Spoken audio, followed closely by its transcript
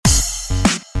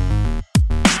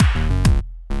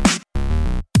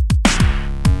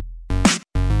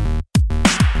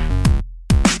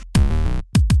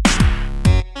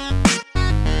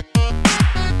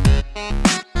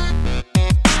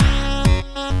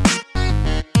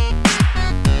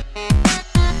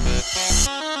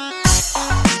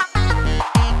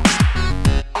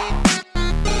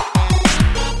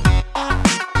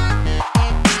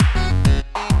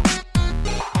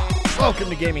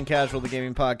Casual, the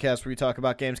gaming podcast where we talk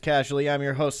about games casually. I'm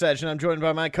your host, Sedge, and I'm joined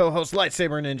by my co-host,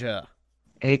 Lightsaber Ninja.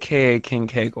 AKA King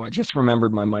Kago. I just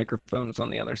remembered my microphone is on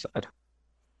the other side.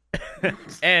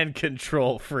 And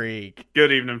Control Freak.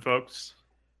 Good evening, folks.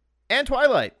 And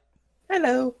Twilight.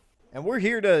 Hello. And we're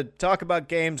here to talk about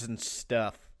games and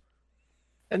stuff.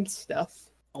 And stuff.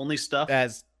 Only stuff.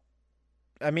 It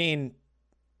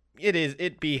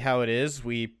be how it is.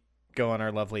 We go on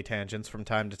our lovely tangents from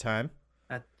time to time.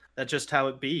 That's just how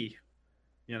it be,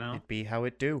 you know? It be how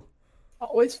it do.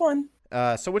 Always fun.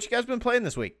 So what you guys been playing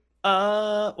this week?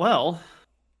 Well,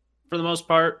 for the most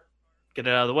part, get it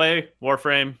out of the way.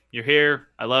 Warframe, you're here.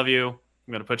 I love you. I'm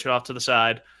going to put you off to the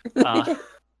side.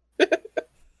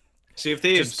 Sea of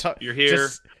Thieves, you're here.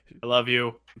 I love you.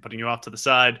 I'm putting you off to the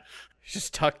side.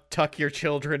 Just tuck your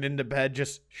children into bed.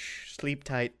 Just sleep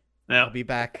tight. Yep. I'll be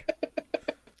back.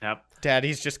 Yep.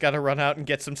 Daddy's just got to run out and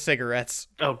get some cigarettes.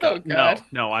 Oh God.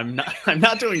 No, I'm not. I'm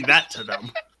not doing that to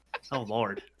them. Oh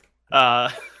Lord.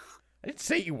 I didn't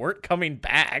say you weren't coming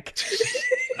back.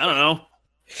 I don't know.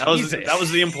 That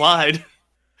was the implied.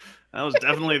 That was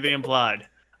definitely the implied.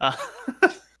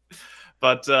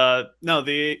 But no,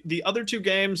 the other two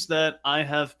games that I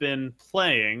have been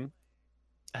playing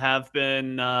have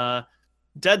been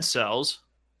Dead Cells,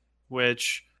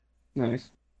 which Nice.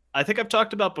 I think I've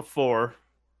talked about before,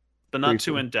 but not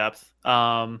too in depth.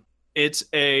 It's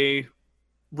a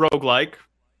roguelike,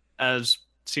 as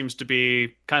seems to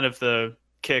be kind of the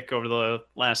kick over the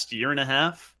last year and a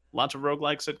half. Lots of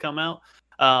roguelikes that come out,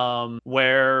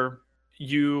 where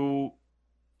you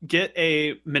get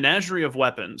a menagerie of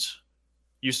weapons.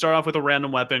 You start off with a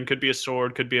random weapon, could be a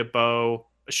sword, could be a bow,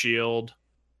 a shield,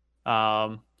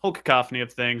 whole cacophony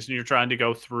of things, and you're trying to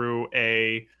go through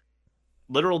a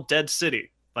literal dead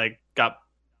city. Like, got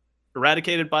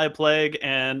eradicated by a plague,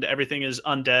 and everything is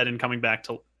undead and coming back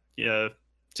to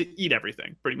eat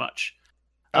everything, pretty much.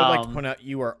 I would like to point out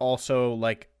you are also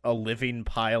like a living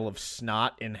pile of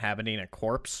snot inhabiting a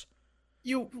corpse.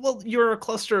 You're a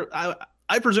cluster.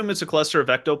 I presume it's a cluster of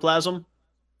ectoplasm,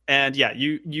 and yeah,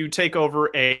 you take over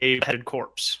a headed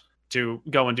corpse to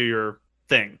go and do your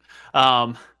thing.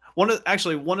 One of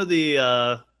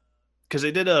the because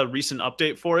they did a recent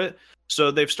update for it,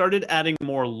 so they've started adding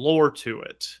more lore to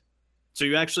it. So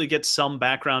you actually get some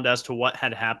background as to what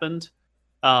had happened.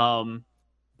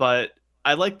 But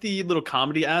I like the little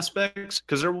comedy aspects,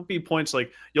 because there will be points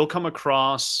like you'll come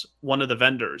across one of the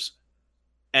vendors,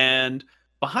 and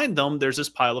behind them there's this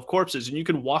pile of corpses, and you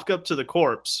can walk up to the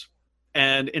corpse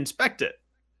and inspect it.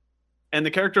 And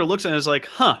the character looks at it and is like,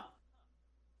 huh,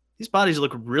 these bodies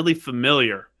look really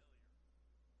familiar.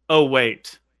 Oh,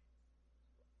 wait.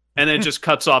 And then it just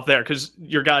cuts off there, because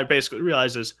your guy basically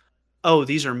realizes, oh,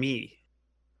 these are me.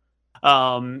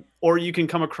 Or you can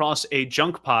come across a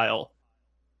junk pile,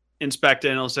 inspect it,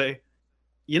 and it'll say,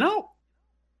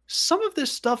 some of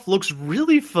this stuff looks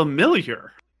really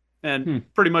familiar. And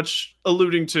pretty much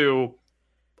alluding to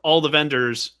all the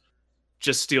vendors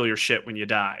just steal your shit when you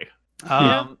die.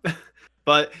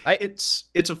 But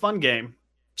it's a fun game,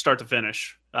 start to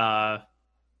finish.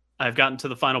 I've gotten to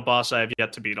the final boss. I have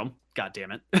yet to beat him. God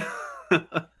damn it.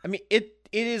 I mean, it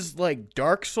is like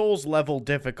Dark Souls level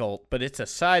difficult, but it's a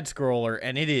side scroller,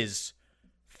 and it is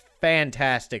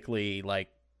fantastically like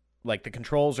the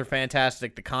controls are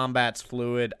fantastic. The combat's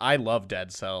fluid. I love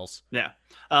Dead Cells. Yeah.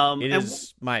 It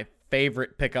is my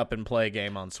favorite pick up and play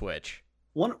game on Switch.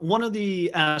 One of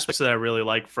the aspects that I really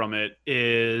like from it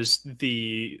is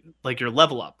your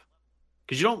level up.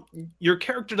 Because your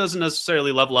character doesn't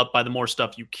necessarily level up by the more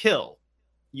stuff you kill.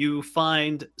 You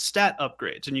find stat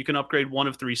upgrades, and you can upgrade one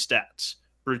of three stats.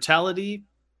 Brutality,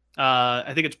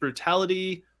 I think it's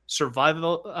brutality,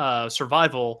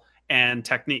 survival, and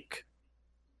technique.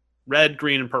 Red,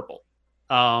 green, and purple.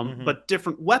 But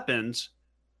different weapons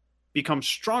become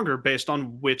stronger based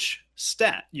on which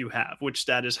stat you have, which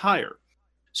stat is higher.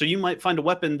 So you might find a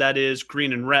weapon that is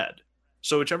green and red.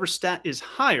 So whichever stat is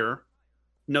higher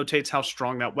notates how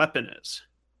strong that weapon is.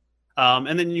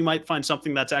 And then you might find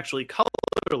something that's actually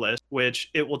colorless, which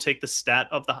it will take the stat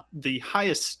of the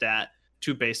highest stat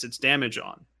to base its damage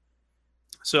on.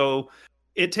 So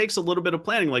it takes a little bit of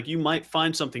planning. Like, you might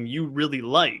find something you really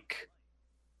like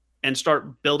and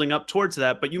start building up towards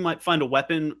that, but you might find a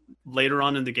weapon later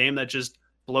on in the game that just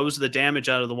blows the damage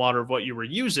out of the water of what you were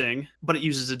using, but it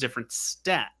uses a different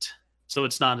stat, so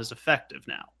it's not as effective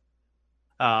now.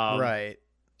 Right.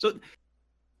 So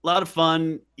a lot of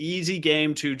fun, easy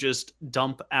game to just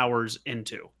dump hours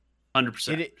into.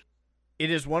 100%. It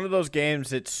is one of those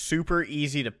games that's super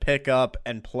easy to pick up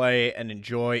and play and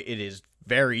enjoy. It is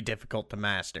very difficult to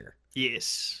master.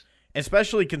 Yes.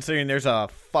 especially considering there's a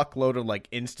fuckload of like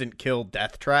instant kill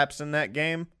death traps in that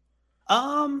game.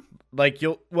 Like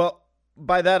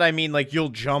by that I mean like you'll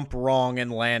jump wrong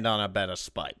and land on a bed of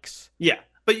spikes. Yeah,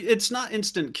 but it's not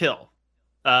instant kill.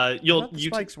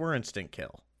 Spikes were instant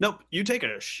kill. Nope, you take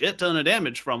a shit ton of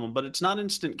damage from them, but it's not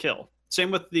instant kill. Same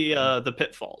with the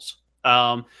pitfalls.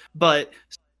 But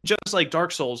just like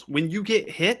Dark Souls, when you get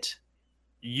hit,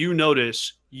 you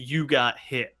notice you got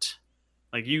hit.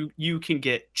 Like you can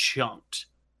get chunked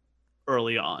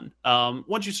early on.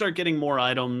 Once you start getting more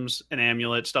items and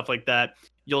amulets, stuff like that,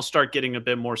 you'll start getting a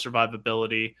bit more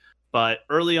survivability. But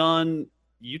early on,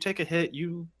 you take a hit,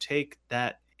 you take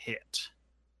that hit.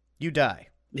 You die.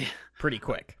 Yeah. Pretty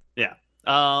quick. Yeah.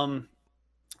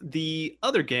 The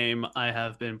other game I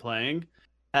have been playing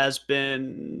has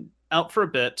been out for a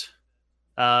bit,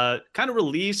 kind of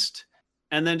released,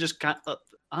 and then just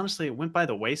honestly, it went by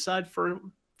the wayside for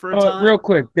a time. Real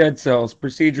quick, Dead Cells,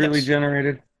 procedurally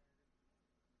generated.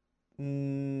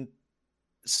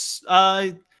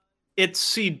 It's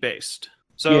seed based,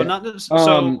 so not it is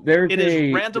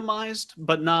randomized,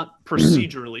 but not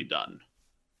procedurally done.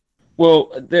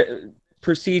 Well, the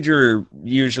procedure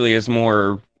usually is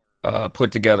more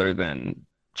put together than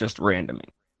just randoming.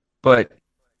 But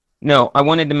no, I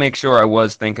wanted to make sure I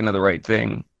was thinking of the right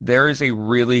thing. There is a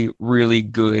really, really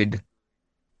good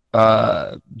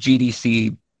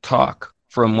GDC talk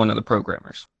from one of the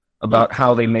programmers about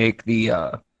how they make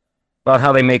the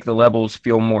levels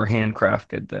feel more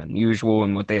handcrafted than usual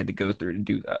and what they had to go through to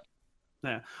do that.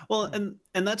 Yeah. Well, and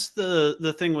that's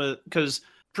the thing with, because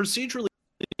procedurally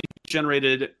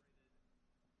generated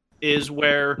is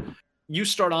where you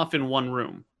start off in one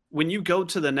room. When you go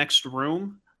to the next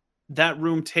room, that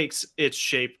room takes its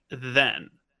shape then.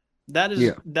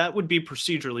 That would be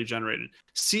procedurally generated.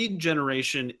 Seed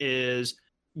generation is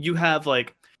you have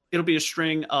like, it'll be a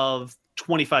string of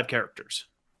 25 characters.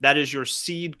 That is your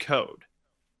seed code.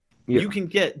 Yeah. You can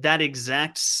get that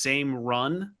exact same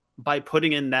run by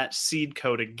putting in that seed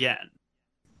code again.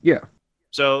 Yeah.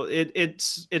 So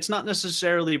it's not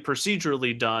necessarily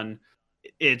procedurally done.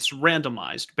 It's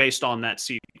randomized based on that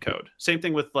seed code. Same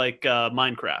thing with like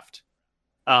Minecraft.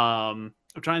 I'm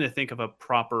trying to think of a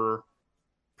proper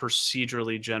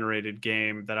procedurally generated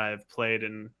game that I have played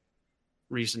in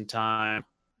recent time.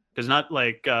 Because not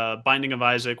like Binding of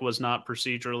Isaac was not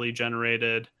procedurally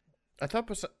generated. I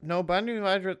thought Binding of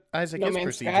Isaac is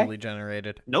procedurally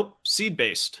generated. Nope, seed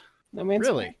based. No Man's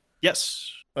Really? Sky?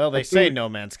 Yes. Well, they say No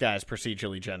Man's Sky is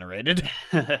procedurally generated.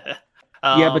 Yeah,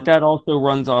 but that also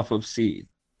runs off of seed.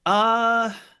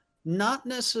 Not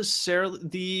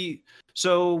necessarily.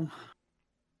 So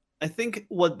I think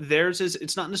what theirs is,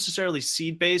 it's not necessarily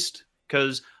seed based,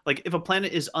 because like if a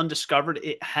planet is undiscovered,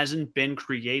 it hasn't been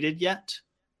created yet.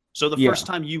 So the first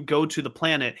time you go to the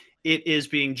planet, it is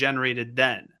being generated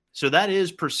then. So that is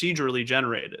procedurally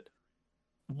generated.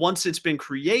 Once it's been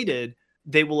created,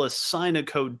 they will assign a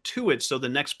code to it. So the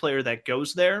next player that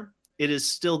goes there, it is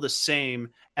still the same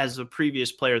as the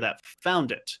previous player that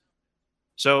found it.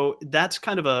 So that's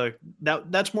kind of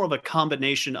that's more of a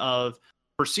combination of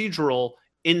procedural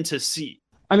into seed.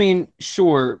 I mean,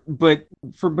 sure, but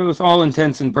for both all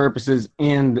intents and purposes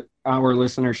and our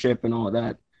listenership and all of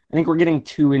that, I think we're getting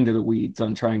too into the weeds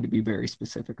on trying to be very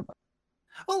specific about it.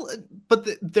 Well, but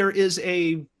there is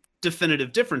a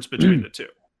definitive difference between the two.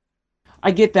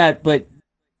 I get that, but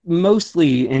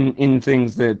mostly in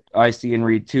things that I see and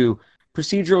read too,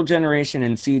 procedural generation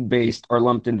and seed-based are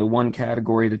lumped into one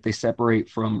category that they separate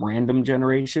from random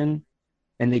generation,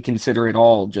 and they consider it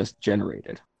all just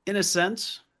generated. In a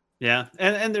sense, yeah.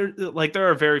 And there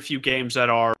are very few games that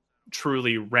are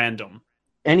truly random.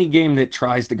 Any game that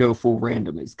tries to go full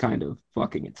random is kind of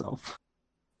fucking itself.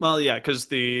 Well, yeah, because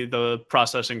the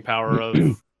processing power of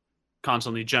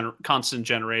constant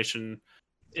generation.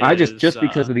 Just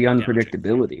because of the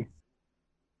unpredictability.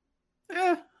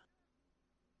 Yeah,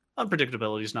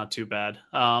 unpredictability is not too bad.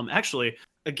 Actually,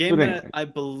 a game that I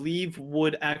believe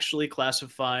would actually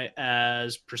classify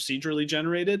as procedurally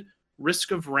generated,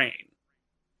 Risk of Rain.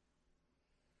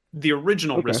 The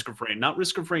original Risk of Rain, not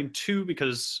Risk of Rain 2,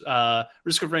 because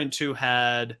Risk of Rain 2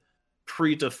 had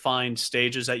predefined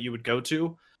stages that you would go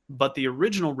to, but the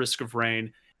original Risk of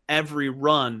Rain, every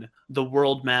run, the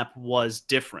world map was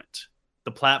different.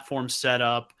 The platform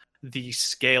setup, the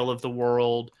scale of the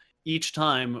world, each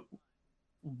time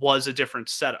was a different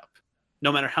setup.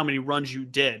 No matter how many runs you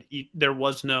did, there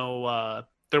was no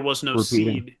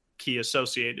seed key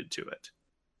associated to it.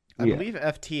 I believe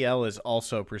FTL is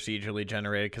also procedurally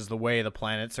generated because the way the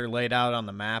planets are laid out on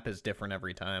the map is different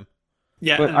every time.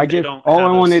 Yeah, but all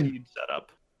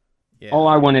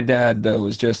I wanted to add though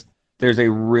was just there's a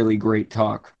really great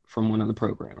talk from one of the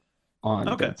programmers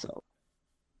on Dead Cells.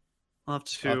 I'll have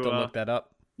to look that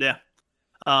up. Yeah.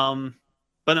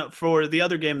 But for the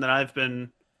other game that I've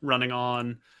been running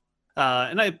on,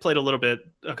 and I played a little bit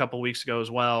a couple weeks ago as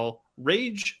well,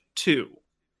 Rage 2.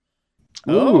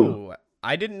 Oh,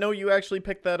 I didn't know you actually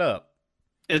picked that up.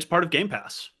 It's part of Game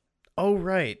Pass. Oh,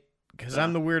 right. Because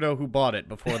I'm the weirdo who bought it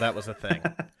before that was a thing.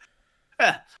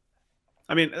 Yeah.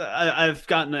 I mean, I've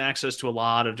gotten access to a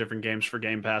lot of different games for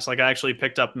Game Pass. Like, I actually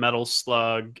picked up Metal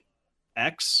Slug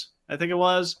X, I think it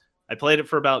was. I played it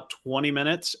for about 20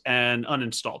 minutes and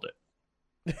uninstalled it.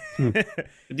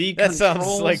 That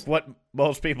sounds like what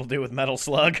most people do with Metal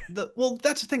Slug. Well,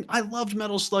 that's the thing. I loved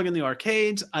Metal Slug in the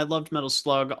arcades. I loved Metal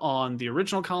Slug on the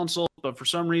original console, but for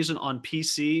some reason on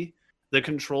PC, the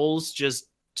controls just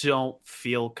don't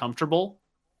feel comfortable.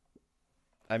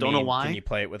 I don't know why. Can you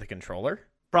play it with a controller?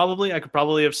 Probably. I could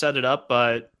probably have set it up,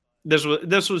 but this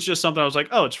was just something I was like,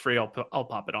 oh, it's free. I'll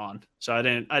pop it on. So I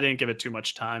didn't give it too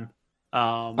much time.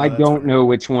 I don't know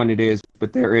which one it is,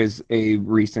 but there is a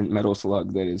recent Metal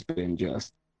Slug that has been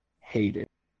just hated.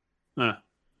 We'll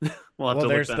have to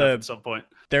look that up at some point.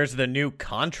 There's the new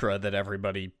Contra that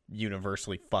everybody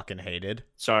universally fucking hated.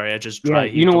 Sorry, I just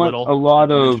tried. You know what? A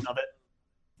lot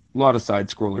of side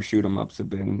scroller shoot 'em ups have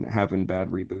been having bad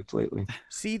reboots lately.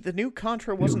 See, the new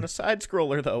Contra wasn't a side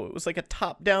scroller though; it was like a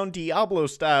top down Diablo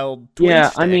style. Twin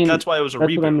stick. I mean that's why it was a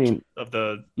reboot of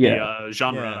the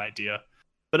genre idea.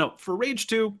 But no, for Rage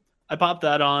 2, I popped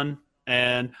that on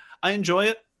and I enjoy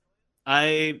it.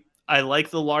 I like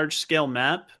the large scale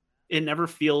map. It never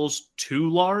feels too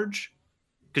large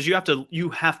because you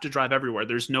have to drive everywhere.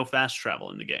 There's no fast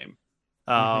travel in the game.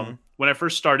 When I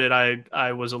first started,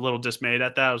 I was a little dismayed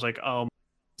at that. I was like, oh,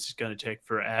 this is going to take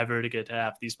forever to get to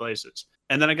half these places.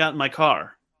 And then I got in my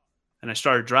car and I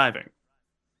started driving.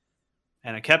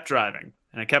 And I kept driving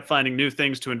and I kept finding new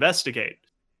things to investigate.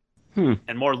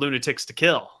 And more lunatics to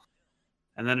kill,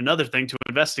 and then another thing to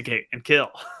investigate and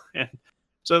kill. And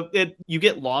so you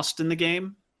get lost in the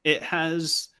game. It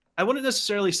has, I wouldn't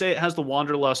necessarily say it has the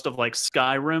wanderlust of like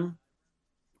Skyrim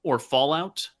or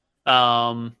Fallout.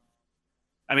 I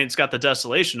mean, it's got the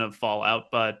desolation of Fallout,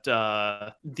 but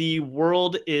the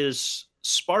world is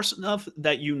sparse enough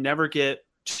that you never get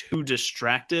too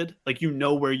distracted. Like, you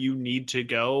know where you need to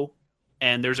go,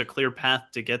 and there's a clear path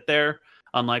to get there.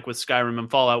 Unlike with Skyrim and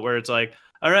Fallout, where it's like,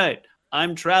 all right,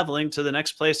 I'm traveling to the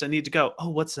next place I need to go. Oh,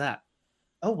 what's that?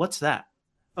 Oh, what's that?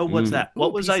 Oh, what's that?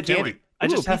 What was I doing? I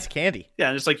just have candy. Yeah,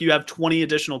 and it's like you have 20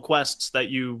 additional quests that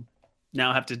you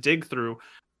now have to dig through.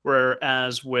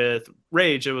 Whereas with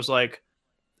Rage, it was like,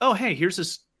 oh, hey, here's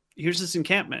this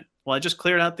encampment. Well, I just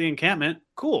cleared out the encampment.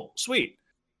 Cool, sweet.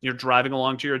 You're driving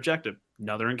along to your objective.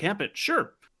 Another encampment.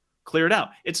 Sure. Clear it out.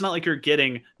 It's not like you're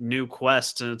getting new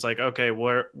quests and it's like, okay,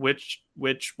 which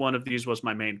one of these was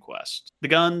my main quest? The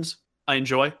guns, I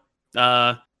enjoy.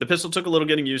 The pistol took a little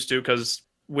getting used to because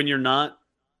when you're not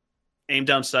aimed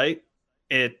down sight,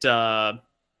 it's a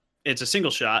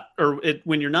single shot.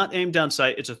 When you're not aimed down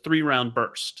sight, it's a 3-round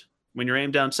burst. When you're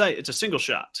aimed down sight, it's a single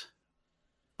shot.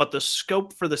 But the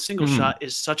scope for the single shot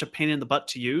is such a pain in the butt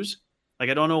to use.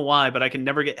 Like, I don't know why, but I can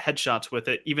never get headshots with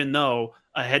it, even though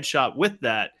a headshot with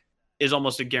that is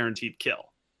almost a guaranteed kill.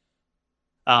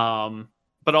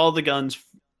 But all the guns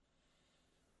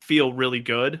feel really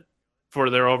good for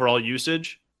their overall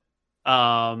usage.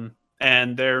 And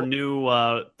their new,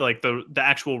 like the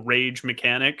actual rage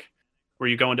mechanic where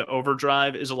you go into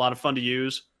overdrive is a lot of fun to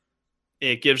use.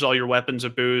 It gives all your weapons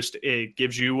a boost. It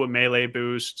gives you a melee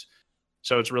boost.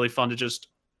 So it's really fun to just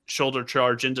shoulder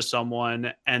charge into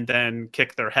someone and then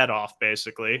kick their head off,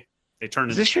 basically. They turn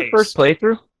into Is this your first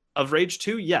playthrough? Of Rage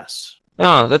 2, yes.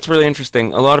 Oh, that's really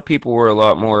interesting. A lot of people were a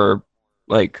lot more,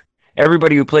 like,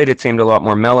 everybody who played it seemed a lot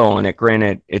more mellow on it.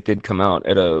 Granted, it did come out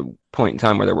at a point in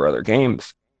time where there were other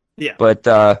games. Yeah. But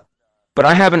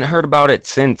I haven't heard about it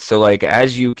since. So, like,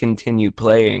 as you continue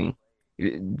playing,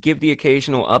 give the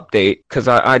occasional update, because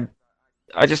I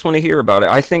just want to hear about it.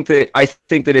 I think that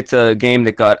it's a game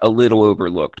that got a little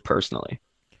overlooked, personally.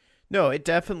 No, it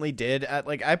definitely did.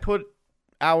 I put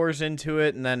hours into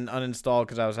it and then uninstalled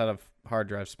because I was out of hard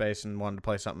drive space and wanted to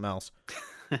play something else.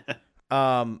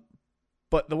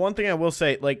 But the one thing I will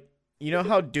say, like, you know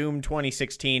how Doom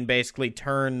 2016 basically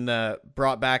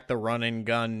brought back the run and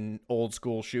gun old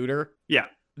school shooter? Yeah.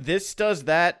 This does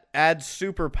that, adds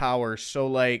superpowers. So,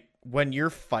 like, when you're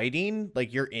fighting,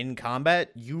 like, you're in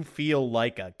combat, you feel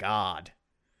like a god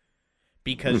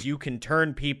because you can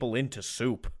turn people into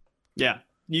soup. Yeah.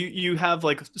 You have,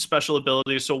 like, special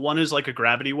abilities. So one is like a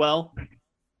gravity well.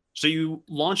 So you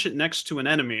launch it next to an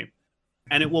enemy,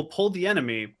 and it will pull the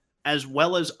enemy as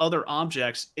well as other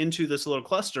objects into this little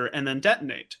cluster and then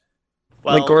detonate.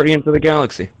 Well, like Guardians of the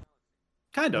Galaxy.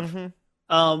 Kind of.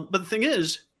 But the thing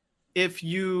is, if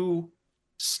you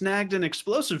snagged an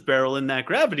explosive barrel in that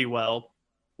gravity well,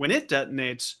 when it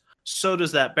detonates, so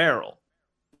does that barrel.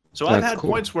 So I've had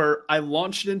points where I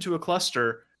launched it into a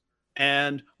cluster,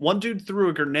 and one dude threw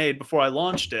a grenade before I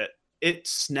launched it. It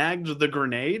snagged the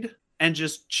grenade and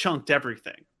just chunked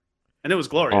everything. And it was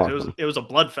glorious. Awesome. It was a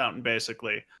blood fountain,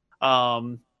 basically.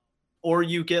 Or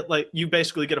you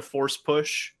basically get a force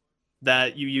push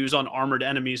that you use on armored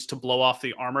enemies to blow off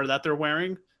the armor that they're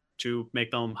wearing to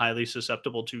make them highly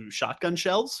susceptible to shotgun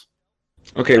shells.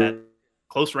 Okay. At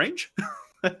close range.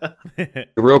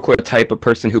 Real quick, type of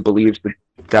person who believes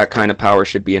that kind of power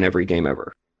should be in every game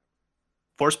ever.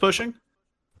 Force pushing?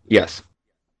 Yes.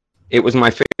 It was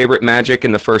my favorite magic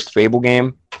in the first Fable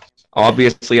game.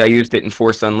 Obviously, I used it in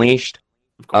Force Unleashed.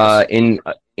 In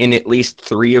at least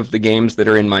 3 of the games that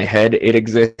are in my head, it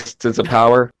exists as a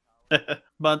power.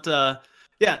 But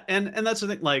yeah, and that's the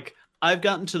thing. Like, I've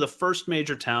gotten to the first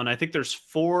major town. I think there's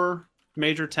 4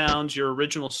 major towns. Your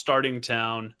original starting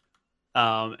town,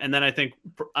 and then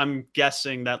I'm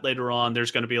guessing that later on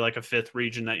there's going to be like a 5th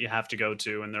region that you have to go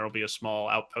to, and there will be a small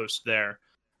outpost there.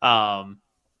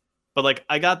 But like,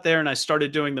 I got there and I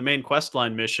started doing the main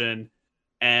questline mission,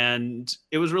 and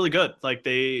it was really good. Like,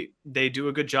 they do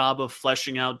a good job of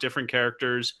fleshing out different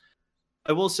characters.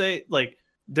 I will say, like,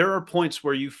 there are points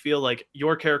where you feel like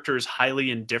your character is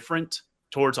highly indifferent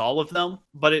towards all of them,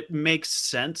 but it makes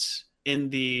sense in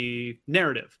the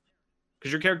narrative.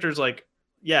 Because your character is like,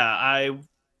 yeah,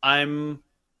 I'm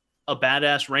a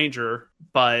badass ranger,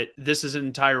 but this is an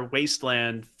entire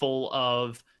wasteland full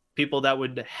of people that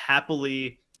would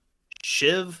happily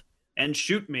shiv and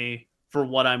shoot me for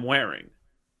what I'm wearing.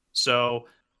 So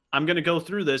I'm going to go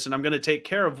through this and I'm going to take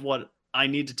care of what I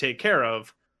need to take care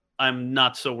of. I'm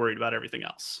not so worried about everything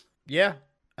else. Yeah.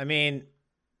 I mean,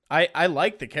 I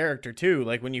like the character too.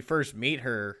 Like, when you first meet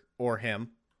her or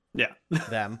him. Yeah.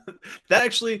 Them.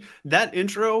 that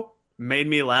intro made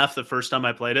me laugh the first time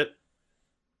I played it.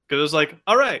 Because it was like,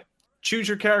 all right, choose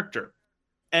your character.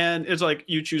 And it's like,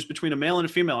 you choose between a male and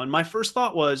a female. And my first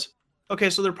thought was, okay,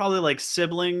 so they're probably like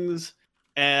siblings,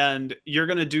 and you're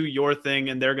going to do your thing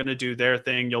and they're going to do their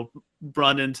thing. You'll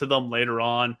run into them later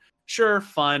on. Sure,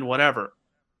 fine, whatever.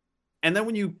 And then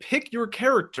when you pick your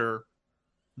character,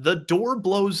 the door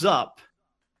blows up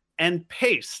and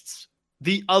pastes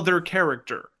the other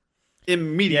character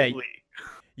immediately.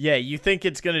 Yeah, you think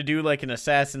it's going to do like an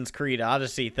Assassin's Creed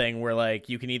Odyssey thing where like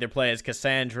you can either play as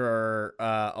Cassandra or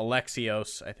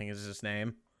Alexios, I think is his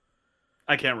name.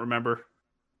 I can't remember.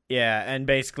 Yeah, and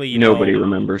basically, nobody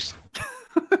remembers.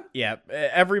 Yeah,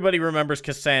 everybody remembers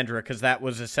Cassandra because that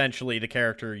was essentially the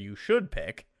character you should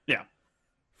pick. Yeah.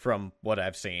 From what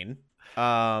I've seen.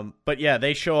 But yeah,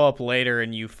 they show up later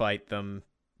and you fight them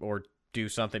or do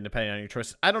something depending on your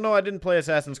choice. I don't know, I didn't play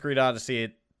Assassin's Creed Odyssey.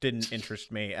 It didn't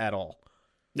interest me at all.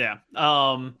 Yeah.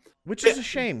 Which is a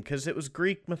shame because it was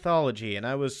Greek mythology and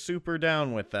I was super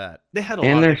down with that. They had a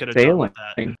lot they could have done with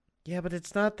that. Yeah, but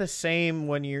it's not the same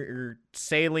when you're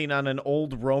sailing on an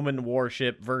old Roman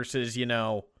warship versus,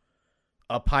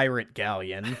 a pirate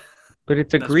galleon. But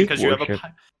it's a Greek warship.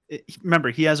 Remember,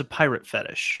 he has a pirate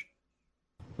fetish.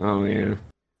 Oh, yeah.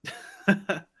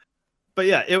 But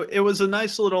yeah, it was a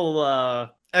nice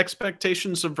little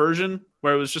expectation subversion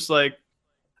where it was just like,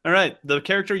 all right, the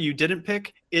character you didn't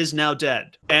pick is now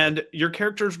dead. And your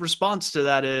character's response to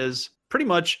that is pretty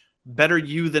much better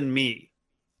you than me.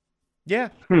 Yeah.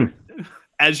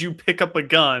 As you pick up a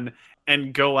gun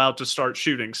and go out to start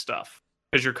shooting stuff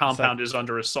because your compound is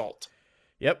under assault.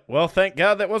 Yep. Well, thank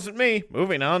God that wasn't me.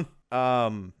 Moving on.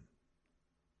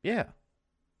 Yeah.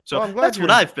 So that's what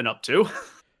I've been up to.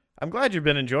 I'm glad you've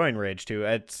been enjoying Rage 2.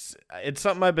 It's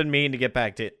something I've been meaning to get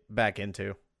back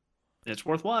into. It's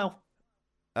worthwhile.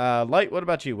 Light, what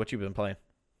about you? What you been playing?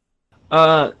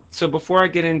 So before I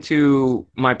get into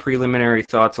my preliminary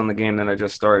thoughts on the game that I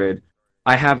just started,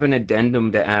 I have an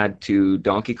addendum to add to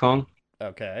Donkey Kong.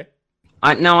 Okay.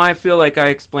 I feel like I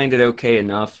explained it okay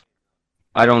enough.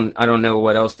 I don't know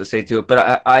what else to say to it,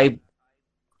 but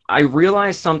I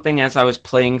realized something as I was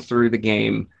playing through the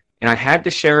game, and I had to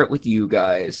share it with you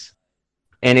guys.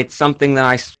 And it's something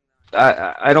that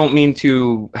I don't mean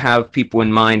to have people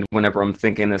in mind whenever I'm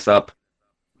thinking this up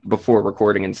before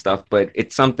recording and stuff, but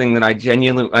it's something that I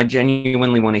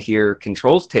genuinely want to hear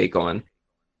Control's take on,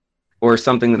 or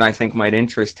something that I think might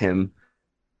interest him.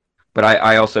 But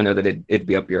I also know that it'd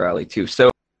be up your alley too. So,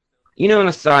 in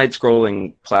a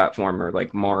side-scrolling platformer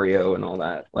like Mario and all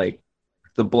that, like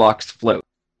the blocks float.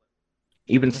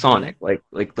 Even Sonic, like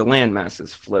the land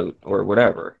masses float or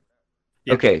whatever.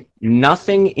 Yeah. Okay,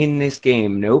 nothing in this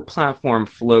game, no platform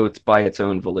floats by its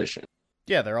own volition.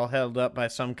 Yeah, they're all held up by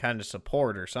some kind of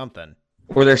support or something.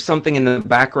 Or there's something in the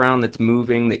background that's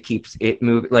moving that keeps it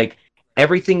moving. Like,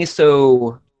 everything is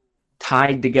so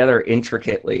tied together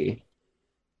intricately.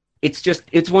 It's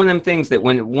one of them things that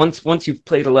once you've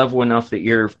played a level enough that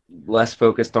you're less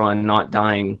focused on not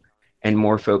dying and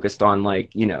more focused on, like,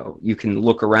 you can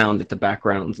look around at the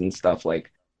backgrounds and stuff.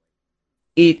 Like,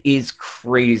 it is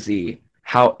crazy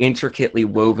how intricately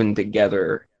woven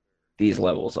together these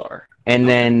levels are. And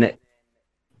then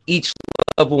each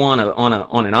level on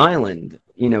an island,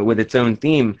 with its own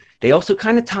theme, they also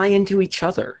kind of tie into each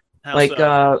other. How like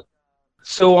so?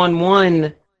 So on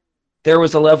one, there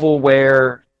was a level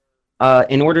where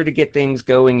in order to get things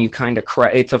going, you kind of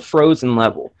it's a frozen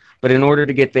level, but in order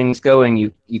to get things going,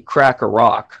 you crack a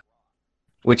rock,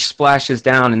 which splashes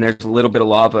down, and there's a little bit of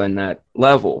lava in that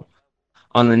level.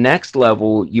 On the next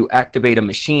level, you activate a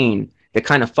machine that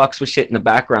kind of fucks with shit in the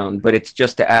background, but it's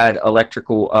just to add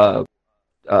electrical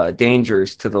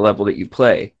dangers to the level that you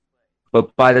play.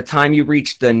 But by the time you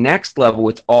reach the next level,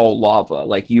 it's all lava.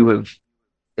 Like, you have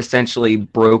essentially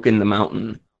broken the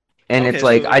mountain. And Okay, it's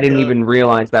like, so I didn't even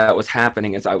realize that was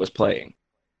happening as I was playing.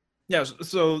 Yeah,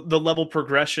 so the level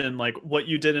progression, like what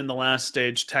you did in the last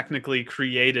stage, technically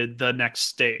created the next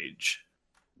stage.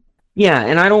 Yeah,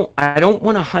 and I don't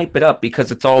want to hype it up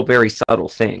because it's all very subtle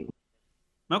things.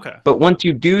 Okay. But once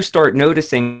you do start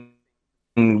noticing,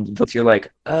 you're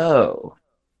like, oh,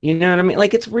 you know what I mean?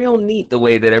 Like, it's real neat the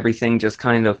way that everything just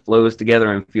kind of flows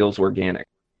together and feels organic.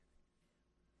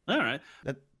 All right.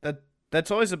 That's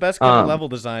always the best kind of level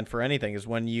design for anything, is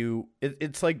when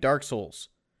it's like Dark Souls.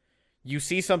 You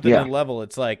see something in a level,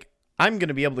 it's like, I'm going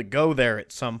to be able to go there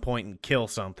at some point and kill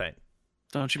something.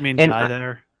 Don't you mean die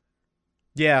there?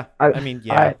 Yeah, I mean,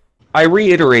 yeah. I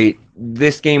reiterate,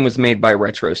 this game was made by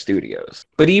Retro Studios.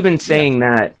 But even saying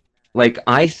that, like,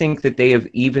 I think that they have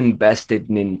even bested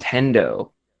Nintendo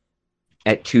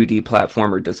at 2D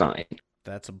platformer design.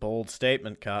 That's a bold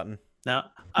statement, Cotton.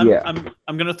 Now, I'm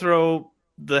going to throw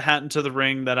the hat into the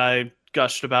ring that I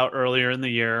gushed about earlier in the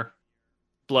year.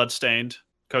 Bloodstained,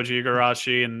 Koji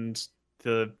Igarashi, and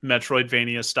the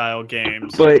Metroidvania style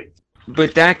games.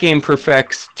 But that game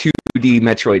perfects 2D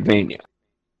Metroidvania.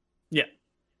 Yeah.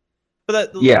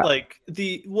 But that, like,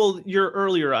 your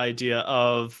earlier idea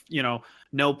of,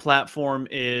 no platform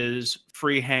is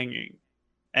free hanging.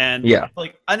 And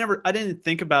like, I didn't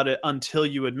think about it until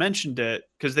you had mentioned it,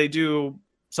 because they do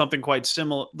something quite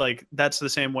similar. Like, that's the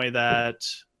same way that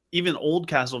even old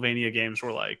Castlevania games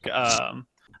were like. I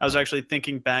was actually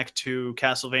thinking back to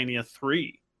Castlevania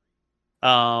 3.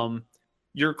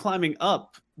 You're climbing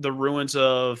up the ruins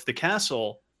of the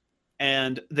castle,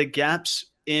 and the gaps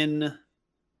in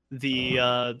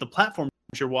the platforms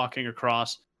you're walking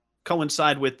across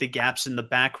coincide with the gaps in the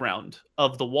background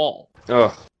of the wall.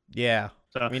 Oh, yeah.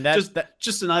 So, I mean, that's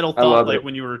just an idle thought. Like,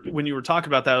 when you were talking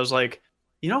about that, I was like,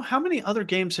 how many other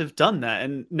games have done that?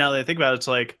 And now that I think about it, it's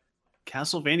like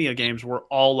Castlevania games were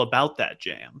all about that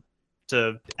jam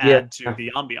to add to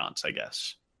the ambiance, I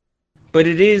guess. But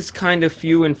it is kind of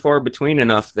few and far between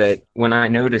enough that when I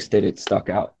noticed it, it stuck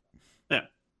out. Yeah.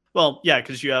 Well, yeah,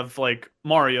 because you have, like,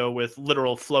 Mario with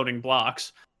literal floating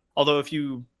blocks. Although if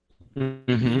you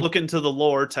look into the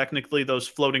lore, technically those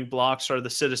floating blocks are the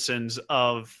citizens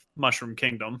of Mushroom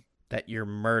Kingdom. That you're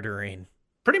murdering.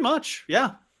 Pretty much,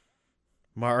 yeah.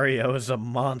 Mario is a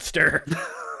monster.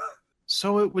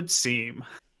 So it would seem.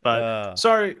 But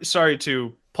sorry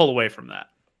to pull away from that.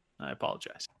 I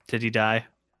apologize. Did he die?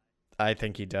 I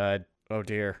think he died. Oh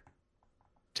dear.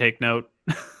 Take note.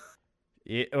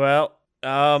 Yeah,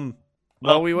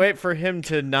 while we wait for him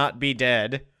to not be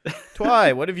dead,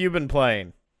 Twy, what have you been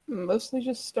playing? Mostly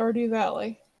just Stardew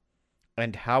Valley.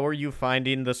 And how are you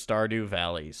finding the Stardew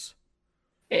Valleys?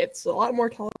 It's a lot more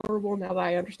tolerable now that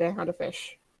I understand how to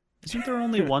fish. Isn't there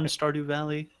only one Stardew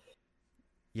Valley?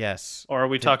 Yes. Or are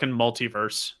we talking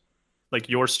multiverse? Like,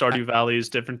 your Stardew Valley is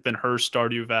different than her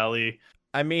Stardew Valley.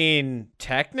 I mean,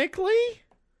 technically?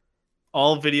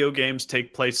 All video games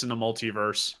take place in a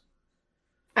multiverse.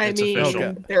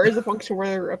 There is a function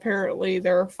where apparently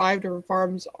there are 5 different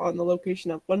farms on the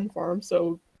location of one farm,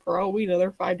 so for all we know, there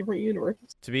are 5 different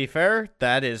universes. To be fair,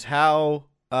 that is how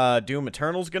Doom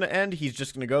Eternal's going to end. He's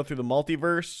just going to go through the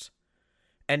multiverse,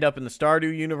 end up in the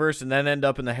Stardew universe, and then end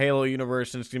up in the Halo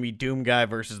universe, and it's going to be Doom Guy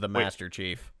versus the Master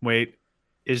Chief. Wait,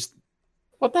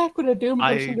 what the heck would a Doom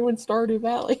person do in Stardew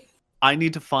Valley? I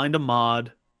need to find a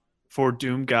mod for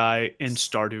Doom Guy in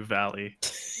Stardew Valley.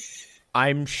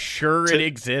 I'm sure it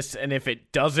exists, and if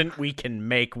it doesn't, we can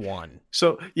make one.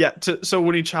 So yeah, so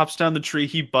when he chops down the tree,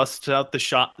 he busts out the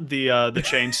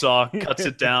chainsaw, cuts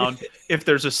it down. If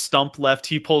there's a stump left,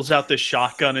 he pulls out the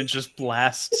shotgun and just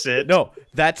blasts it. No,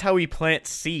 that's how he plants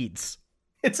seeds.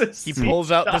 He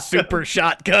pulls out the super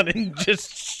shotgun and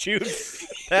just shoots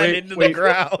that into the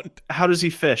ground. How does he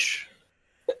fish?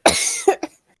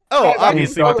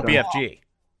 Obviously with the BFG.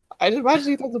 I just imagine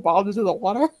he throws the bomb into the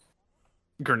water.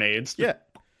 Grenades. Yeah.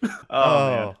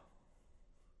 Man.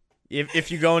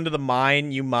 If you go into the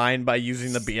mine, you mine by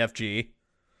using the BFG.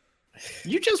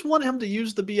 You just want him to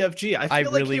use the BFG. I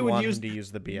feel really like want him to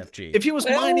use the BFG. If he was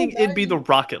mining, it'd be the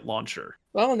rocket launcher.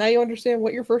 Well, now you understand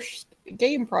what your first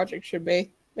game project should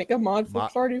be. Make a mod for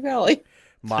Stardew Valley.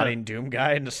 Modding Doom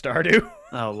Guy into Stardew.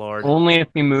 Oh, Lord. Only if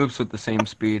he moves with the same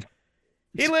speed.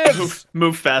 He lives!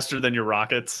 Move faster than your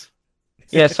rockets.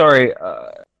 Yeah, sorry.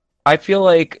 I feel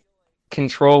like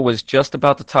Control was just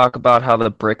about to talk about how the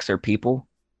bricks are people.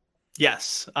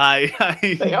 Yes,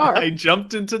 They are. I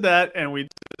jumped into that, and we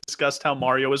discussed how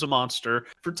Mario is a monster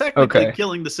for technically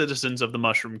killing the citizens of the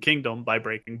Mushroom Kingdom by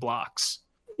breaking blocks.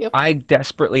 Yep. I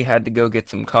desperately had to go get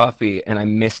some coffee, and I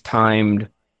mistimed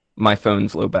my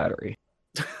phone's low battery.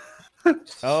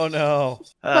 Oh, no.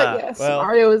 But yes,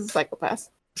 Mario is a psychopath.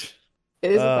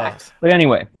 It is a fact. But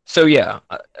anyway, so yeah,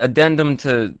 addendum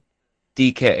to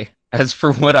DK. As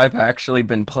for what I've actually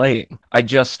been playing, I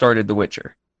just started The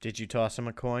Witcher. Did you toss him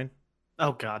a coin?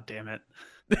 Oh, God damn it.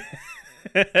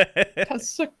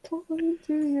 Toss a coin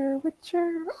to your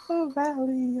Witcher, a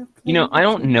valley of... You know, I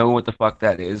don't know what the fuck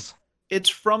that is. It's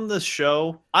from the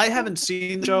show. I haven't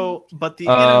seen the show, but the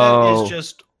internet is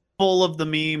just full of the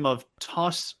meme of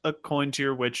toss a coin to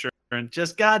your Witcher and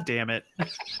just God damn it.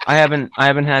 I haven't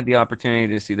had the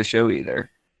opportunity to see the show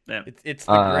either. Yeah. It's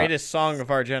the greatest song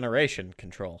of our generation,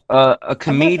 Control. A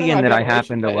comedian that I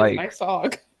happen to like. My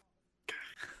song.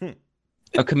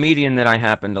 A comedian that I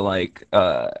happen to like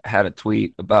had a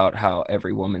tweet about how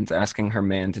every woman's asking her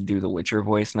man to do the Witcher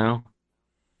voice now.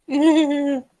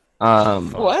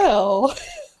 Well.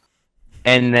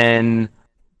 And then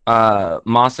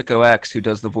Masako X, who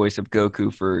does the voice of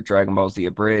Goku for Dragon Ball Z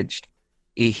Abridged,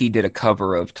 he did a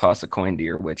cover of Toss a Coin to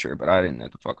Your Witcher, but I didn't know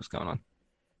what the fuck was going on.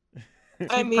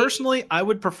 I mean, personally, I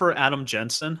would prefer Adam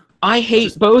Jensen. I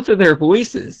hate both of their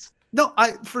voices. No,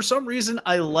 for some reason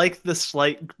I like the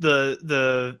slight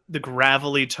the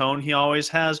gravelly tone he always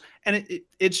has, and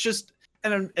it's just,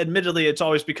 and admittedly it's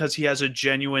always because he has a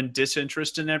genuine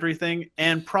disinterest in everything,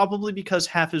 and probably because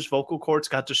half his vocal cords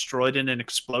got destroyed in an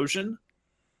explosion.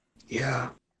 Yeah.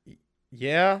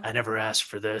 I never asked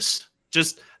for this.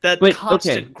 Just that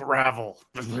constant gravel.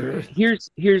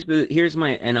 Here's my,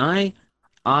 and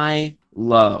I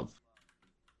love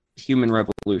Human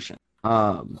Revolution.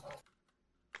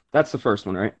 That's the first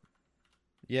one, right?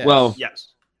 Yeah. Well, yes.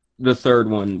 The third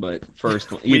one, but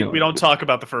first one. We don't talk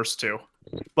about the first two.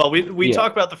 Well, we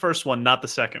talk about the first one, not the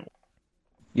second one.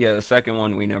 Yeah, the second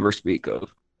one we never speak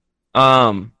of.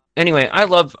 Anyway, I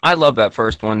love that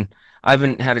first one. I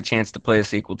haven't had a chance to play a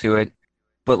sequel to it,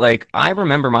 but like I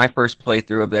remember my first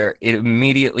playthrough of there, it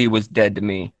immediately was dead to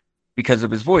me because of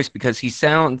his voice, because he's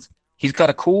got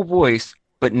a cool voice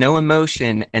but no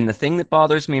emotion, and the thing that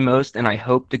bothers me most, and I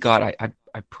hope to God,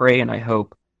 I pray and I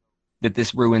hope that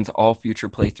this ruins all future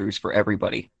playthroughs for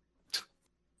everybody,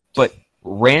 but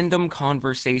random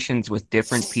conversations with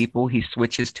different people, he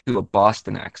switches to a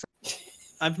Boston accent.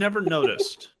 I've never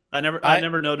noticed. I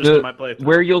never noticed in my playthrough.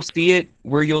 Where you'll see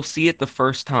it the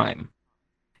first time.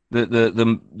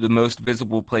 The most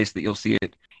visible place that you'll see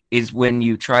it is when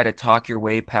you try to talk your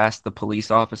way past the police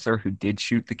officer who did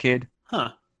shoot the kid.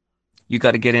 Huh. You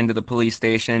got to get into the police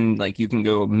station. Like, you can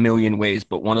go a million ways,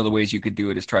 but one of the ways you could do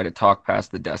it is try to talk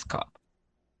past the desk cop.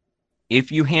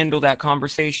 If you handle that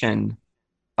conversation,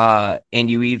 and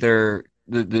you either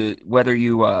whether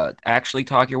you actually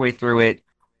talk your way through it,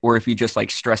 or if you just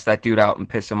like stress that dude out and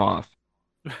piss him off,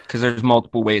 because there's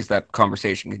multiple ways that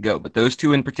conversation could go. But those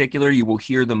two in particular, you will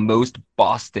hear the most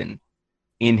Boston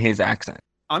in his accent.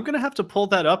 I'm gonna have to pull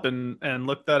that up and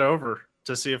look that over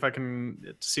to see if I can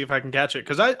catch it,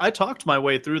 because I talked my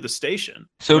way through the station.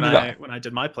 So when I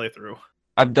did my playthrough.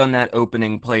 I've done that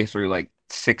opening playthrough like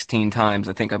 16 times.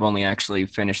 I think I've only actually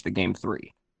finished the game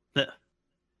 3. Yeah.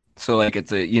 So like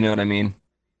it's you know what I mean?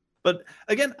 But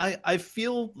again, I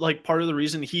feel like part of the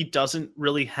reason he doesn't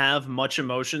really have much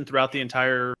emotion throughout the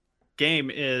entire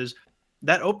game is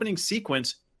that opening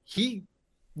sequence, he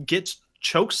gets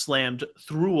choke slammed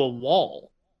through a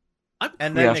wall.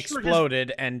 And then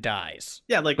exploded and dies.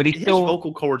 Yeah, like, but his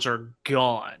vocal cords are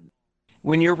gone.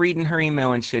 When you're reading her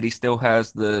email and shit, he still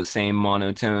has the same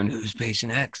monotone, "Who's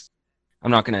patient X?"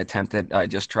 I'm not going to attempt it. I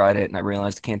just tried it and I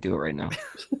realized I can't do it right now.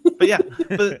 But yeah,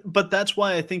 but that's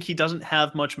why I think he doesn't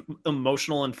have much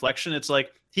emotional inflection. It's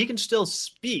like he can still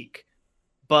speak,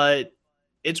 but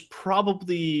it's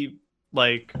probably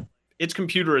like it's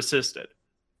computer assisted.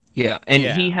 Yeah, and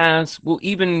he has, well,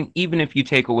 even if you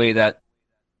take away that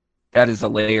is a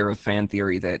layer of fan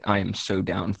theory that I am so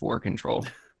down for, Control.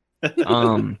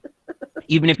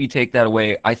 Even if you take that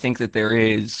away, I think that there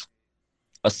is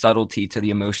a subtlety to the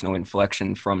emotional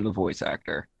inflection from the voice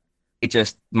actor. It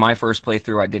just, my first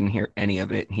playthrough, I didn't hear any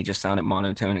of it. He just sounded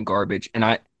monotone and garbage.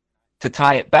 And to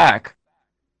tie it back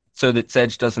so that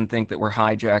Sedge doesn't think that we're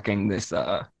hijacking this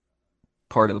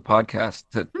part of the podcast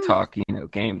to talk,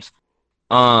 games.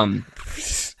 I'm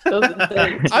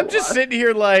just sitting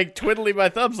here like twiddling my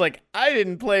thumbs like I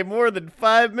didn't play more than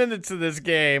 5 minutes of this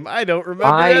game. I don't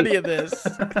remember any of this.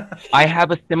 I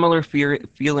have a similar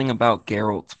feeling about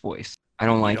Geralt's voice. I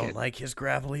don't like it. You don't like his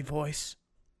gravelly voice?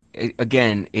 It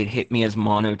hit me as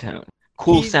monotone.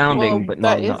 Cool sounding, but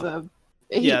not enough.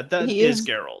 That is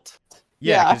Geralt.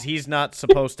 Yeah, because he's not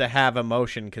supposed to have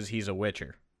emotion because he's a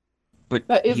Witcher. But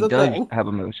he does have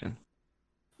emotion.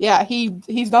 Yeah,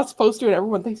 he's not supposed to, and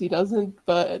everyone thinks he doesn't,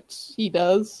 but he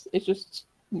does. It's just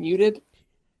muted.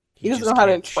 He doesn't know how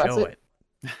to express it.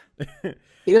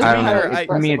 He doesn't know how to express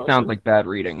to me, it sounds like bad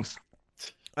readings.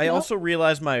 I also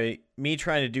realized me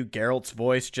trying to do Geralt's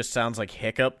voice just sounds like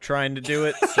Hiccup trying to do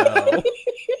it.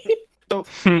 So,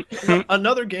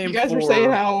 another game. You guys were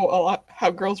saying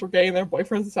how girls were getting their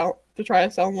boyfriends to try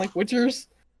to sound like Witchers.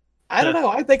 I don't know.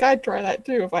 I think I'd try that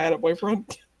too if I had a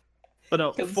boyfriend. But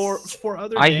no, for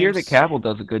other I games, hear that Cavill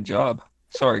does a good job.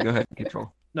 Sorry, go ahead,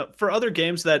 Control. No, for other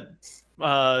games that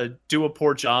do a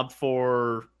poor job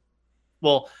I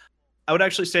would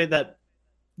actually say that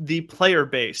the player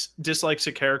base dislikes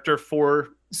a character for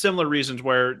similar reasons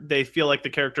where they feel like the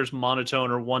character's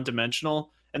monotone or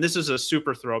one-dimensional. And this is a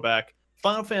super throwback.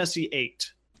 Final Fantasy VIII.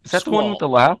 Is that Squall. The one with the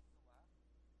laugh?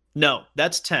 No,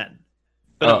 that's 10.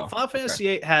 But no, Final Fantasy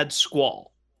VIII had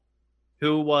Squall,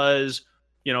 who was...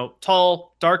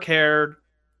 tall, dark-haired,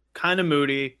 kind of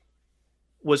moody,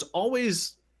 was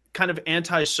always kind of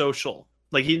antisocial.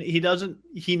 Like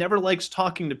he never likes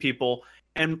talking to people,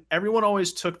 and everyone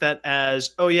always took that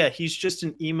as, oh yeah, he's just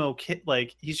an emo kid,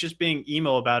 like he's just being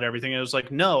emo about everything. And it was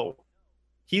like, no,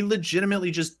 he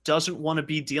legitimately just doesn't want to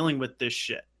be dealing with this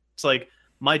shit. It's like,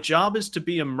 my job is to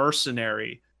be a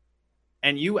mercenary,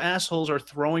 and you assholes are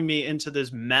throwing me into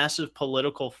this massive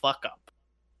political fuck up.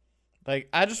 Like,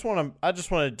 I just want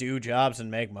to do jobs and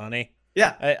make money.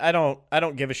 Yeah. I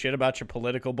don't give a shit about your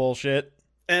political bullshit.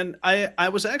 And I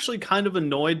was actually kind of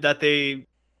annoyed that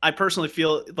I personally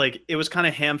feel like it was kind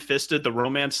of ham-fisted, the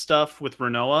romance stuff with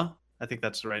Rinoa. I think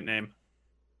that's the right name.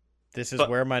 This is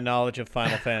where my knowledge of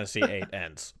Final Fantasy VIII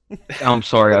ends. I'm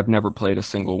sorry, I've never played a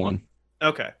single one.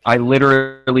 Okay. I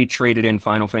literally traded in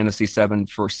Final Fantasy VII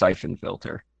for Siphon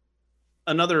Filter.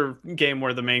 Another game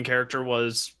where the main character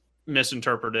was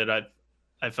misinterpreted,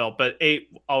 I felt, but 8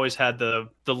 always had the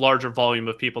larger volume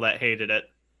of people that hated it.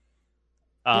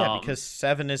 Yeah, because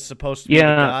 7 is supposed to be the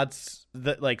gods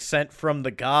that sent from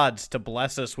the gods to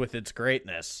bless us with its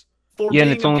greatness. And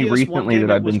it's only recently that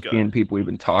I've been seeing people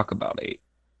even talk about 8.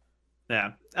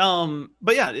 Yeah.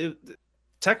 But yeah,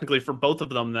 technically for both of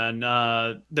them, then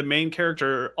the main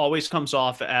character always comes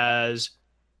off as,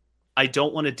 I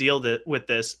don't want to deal with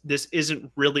this. This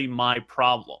isn't really my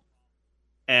problem.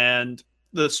 And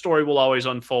the story will always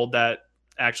unfold that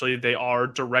actually they are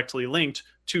directly linked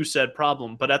to said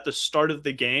problem. But at the start of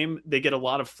the game, they get a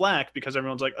lot of flack because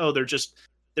everyone's like, oh,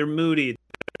 they're moody,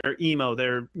 they're emo,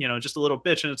 they're, just a little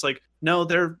bitch. And it's like, no,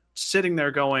 they're sitting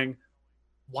there going,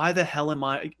 why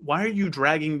are you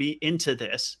dragging me into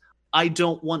this? I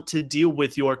don't want to deal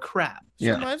with your crap.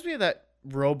 Yeah. It reminds me of that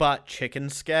Robot Chicken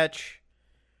sketch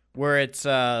where it's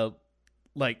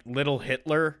like little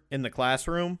Hitler in the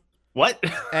classroom. What?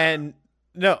 And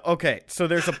no, okay, so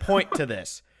there's a point to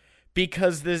this.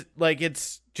 Because this,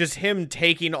 it's just him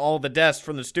taking all the desks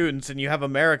from the students, and you have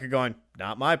America going,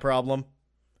 not my problem.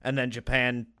 And then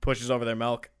Japan pushes over their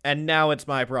milk, and now it's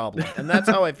my problem. And that's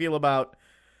how I feel about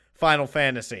Final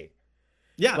Fantasy.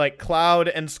 Yeah. Like, Cloud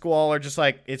and Squall are just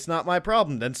like, it's not my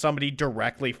problem. Then somebody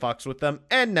directly fucks with them,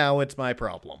 and now it's my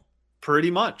problem.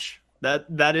 Pretty much.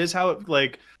 That is how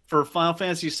it, for Final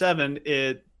Fantasy VII,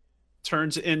 it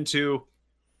turns into,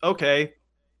 okay,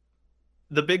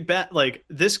 the big bad,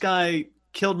 this guy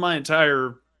killed my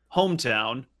entire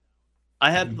hometown. I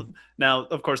had, now,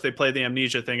 of course, they play the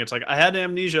amnesia thing. It's like, I had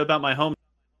amnesia about my home.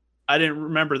 I didn't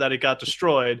remember that it got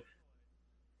destroyed.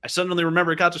 I suddenly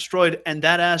remember it got destroyed, and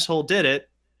that asshole did it.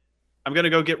 I'm going to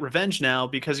go get revenge now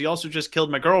because he also just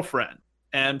killed my girlfriend.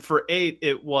 And for 8,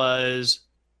 it was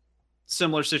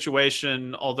similar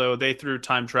situation, although they threw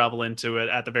time travel into it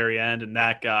at the very end, and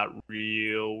that got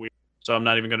real weird. So I'm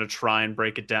not even going to try and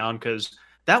break it down, because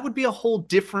that would be a whole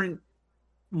different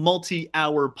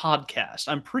multi-hour podcast.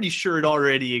 I'm pretty sure it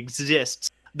already exists,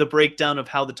 the breakdown of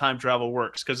how the time travel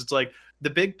works, because it's like the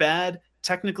big bad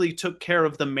technically took care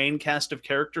of the main cast of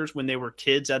characters when they were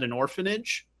kids at an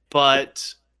orphanage,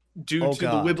 but due to the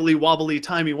wibbly wobbly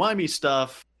timey wimey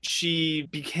stuff, she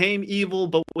became evil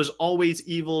but was always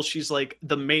evil. She's like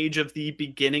the mage of the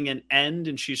beginning and end,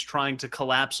 and she's trying to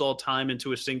collapse all time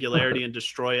into a singularity and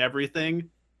destroy everything.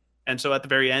 And so at the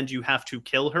very end you have to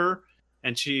kill her,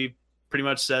 and she pretty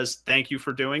much says, "Thank you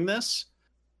for doing this."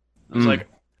 It's like,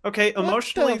 okay,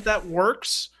 emotionally that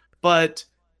works, but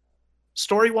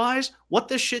story-wise, what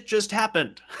the shit just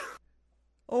happened?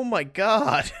 Oh my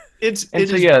god. It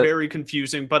is very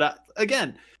confusing, but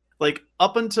again, like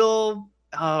up until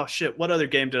what other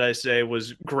game did I say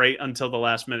was great until the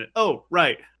last minute? Oh,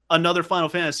 right. Another Final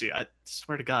Fantasy. I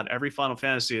swear to God, every Final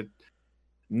Fantasy,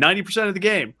 90% of the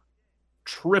game,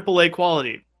 AAA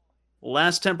quality.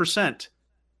 Last 10%.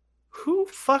 Who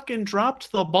fucking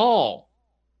dropped the ball?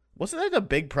 Wasn't that a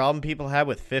big problem people had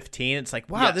with 15? It's like,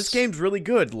 wow, this game's really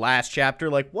good. Last chapter,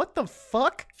 like, what the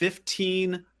fuck?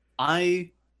 15,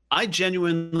 I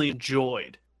genuinely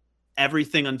enjoyed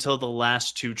everything until the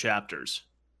last 2 chapters.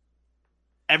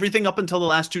 Everything up until the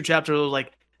last 2 chapters was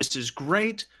like, this is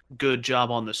great. Good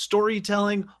job on the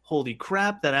storytelling. Holy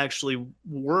crap, that actually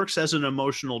works as an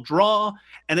emotional draw.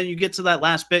 And then you get to that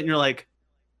last bit and you're like,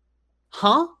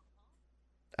 huh?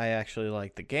 I actually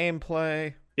like the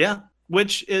gameplay. Yeah,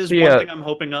 which is one thing I'm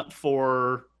hoping up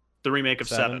for the remake of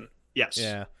 7. Yes.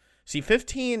 Yeah. See,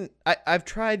 15, I've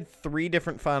tried 3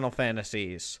 different Final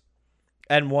Fantasies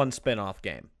and 1 spin-off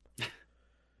game.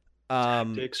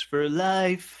 Tactics for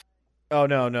life. Oh,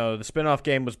 no. The spin-off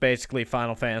game was basically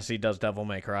Final Fantasy Does Devil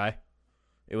May Cry.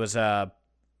 It was, Dirge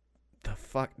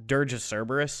of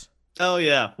Cerberus? Oh,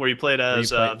 yeah, where you played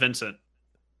as Vincent.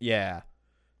 Yeah.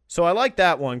 So I like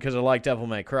that one because I like Devil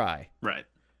May Cry. Right.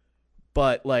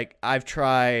 But, like, I've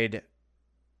tried,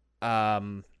 I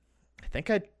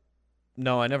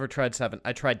never tried 7.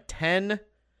 I tried 10,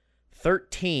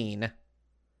 13,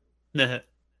 the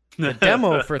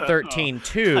demo for 13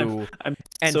 too, and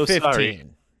so 15. Sorry.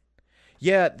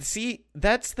 Yeah, see,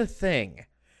 that's the thing.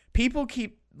 People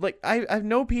keep, like, I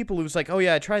know people who's like, oh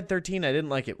yeah, I tried 13, I didn't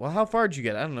like it. Well, how far did you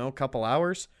get? I don't know, a couple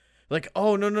hours? Like,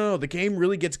 oh, no, the game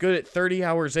really gets good at 30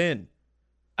 hours in.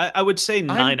 I would say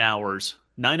 9 hours.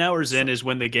 9 hours in is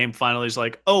when the game finally is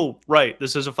like, oh, right,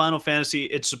 this is a Final Fantasy,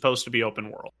 it's supposed to be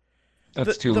open world.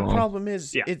 That's too long. The problem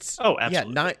is, it's... Oh,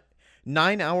 absolutely. Yeah,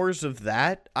 9 hours of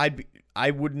that,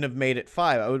 I wouldn't have made it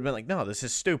 5. I would have been like, no, this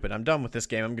is stupid. I'm done with this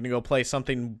game. I'm going to go play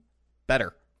something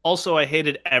better. Also, I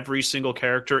hated every single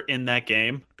character in that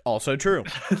game. Also true.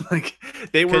 Like,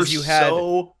 they were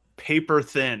so paper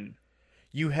thin.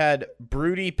 You had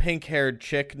broody pink-haired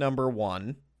chick number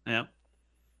 1. Yeah.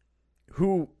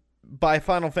 Who, by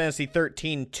Final Fantasy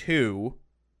 13 2,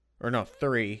 or no,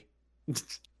 3.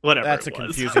 Whatever. That's a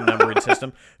confusing numbering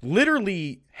system.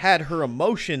 Literally had her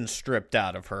emotions stripped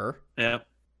out of her. Yeah.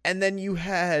 And then you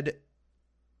had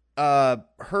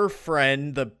her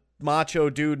friend, the macho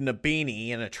dude in a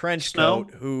beanie and a trench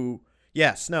coat,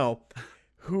 Snow,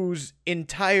 whose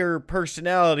entire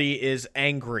personality is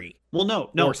angry. Well,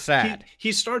 no, or sad.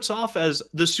 He starts off as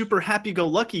the super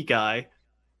happy-go-lucky guy.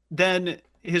 Then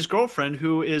his girlfriend,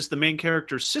 who is the main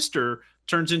character's sister,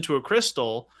 turns into a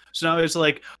crystal. So now he's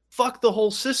like, fuck the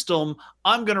whole system.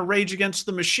 I'm going to rage against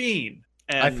the machine.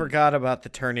 And I forgot about the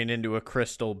turning into a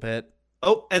crystal bit.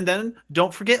 Oh, and then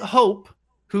don't forget Hope,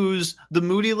 who's the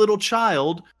moody little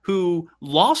child who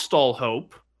lost all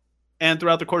hope and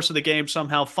throughout the course of the game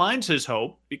somehow finds his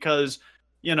hope because,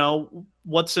 you know,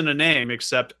 what's in a name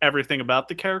except everything about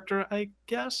the character, I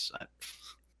guess?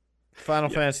 Final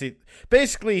Fantasy...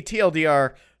 Basically,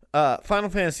 TLDR, Final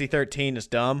Fantasy 13 is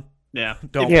dumb. Yeah.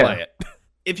 Don't play it.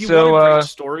 If you want a great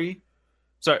story...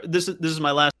 Sorry, this is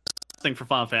my last thing for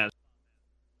Final Fantasy.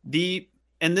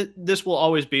 This will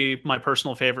always be my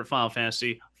personal favorite Final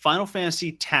Fantasy. Final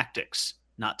Fantasy Tactics.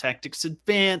 Not Tactics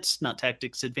Advance, not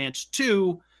Tactics Advance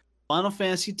 2. Final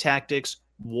Fantasy Tactics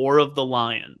War of the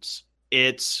Lions.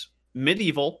 It's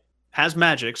medieval, has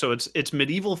magic, so it's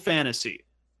medieval fantasy.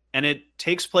 And it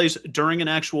takes place during an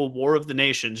actual War of the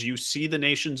Nations. You see the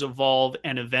nations evolve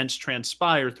and events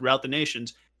transpire throughout the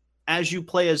nations as you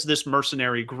play as this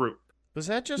mercenary group. Was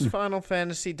that just Final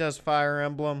Fantasy Does Fire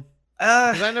Emblem?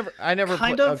 I never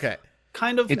kind played. of, okay,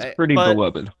 kind of. It's pretty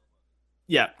beloved.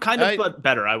 Yeah, kind of, but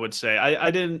better. I would say.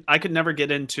 I could never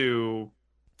get into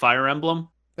Fire Emblem.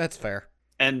 That's fair.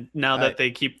 And now that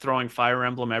they keep throwing Fire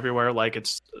Emblem everywhere, like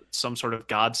it's some sort of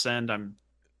godsend, I'm.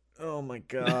 Oh my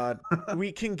god,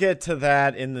 we can get to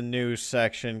that in the news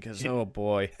section because oh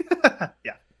boy.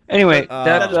 Yeah. Anyway,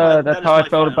 that's how I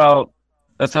felt about.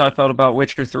 That's how I felt about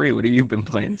Witcher 3. What have you been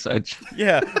playing, Such?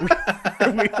 Yeah,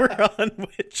 we were on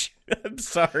Witcher. I'm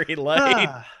sorry,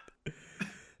 Light.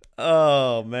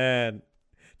 Oh man,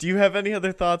 do you have any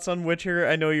other thoughts on Witcher?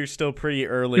 I know you're still pretty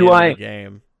early in the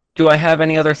game. Do I have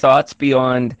any other thoughts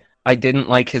beyond I didn't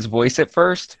like his voice at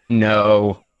first?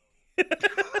 No.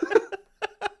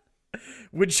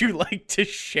 Would you like to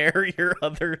share your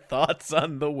other thoughts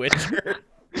on The Witcher?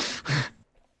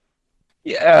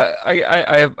 Yeah,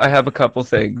 I have a couple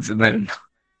things, and then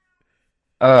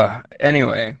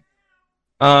anyway,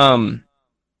 the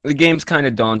game's kind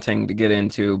of daunting to get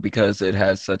into because it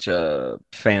has such a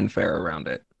fanfare around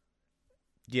it.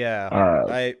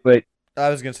 Yeah, but I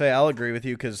was gonna say I'll agree with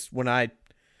you because when I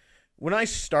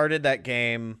started that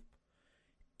game,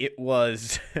 it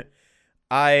was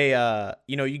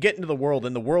you get into the world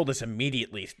and the world is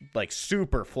immediately like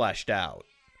super fleshed out.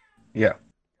 Yeah.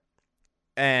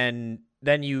 And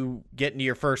then you get into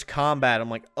your first combat. I'm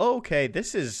like, oh, okay,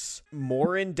 this is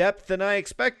more in depth than I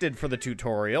expected for the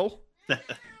tutorial.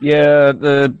 Yeah,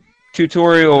 the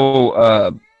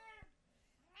tutorial,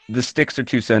 the sticks are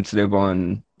too sensitive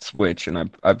on Switch, and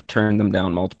I've turned them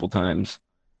down multiple times.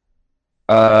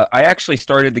 I actually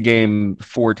started the game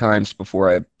 4 times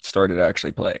before I started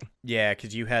actually playing. Yeah,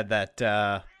 because you had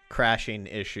that crashing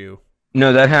issue.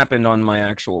 No, that happened on my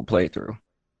actual playthrough.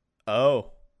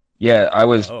 Oh. Yeah,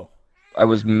 I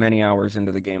was many hours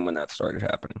into the game when that started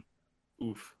happening.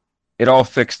 Oof. It all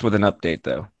fixed with an update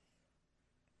though.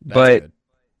 That's good.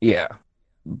 Yeah.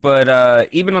 But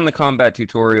even on the combat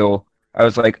tutorial, I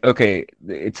was like, okay,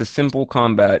 it's a simple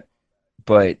combat,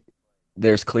 but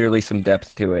there's clearly some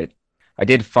depth to it. I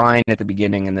did fine at the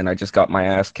beginning, and then I just got my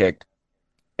ass kicked.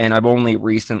 And I've only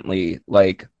recently,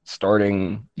 like,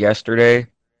 starting yesterday,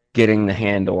 getting the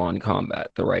handle on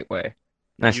combat the right way.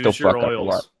 And I still fuck up a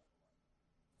lot.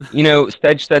 You know,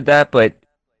 Sedge said that, but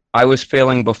I was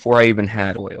failing before I even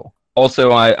had oil.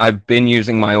 Also, I've been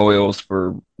using my oils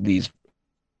for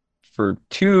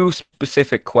 2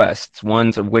 specific quests.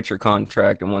 One's a Witcher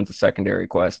contract and one's a secondary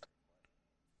quest.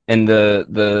 And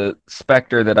the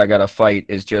Spectre that I gotta fight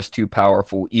is just too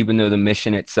powerful, even though the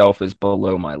mission itself is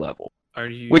below my level.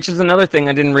 Which is another thing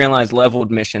I didn't realize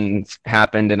leveled missions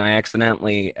happened, and I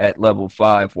accidentally, at level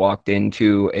 5, walked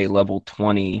into a level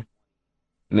 20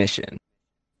 mission.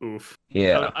 Oof.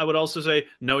 Yeah. I would also say,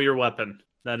 know your weapon.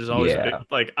 That is always a big...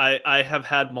 Like, I have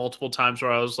had multiple times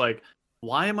where I was like,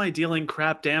 why am I dealing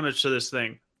crap damage to this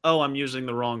thing? Oh, I'm using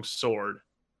the wrong sword.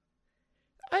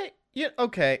 Yeah,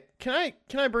 okay. Can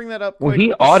I bring that up? Well,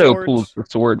 he auto pulls the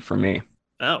sword for me.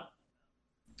 Oh.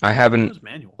 I haven't...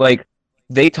 Like,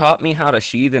 they taught me how to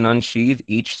sheath and unsheath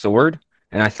each sword,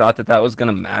 and I thought that was going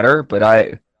to matter, but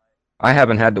I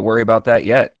haven't had to worry about that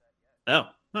yet. Oh.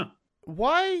 Huh.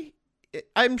 Why...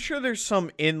 I'm sure there's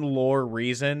some in-lore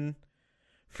reason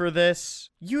for this.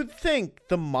 You'd think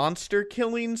the monster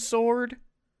killing sword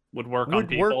would work on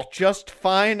people. Would work just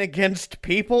fine against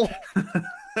people.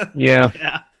 Yeah.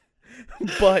 Yeah.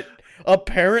 But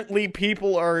apparently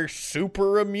people are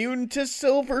super immune to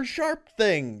silver sharp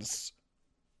things.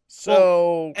 So...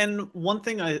 Well, and one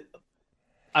thing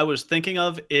I was thinking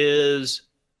of is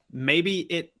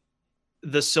maybe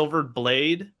the silvered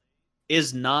blade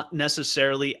is not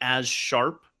necessarily as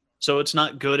sharp, so it's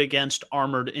not good against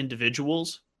armored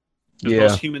individuals.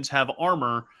 Most humans have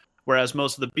armor, whereas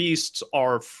most of the beasts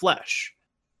are flesh.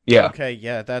 Yeah. Okay,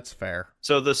 yeah, that's fair.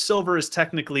 So the silver is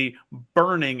technically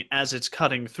burning as it's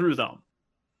cutting through them.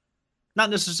 Not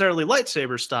necessarily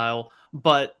lightsaber style,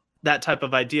 but that type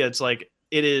of idea. It's like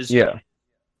it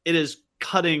is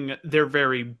cutting their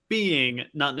very being,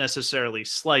 not necessarily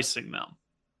slicing them.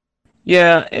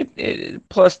 Yeah,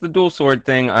 plus the dual sword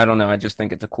thing, I don't know, I just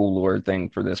think it's a cool lore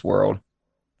thing for this world.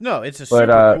 No, it's a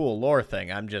super cool lore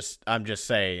thing. I'm just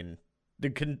saying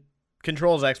the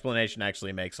Control's explanation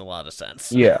actually makes a lot of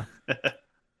sense. Yeah.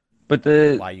 But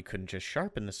why you couldn't just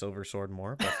sharpen the silver sword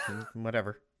more, but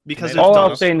whatever. Because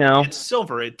I'll say now, it's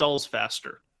silver, it dulls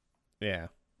faster. Yeah.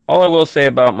 All I will say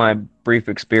about my brief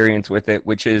experience with it,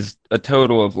 which is a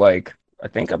total of like, I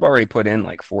think I've already put in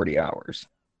like 40 hours.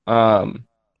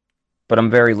 But I'm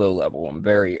very low level. I'm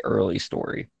very early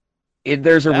story.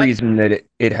 There's a reason that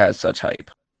it has such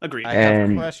hype. Agreed. I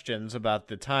have questions about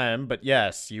the time, but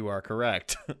yes, you are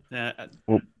correct.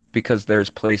 Well, because there's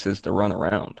places to run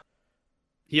around.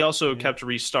 He also kept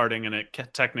restarting, and it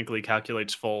technically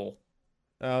calculates full.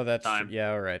 Oh, that's time.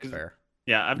 Yeah, all right, fair.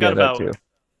 Yeah, I've got about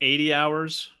 80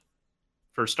 hours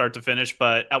for start to finish.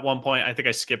 But at one point, I think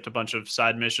I skipped a bunch of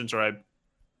side missions, or I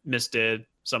misdid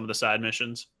some of the side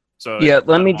missions. So yeah,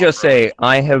 let me just say,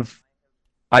 I've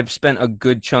spent a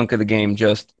good chunk of the game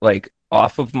just like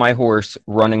off of my horse,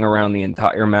 running around the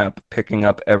entire map, picking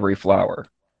up every flower.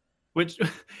 Which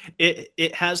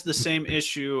it has the same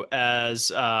issue as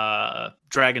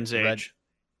Dragon's Age.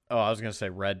 Oh, I was gonna say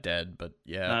Red Dead, but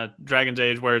yeah, Dragon's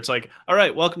Age, where it's like, all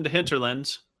right, welcome to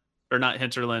Hinterlands, or not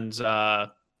Hinterlands.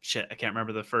 Shit, I can't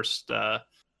remember the first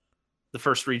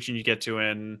region you get to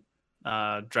in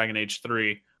Dragon Age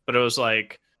 3, but it was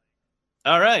like,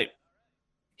 all right,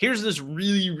 here's this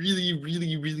really, really,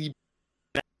 really, really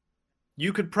bad.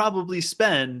 You could probably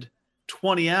spend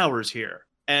 20 hours here.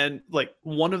 And like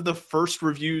one of the first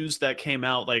reviews that came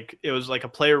out, like it was like a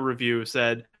player review,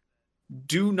 said,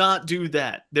 do not do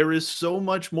that. There is so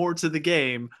much more to the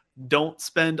game. Don't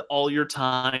spend all your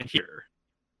time here.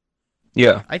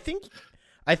 Yeah. I think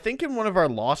in one of our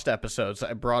Lost episodes,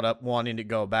 I brought up wanting to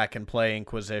go back and play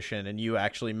Inquisition, and you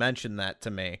actually mentioned that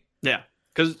to me. Yeah.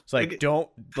 Because it's like, don't,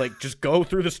 like, just go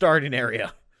through the starting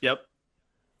area. Yep.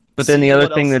 But then the other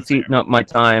thing that's eating up my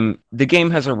time, the game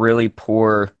has a really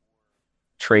poor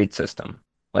trade system.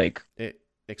 Like,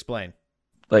 explain.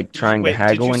 Like trying to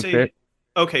haggle and shit.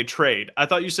 Okay, trade. I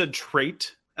thought you said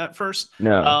trait at first.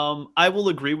 No. I will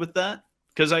agree with that,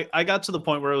 because I got to the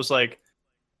point where it was like,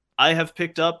 I have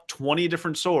picked up 20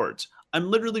 different swords.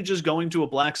 I'm literally just going to a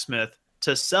blacksmith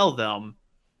to sell them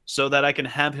so that I can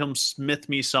have him smith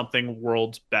me something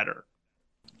worlds better.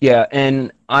 Yeah,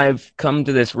 and I've come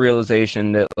to this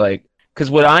realization that, like,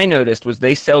 because what I noticed was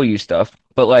they sell you stuff,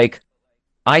 but, like,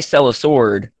 I sell a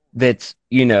sword that's,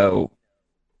 you know,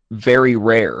 very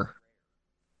rare.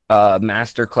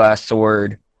 Master class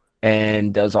sword,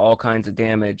 and does all kinds of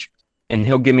damage, and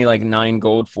he'll give me, like, 9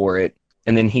 gold for it,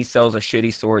 and then he sells a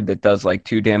shitty sword that does, like,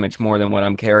 2 damage more than what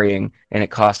I'm carrying, and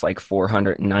it costs, like,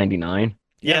 499.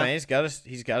 Yeah, man,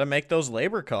 he's got to make those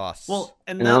labor costs. Well,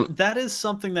 and that is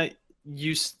something that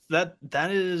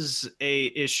that is a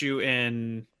issue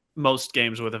in most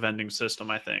games with a vending system,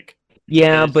 I think.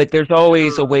 Yeah, but there's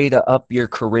always a way to up your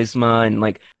charisma, and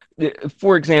like,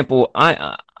 for example,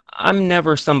 I'm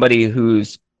never somebody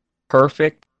who's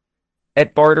perfect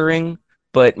at bartering,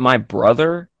 but my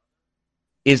brother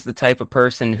is the type of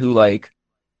person who, like,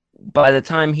 by the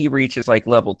time he reaches like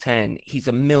level 10, he's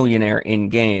a millionaire in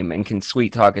game and can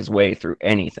sweet talk his way through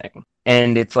anything.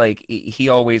 And it's like he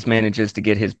always manages to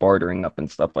get his bartering up and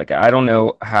stuff like that. I don't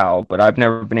know how, but I've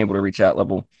never been able to reach that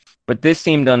level. But this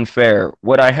seemed unfair.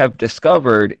 What I have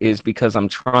discovered is because I'm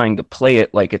trying to play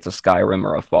it like it's a Skyrim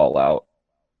or a Fallout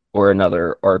or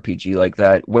another RPG like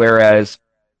that, whereas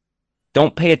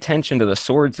don't pay attention to the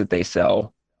swords that they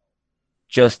sell.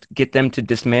 Just get them to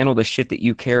dismantle the shit that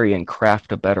you carry and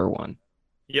craft a better one.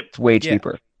 Yep. It's way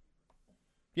cheaper.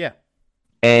 Yeah.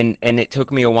 And it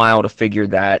took me a while to figure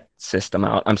that system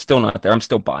out. I'm still not there. I'm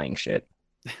still buying shit.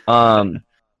 And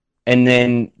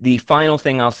then the final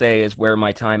thing I'll say is where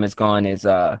my time has gone is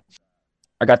I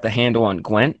got the handle on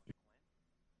Gwent.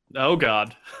 Oh,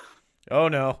 God. Oh,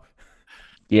 no.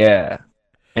 Yeah.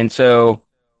 And so,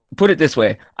 put it this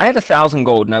way. I had 1,000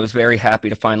 gold, and I was very happy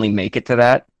to finally make it to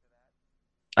that.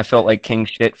 I felt like king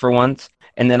shit for once.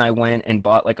 And then I went and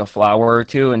bought like a flower or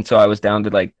two, and so I was down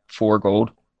to like 4 gold.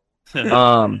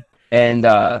 I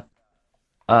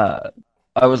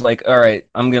was like, all right,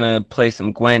 I'm going to play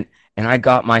some Gwent. And I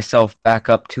got myself back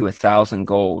up to 1,000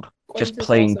 gold just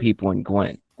playing people in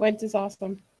Gwent. Gwent is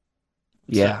awesome.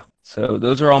 Yeah. So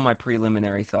those are all my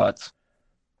preliminary thoughts.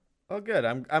 Oh, good.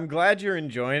 I'm glad you're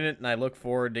enjoying it, and I look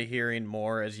forward to hearing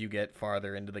more as you get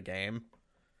farther into the game.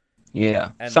 Yeah.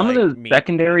 And some of the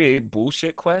secondary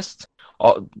bullshit quests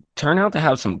turn out to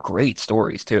have some great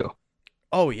stories, too.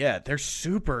 Oh, yeah. They're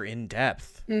super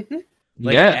in-depth. Mm-hmm.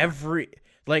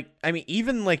 Like, I mean,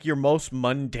 even, like, your most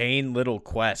mundane little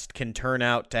quest can turn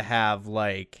out to have,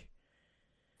 like,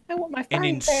 I want my an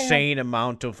insane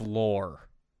amount of lore.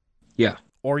 Yeah.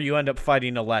 Or you end up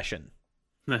fighting a Leshen.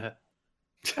 Oh,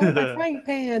 my frying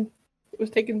pan. It was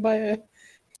taken by a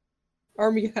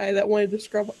army guy that wanted to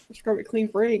scrub it clean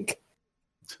for ink.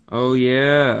 Oh,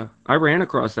 yeah. I ran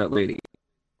across that lady.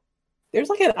 There's,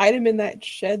 like, an item in that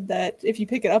shed that, if you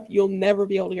pick it up, you'll never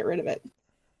be able to get rid of it.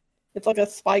 It's like a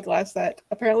spyglass that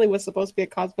apparently was supposed to be a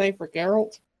cosplay for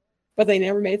Geralt, but they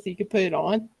never made it so you could put it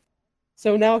on.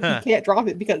 So now you can't drop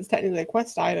it because it's technically a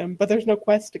quest item, but there's no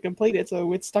quest to complete it,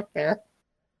 so it's stuck there.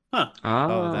 Huh.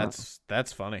 Oh,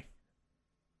 that's funny.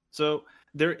 So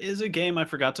there is a game I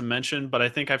forgot to mention, but I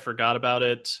think I forgot about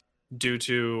it due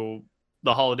to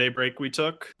the holiday break we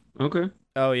took. Okay.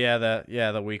 Oh yeah,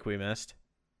 the week we missed.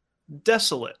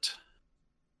 Desolate.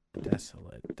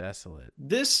 Desolate.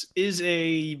 This is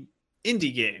a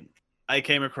indie game I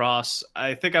came across.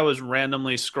 I think I was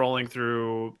randomly scrolling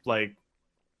through like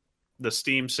the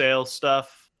Steam sale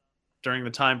stuff during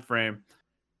the time frame.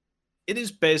 It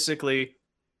is basically,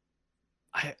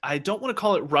 I don't want to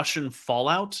call it Russian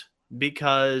Fallout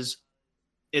because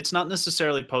it's not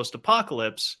necessarily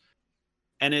post-apocalypse,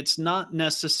 and it's not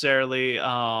necessarily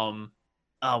why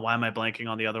am I blanking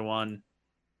on the other one?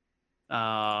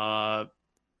 That's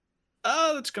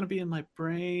gonna be in my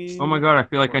brain. Oh my god, I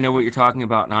feel like I know what you're talking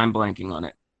about, and I'm blanking on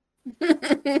it.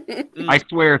 I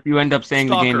swear, if you end up saying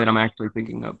Stalker. the game that I'm actually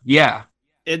thinking of, yeah,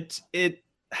 it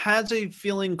has a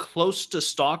feeling close to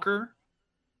Stalker,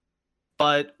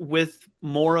 but with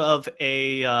more of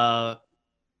a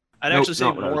I'd actually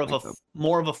say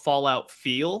more of a Fallout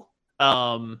feel.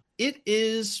 It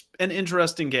is an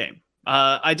interesting game.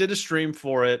 I did a stream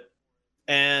for it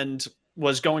and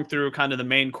was going through kind of the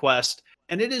main quest,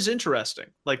 and it is interesting.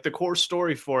 Like the core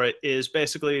story for it is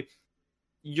basically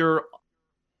you're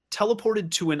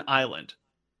teleported to an island.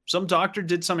 Some doctor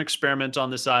did some experiment on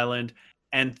this island,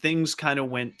 and things kind of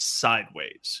went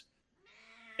sideways.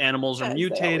 Animals are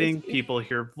mutating, people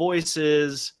hear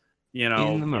voices, you know.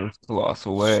 In the most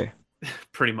colossal way.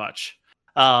 Pretty much.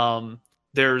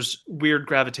 There's weird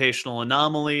gravitational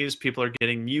anomalies, people are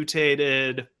getting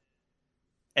mutated,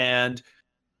 and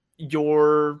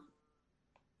you're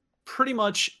pretty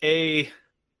much a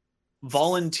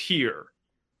volunteer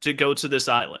to go to this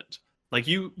island. Like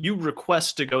you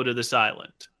request to go to this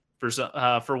island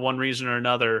for one reason or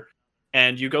another,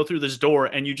 and you go through this door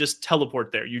and you just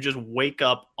teleport there. You just wake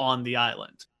up on the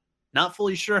island. Not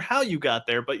fully sure how you got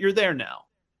there, but you're there now.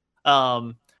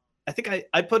 I think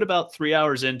I put about 3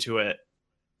 hours into it,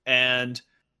 and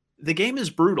the game is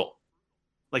brutal.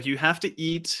 Like you have to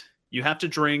eat, you have to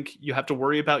drink, you have to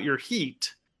worry about your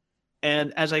heat.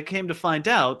 And as I came to find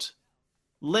out,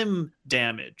 limb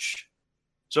damage.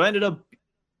 So I ended up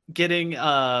getting,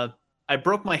 I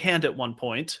broke my hand at one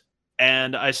point,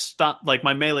 and I stopped, like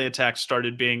my melee attacks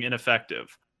started being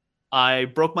ineffective. I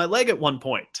broke my leg at one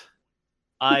point.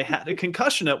 I had a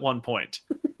concussion at one point.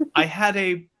 I had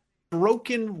a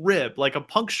broken rib, like a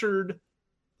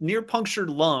near punctured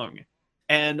lung.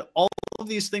 And all of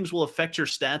these things will affect your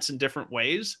stats in different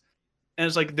ways. And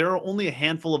it's like, there are only a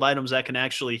handful of items that can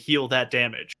actually heal that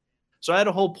damage. So I had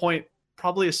a whole point,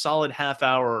 probably a solid half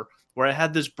hour, where I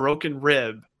had this broken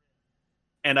rib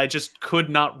and I just could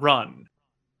not run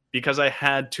because I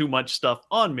had too much stuff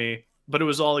on me, but it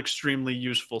was all extremely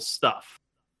useful stuff.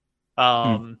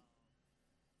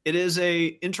 It is a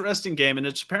interesting game, and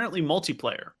it's apparently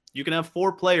multiplayer. You can have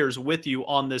 4 players with you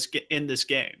on in this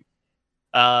game.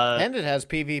 And it has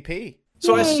PvP.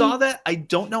 So I saw that. I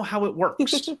don't know how it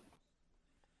works.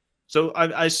 So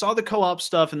I saw the co-op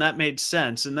stuff, and that made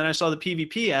sense. And then I saw the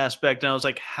PvP aspect, and I was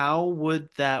like, how would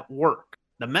that work?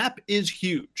 The map is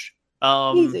huge.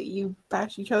 Easy. You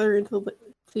bash each other until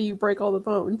you break all the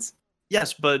bones.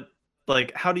 Yes, but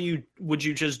like, would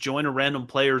you just join a random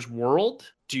player's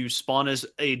world? Do you spawn as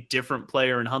a different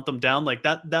player and hunt them down? Like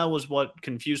that was what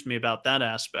confused me about that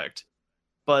aspect.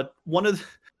 But one of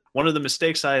the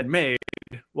mistakes I had made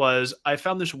was I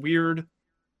found this weird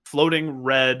floating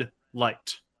red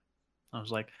light. I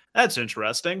was like, that's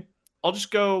interesting. I'll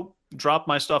just go drop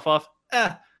my stuff off.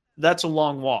 That's a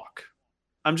long walk.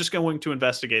 I'm just going to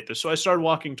investigate this. So I started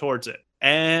walking towards it,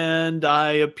 and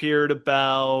I appeared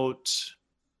about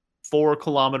 4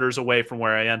 kilometers away from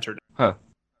where I entered it. Huh.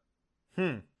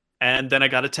 And then I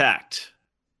got attacked.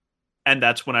 And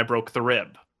that's when I broke the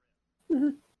rib.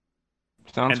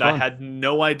 Sounds fun. I had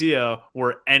no idea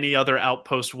where any other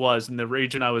outpost was in the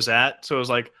region I was at. So I was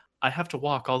like, I have to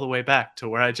walk all the way back to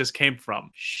where I just came from.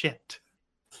 Shit.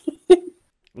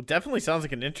 It definitely sounds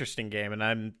like an interesting game, and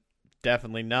I'm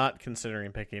definitely not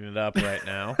considering picking it up right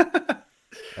now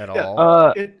at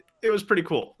all. It was pretty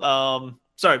cool.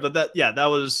 Sorry, but that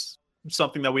was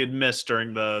something that we had missed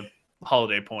during the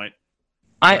holiday point.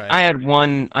 I have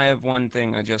one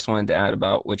thing I just wanted to add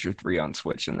about Witcher 3 on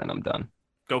Switch, and then I'm done.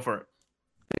 Go for it.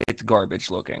 It's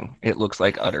garbage looking. It looks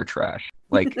like utter trash.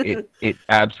 Like it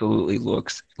absolutely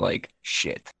looks like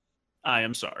shit. I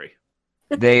am sorry.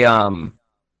 They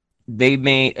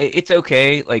made it's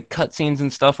okay. Like cutscenes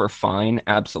and stuff are fine,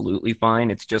 absolutely fine.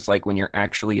 It's just like when you're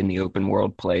actually in the open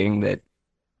world playing that.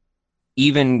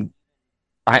 Even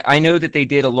I know that they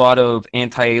did a lot of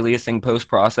anti-aliasing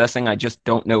post-processing. I just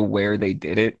don't know where they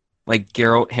did it. Like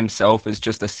Geralt himself is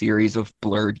just a series of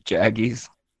blurred jaggies.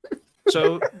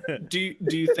 So, do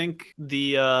you think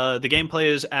the gameplay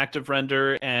is active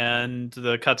render and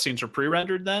the cutscenes are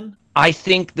pre-rendered then? I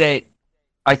think that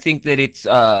it's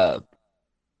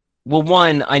Well,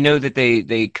 one, I know that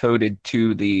they coded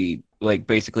to the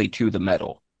basically to the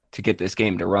metal to get this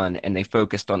game to run, and they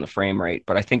focused on the frame rate.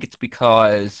 But I think it's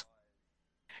because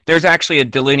there's actually a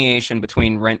delineation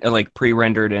between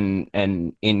pre-rendered and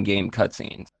in-game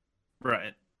cutscenes.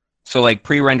 Right. So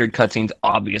pre-rendered cutscenes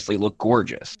obviously look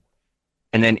gorgeous,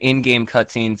 and then in-game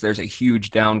cutscenes there's a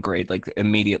huge downgrade,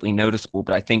 immediately noticeable.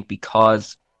 But I think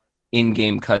because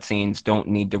in-game cutscenes don't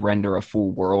need to render a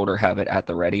full world or have it at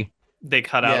the ready, they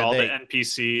cut out all the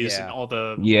NPCs and all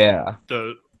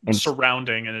the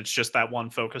surrounding, and it's just that one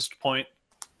focused point.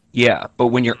 Yeah, but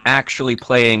when you're actually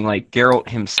playing, Geralt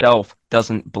himself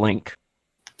doesn't blink.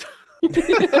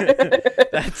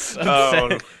 That's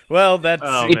well, that's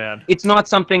man. It's not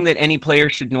something that any player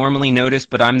should normally notice,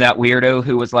 but I'm that weirdo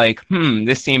who was like,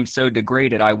 this seems so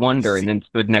degraded, I wonder, and then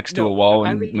stood next to a wall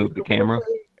and moved the camera.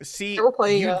 They were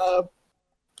playing,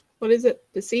 what is it?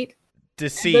 Deceit?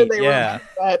 Deceit, yeah.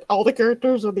 That all the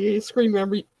characters on the screen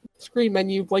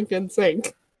menu blink and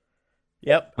sync.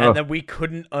 Yep, and then we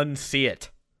couldn't unsee it.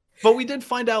 But we did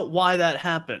find out why that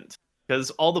happened, because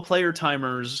all the player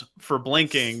timers for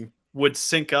blinking would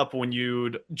sync up when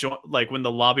you'd when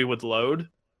the lobby would load.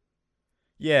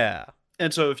 Yeah.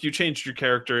 And so if you changed your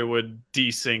character, it would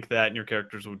desync that, and your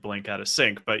characters would blink out of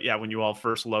sync. But yeah, when you all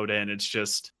first load in, it's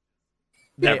just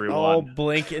everyone. They all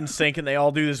blink and sync, and they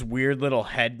all do this weird little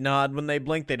head nod when they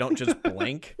blink. They don't just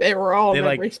blink. They were all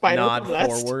memory spider nod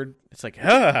possessed. Forward. It's like,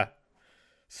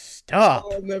 stop.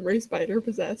 All memory spider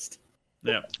possessed.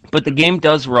 Yeah. But the game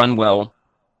does run well.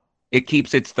 It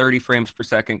keeps its 30 frames per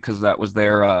second because that was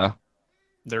their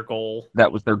goal.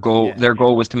 That was their goal. Yeah. Their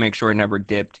goal was to make sure it never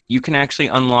dipped. You can actually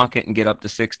unlock it and get up to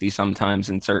 60 sometimes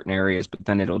in certain areas, but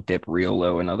then it'll dip real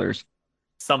low in others.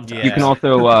 Sometimes. You can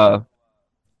also,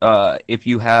 if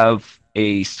you have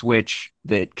a Switch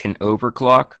that can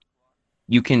overclock,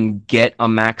 you can get a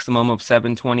maximum of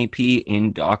 720p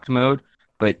in docked mode.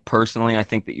 But personally, I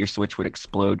think that your Switch would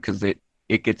explode because it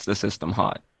gets the system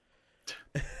hot.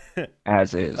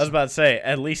 As is. I was about to say,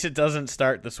 at least it doesn't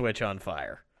start the Switch on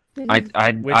fire. I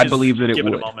believe that it give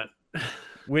would. It a moment.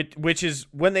 Which is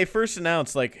when they first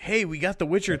announced, hey, we got The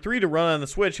Witcher 3 to run on the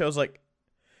Switch. I was like,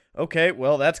 okay,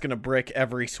 well, that's gonna brick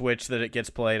every Switch that it gets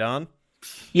played on.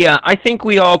 Yeah, I think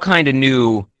we all kind of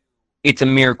knew it's a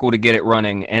miracle to get it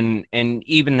running, and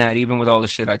even with all the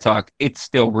shit I talked, it's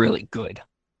still really good.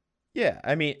 Yeah,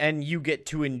 I mean, and you get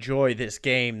to enjoy this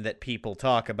game that people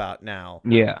talk about now.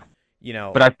 Yeah.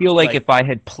 But I feel like if I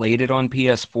had played it on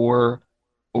PS4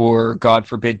 or, God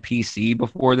forbid, PC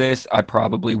before this, I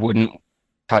probably wouldn't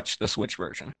touch the Switch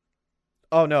version.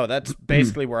 Oh, no, that's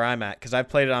basically where I'm at, because I've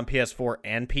played it on PS4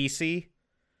 and PC,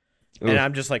 and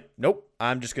I'm just like, nope,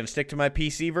 I'm just going to stick to my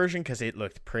PC version because it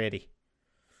looked pretty.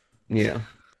 Yeah.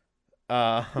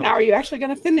 Now, are you actually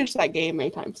going to finish that game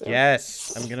anytime soon?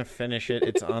 Yes, I'm going to finish it.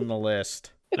 It's on the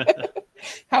list.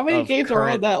 How many games are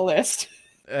on that list?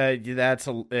 I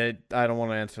don't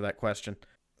want to answer that question.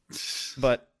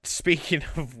 But speaking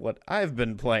of what I've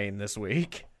been playing this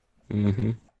week,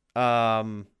 I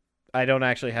don't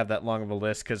actually have that long of a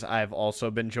list because I've also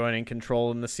been joining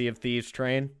Control in the Sea of Thieves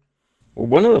train. Well,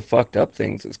 one of the fucked up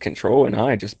things is Control and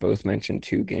I just both mentioned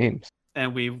 2 games.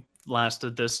 And we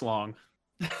lasted this long.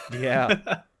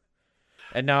 Yeah.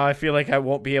 And now I feel like I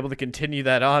won't be able to continue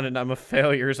that on, and I'm a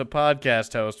failure as a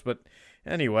podcast host. But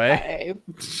anyway.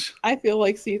 I feel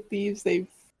like Sea of Thieves, they've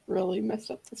really messed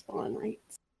up the spawn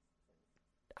rates.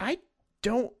 I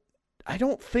don't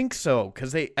think so,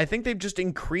 because I think they've just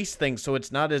increased things so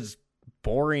it's not as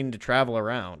boring to travel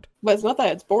around. But it's not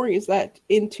that it's boring, it's that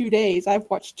in 2 days I've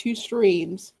watched 2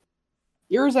 streams,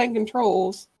 yours and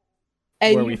Control's,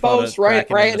 and you both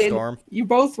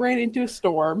ran into a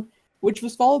storm, which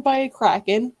was followed by a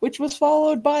kraken, which was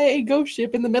followed by a ghost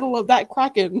ship in the middle of that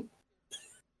kraken.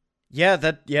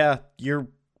 Yeah,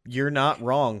 you're not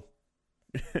wrong.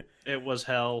 It was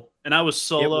hell, and I was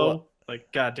solo.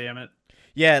 God damn it.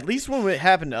 Yeah, at least when it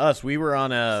happened to us, we were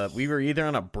either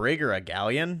on a brig or a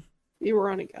galleon. We were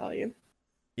on a galleon.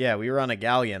 Yeah, we were on a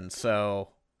galleon, so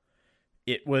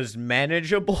it was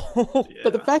manageable. Yeah.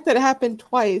 But the fact that it happened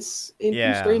twice in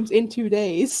 2 streams in 2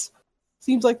 days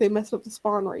seems like they messed up the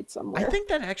spawn rate somewhere. I think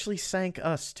that actually sank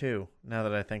us too, now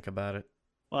that I think about it.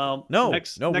 Well,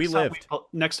 we lived.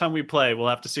 Next time we play, we'll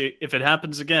have to see if it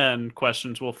happens again.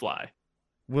 Questions will fly.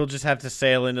 We'll just have to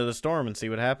sail into the storm and see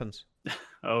what happens.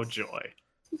 Oh joy!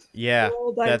 Yeah,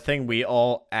 that thing we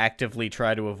all actively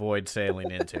try to avoid sailing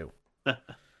into. You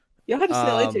don't have to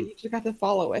sail into it; you just have to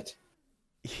follow it.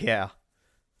 Yeah.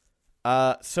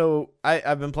 So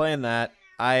I've been playing that.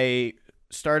 I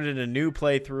started a new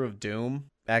playthrough of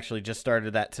Doom, actually just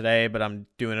started that today, but I'm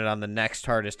doing it on the next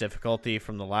hardest difficulty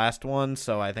from the last one,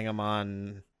 so I think I'm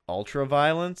on Ultra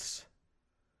Violence.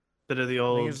 Bit of the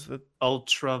old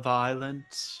Ultra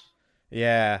Violence.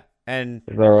 Yeah, and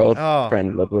our old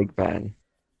friend Ludwig Van.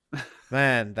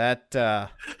 Man, that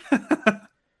that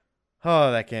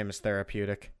game is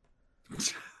therapeutic.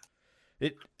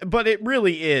 But it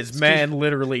really is,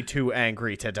 literally too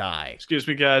angry to die. Excuse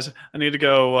me, guys. I need to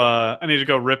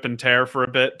go rip and tear for a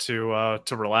bit to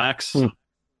relax.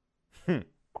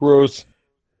 Gross.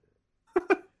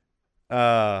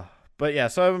 But yeah,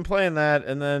 so I've been playing that,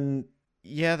 and then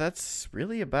yeah, that's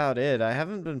really about it. I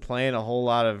haven't been playing a whole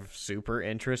lot of super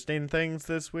interesting things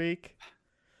this week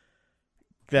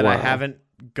that I haven't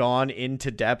gone in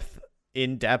depth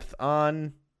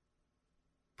on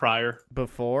prior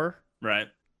before. Right.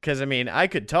 Because, I mean, I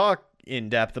could talk in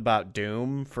depth about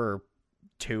Doom for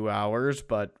 2 hours,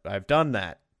 but I've done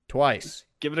that twice.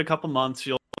 Give it a couple months,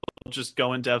 you'll just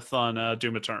go in depth on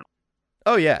Doom Eternal.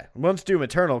 Oh, yeah. Once Doom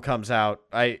Eternal comes out,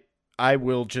 I'm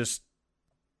just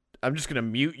going to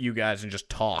mute you guys and just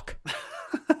talk.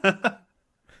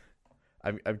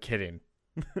 I'm kidding.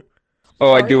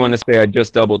 Oh, I do want to say I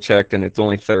just double-checked, and it's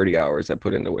only 30 hours I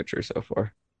put into Witcher so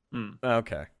far.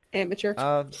 Okay. Amateur.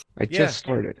 I just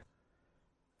started.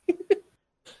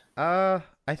 I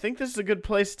think this is a good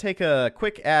place to take a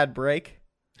quick ad break.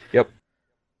 Yep.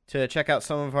 To check out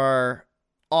some of our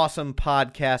awesome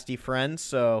podcasty friends.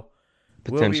 So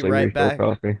we'll be Potentially right back.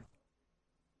 Coffee.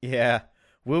 Yeah,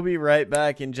 we'll be right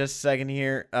back in just a second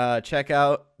here. Check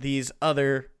out these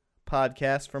other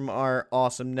podcasts from our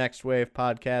awesome Next Wave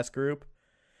podcast group.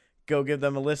 Go give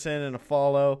them a listen and a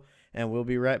follow, and we'll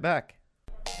be right back.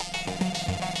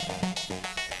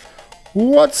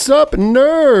 What's up,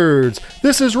 nerds?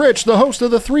 This is Rich, the host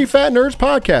of the Three Fat Nerds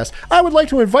podcast. I would like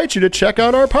to invite you to check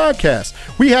out our podcast.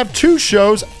 We have 2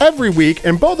 shows every week,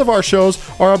 and both of our shows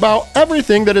are about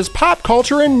everything that is pop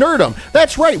culture and nerdom.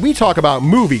 That's right, we talk about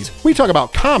movies, we talk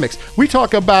about comics, we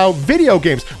talk about video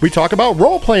games, we talk about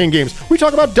role-playing games, we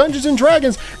talk about Dungeons &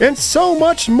 Dragons, and so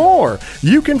much more.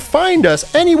 You can find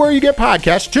us anywhere you get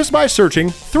podcasts just by searching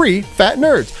 3 Fat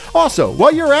Nerds. Also,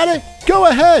 while you're at it, go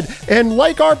ahead and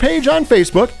like our page on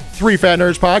Facebook, 3 Fat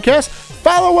Nerds Podcast.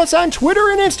 Follow us on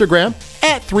Twitter and Instagram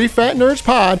at 3 Fat Nerds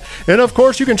Pod. And of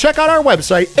course, you can check out our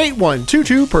website,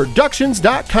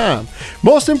 8122productions.com.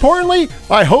 Most importantly,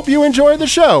 I hope you enjoy the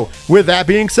show. With that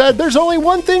being said, there's only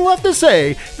one thing left to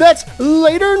say. That's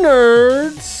later,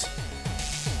 nerds.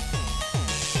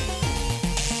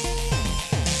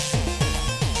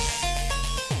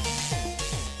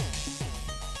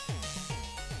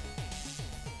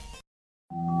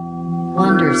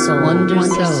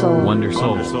 Wonder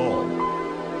Soul.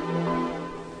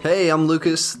 Hey, I'm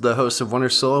Lucas, the host of Wonder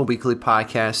Soul, a weekly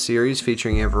podcast series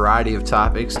featuring a variety of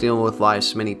topics dealing with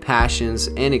life's many passions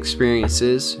and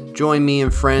experiences. Join me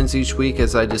and friends each week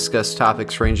as I discuss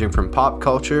topics ranging from pop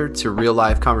culture to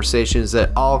real-life conversations that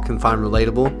all can find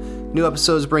relatable. New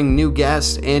episodes bring new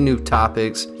guests and new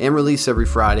topics and release every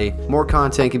Friday. More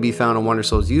content can be found on Wonder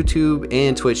Soul's YouTube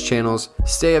and Twitch channels.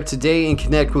 Stay up to date and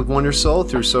connect with Wonder Soul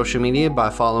through social media by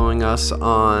following us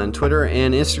on Twitter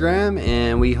and Instagram,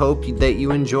 and we hope that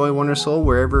you enjoy Wonder Soul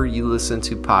wherever you listen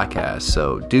to podcasts.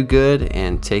 So do good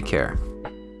and take care.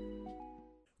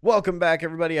 Welcome back,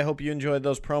 everybody. I hope you enjoyed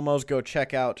those promos. Go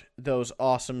check out those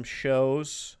awesome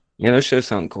shows. Yeah, those shows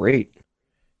sound great.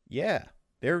 Yeah.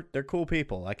 They're cool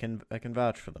people. I can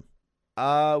vouch for them.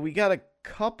 We got a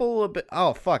couple of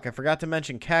oh fuck, I forgot to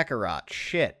mention Kakarot.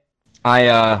 Shit.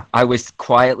 I was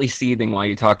quietly seething while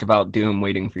you talked about Doom,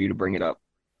 waiting for you to bring it up.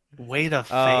 Way to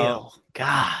fail.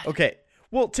 God. Okay.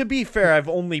 Well, to be fair, I've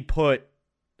only put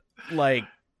like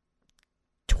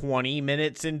 20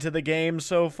 minutes into the game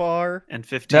so far. And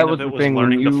 15 of it was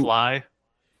learning to fly.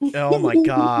 Oh my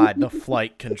god, the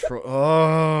flight control.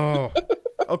 Oh.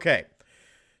 Okay.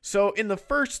 So in the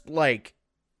first,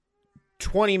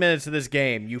 20 minutes of this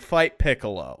game, you fight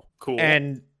Piccolo. Cool.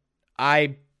 And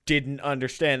I didn't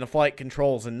understand the flight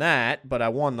controls in that, but I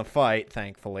won the fight,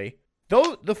 thankfully.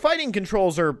 Though the fighting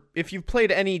controls are, if you've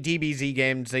played any DBZ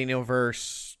games,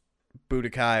 Xenoverse,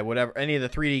 Budokai, whatever, any of the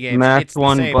 3D games, Match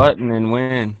one button and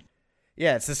win.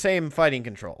 Yeah, it's the same fighting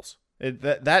controls.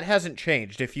 That hasn't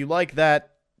changed. If you like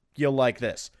that, you'll like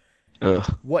this.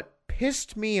 Ugh. What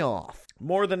pissed me off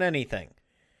more than anything,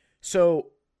 so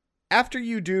after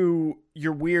you do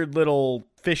your weird little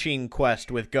fishing quest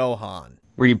with Gohan,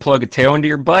 where you plug a tail into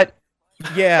your butt?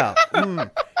 Yeah.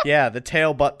 Yeah, the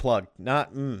tail butt plug. No,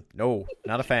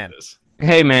 not a fan.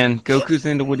 Hey man, Goku's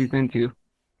into what he's into.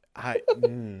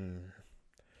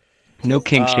 No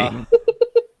kink shaming.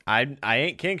 I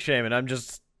ain't kink shaming.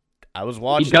 I was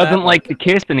watching. He doesn't like to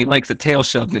kiss, and he likes a tail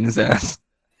shoved in his ass.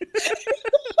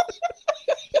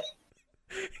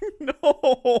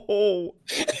 No.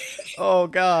 Oh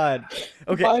God.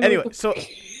 Okay. Anyway, so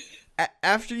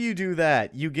after you do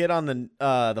that, you get on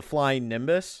the flying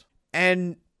Nimbus,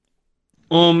 and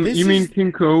you mean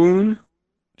King Kong?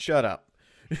 Shut up.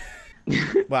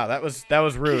 Wow, that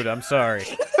was rude. I'm sorry.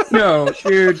 No,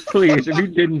 dude, please. If you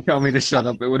didn't tell me to shut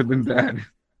up, it would have been bad.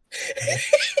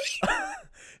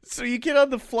 So you get on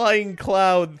the flying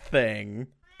cloud thing,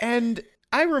 and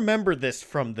I remember this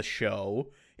from the show.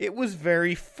 It was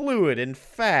very fluid and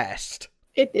fast.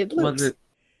 It looks. Was it?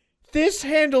 This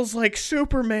handles like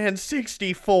Superman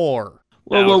 64.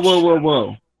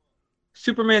 Whoa.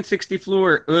 Superman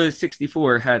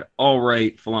 64 had all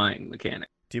right flying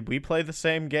mechanics. Did we play the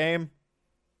same game?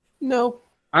 No.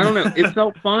 I don't know. It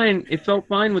felt fine. It felt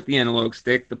fine with the analog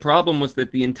stick. The problem was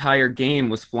that the entire game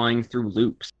was flying through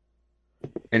loops,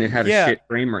 and it had a shit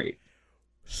frame rate.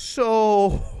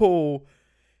 So,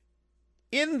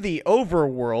 in the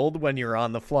overworld, when you're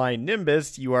on the flying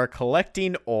Nimbus, you are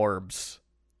collecting orbs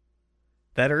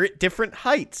that are at different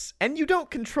heights, and you don't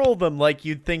control them like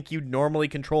you'd think you'd normally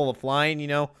control the flying, you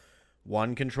know?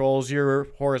 One controls your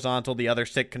horizontal, the other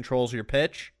stick controls your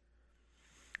pitch.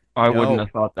 I wouldn't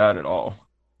have thought that at all.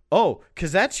 Oh,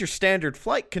 because that's your standard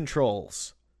flight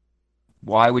controls.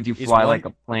 Why would you fly like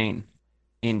a plane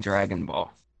in Dragon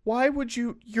Ball? Why would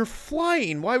you... You're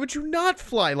flying. Why would you not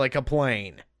fly like a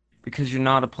plane? Because you're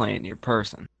not a plane, you're a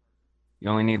person. You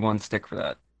only need one stick for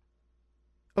that.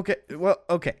 Okay, well,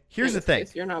 okay. Here's the thing.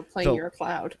 You're not playing, you're a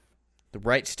cloud. The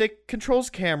right stick controls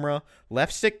camera,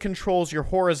 left stick controls your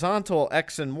horizontal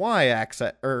X and Y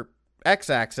axis, or X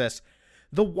axis.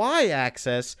 The Y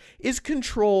axis is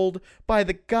controlled by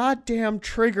the goddamn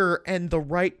trigger and the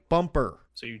right bumper.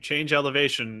 So you change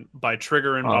elevation by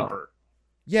trigger and bumper.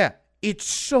 Yeah, it's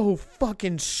so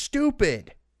fucking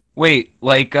stupid. Wait,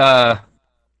 like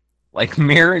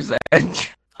Mirror's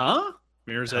Edge? Huh?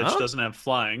 Mirror's Edge doesn't have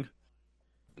flying.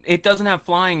 It doesn't have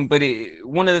flying, but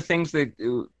one of the things that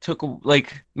took,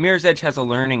 like, Mirror's Edge has a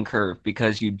learning curve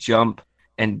because you jump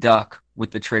and duck with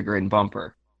the trigger and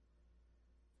bumper.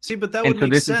 See, but that would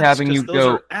make this sense is having you those go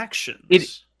are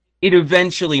actions. It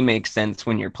eventually makes sense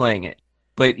when you're playing it.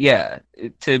 But yeah,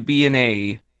 to be in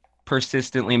a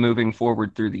persistently moving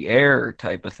forward through the air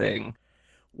type of thing.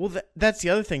 Well, that's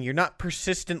the other thing. You're not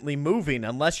persistently moving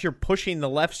unless you're pushing the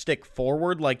left stick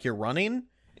forward like you're running.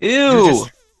 Ew!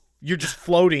 You're just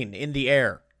floating in the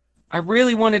air. I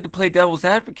really wanted to play devil's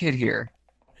advocate here.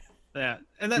 Yeah,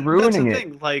 and that's the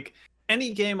thing. Like,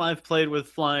 any game I've played with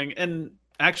flying, and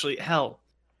actually, hell,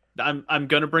 I'm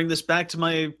gonna bring this back to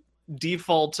my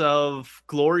default of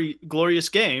glorious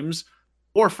games,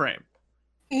 Warframe.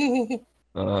 The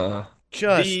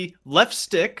left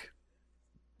stick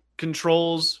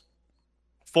controls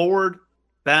forward,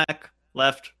 back,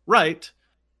 left, right.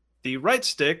 The right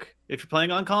stick, if you're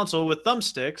playing on console with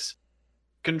thumbsticks,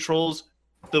 controls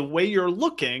the way you're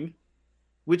looking,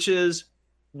 which is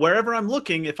wherever I'm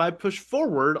looking. If I push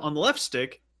forward on the left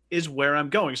stick, is where I'm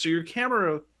going. So your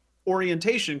camera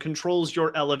orientation controls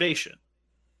your elevation.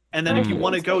 And then if you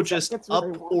want to go just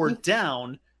up or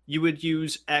down, you would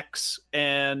use X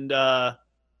and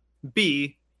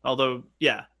B. Although,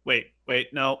 yeah, wait,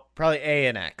 no. Probably A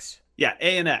and X. Yeah,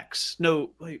 A and X.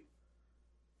 No, wait.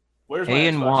 Where's A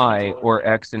and Y or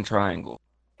X and triangle?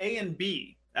 A and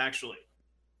B, actually.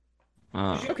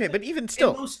 Okay, but even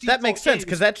still, that makes sense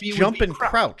because that's jump and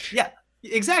crouch. Yeah,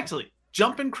 exactly.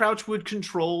 Jump and crouch would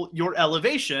control your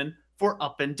elevation for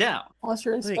up and down. Unless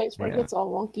you're in space where it gets all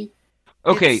wonky.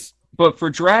 Okay, but for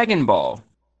Dragon Ball,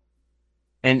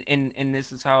 and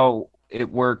this is how it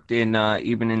worked in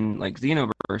even in like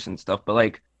Xenoverse and stuff, but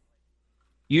like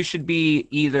you should be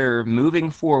either moving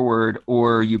forward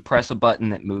or you press a button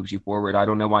that moves you forward. I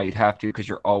don't know why you'd have to because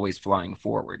you're always flying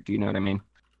forward. Do you know what I mean?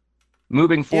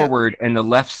 Moving forward and the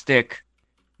left stick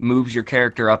moves your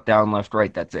character up, down, left,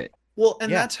 right. That's it. Well, and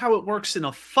that's how it works in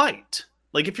a fight.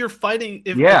 Like if you're fighting,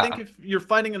 I think if you're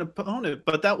fighting an opponent,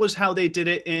 but that was how they did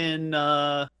it in,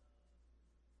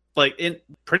 like in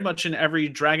pretty much in every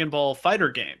Dragon Ball Fighter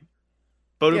game.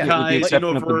 Budokai,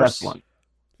 Xenoverse.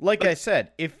 Like I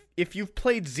said, if you've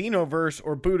played Xenoverse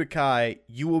or Budokai,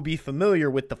 you will be familiar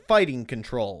with the fighting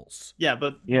controls. Yeah,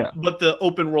 but the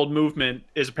open world movement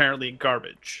is apparently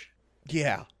garbage.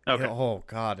 Yeah. Okay. Oh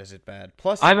God, is it bad?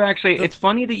 Plus, it's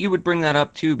funny that you would bring that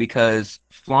up too, because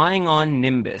flying on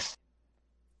Nimbus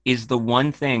is the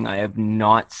one thing I have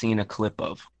not seen a clip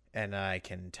of. And I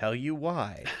can tell you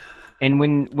why. And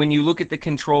when you look at the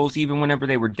controls, even whenever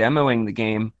they were demoing the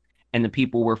game, and the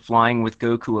people were flying with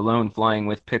Goku alone, flying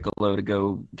with Piccolo to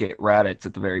go get Raditz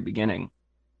at the very beginning.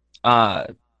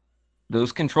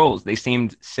 Those controls, they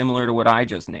seemed similar to what I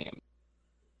just named,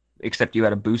 except you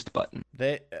had a boost button.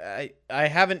 I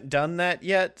haven't done that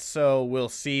yet, so we'll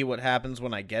see what happens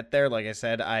when I get there. Like I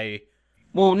said, I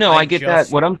get that.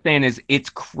 What I'm saying is it's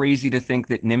crazy to think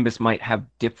that Nimbus might have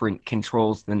different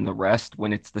controls than the rest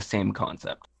when it's the same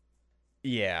concept.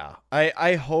 Yeah.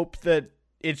 I hope that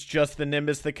it's just the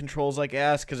Nimbus that controls like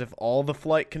ass, because if all the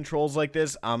flight controls like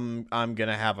this, I'm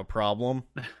gonna have a problem.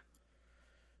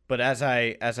 But as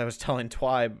I was telling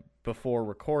Twy and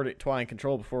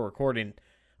Control before recording,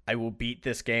 I will beat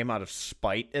this game out of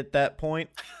spite at that point.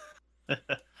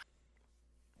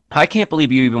 I can't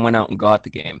believe you even went out and got the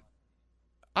game.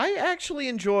 I actually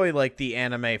enjoy like the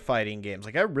anime fighting games.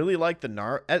 Like I really like the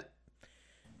Naruto.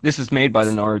 This is made by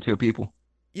the Naruto people.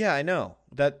 Yeah, I know.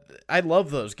 I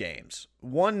love those games.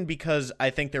 One, because I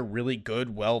think they're really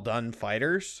good, well done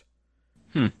fighters.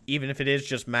 Even if it is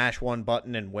just mash one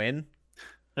button and win.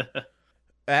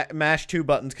 Mash two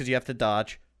buttons because you have to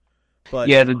dodge. But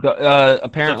yeah,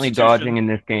 apparently dodging in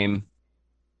this game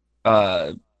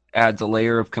adds a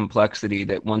layer of complexity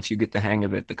that once you get the hang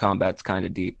of it, the combat's kind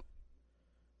of deep.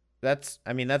 That's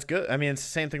good. I mean, it's the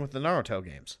same thing with the Naruto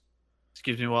games.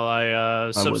 Excuse me while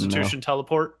I substitution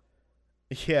teleport.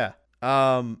 Yeah.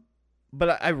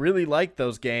 But I really like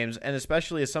those games, and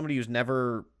especially as somebody who's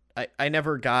I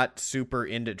never got super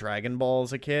into Dragon Ball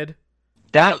as a kid.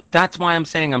 That's why I'm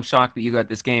saying I'm shocked that you got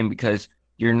this game, because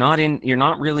you're not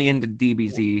really into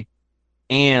DBZ,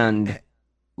 and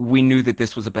we knew that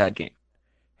this was a bad game.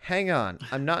 Hang on,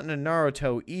 I'm not into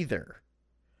Naruto either.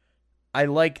 I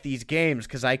like these games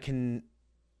because I can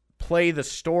play the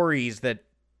stories that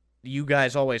you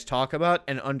guys always talk about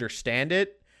and understand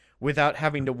it without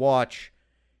having to watch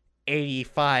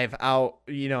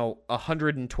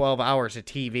 112 hours of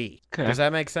TV. Okay. Does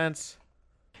that make sense?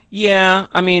 Yeah,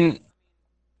 I mean,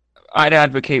 I'd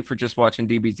advocate for just watching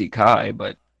DBZ Kai,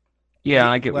 but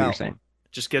yeah, I get what you're saying.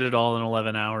 Just get it all in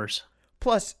 11 hours.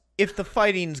 Plus, if the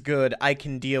fighting's good, I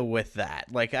can deal with that.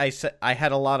 Like I said, I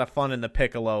had a lot of fun in the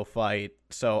Piccolo fight,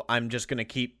 so I'm just going to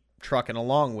keep trucking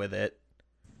along with it.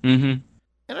 Mm-hmm.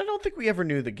 And I don't think we ever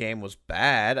knew the game was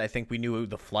bad. I think we knew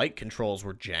the flight controls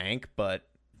were jank, but...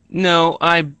 No,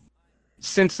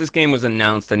 since this game was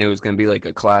announced, I knew it was going to be like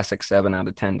a classic 7 out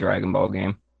of 10 Dragon Ball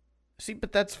game. See,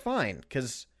 but that's fine,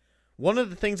 because one of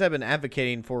the things I've been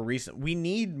advocating for we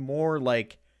need more,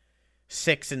 like,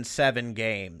 6 and 7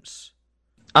 games.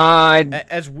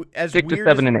 As stick weird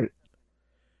to 7 and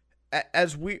 8.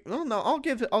 I'll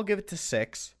give it to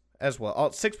 6 as well.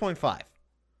 6.5.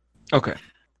 Okay.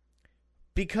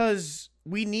 Because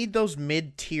we need those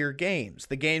mid-tier games,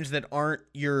 the games that aren't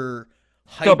your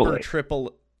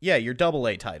your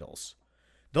AA titles.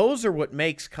 Those are what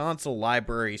makes console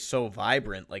libraries so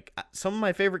vibrant. Like some of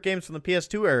my favorite games from the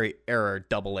PS2 era are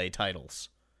AA titles.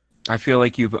 I feel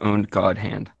like you've owned God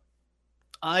Hand.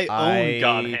 I own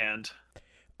God Hand.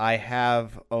 I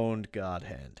have owned God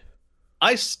Hand.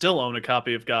 I still own a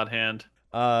copy of God Hand.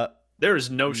 There is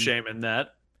no shame in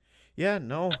that. Yeah,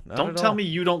 no. Don't tell me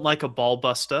you don't like a ball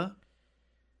buster.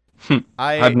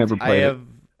 I've never played it.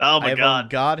 Oh my god.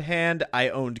 Owned God Hand. I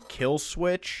owned Kill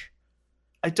Switch.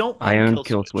 I owned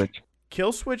Kill Switch.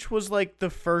 Kill Switch was like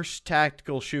the first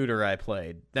tactical shooter I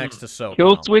played next to SOCOM.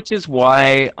 Kill Switch is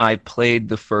why I played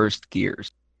the first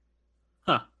Gears.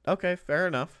 Huh. Okay, fair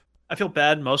enough. I feel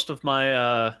bad. Most of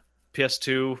my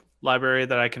PS2 library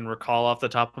that I can recall off the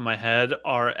top of my head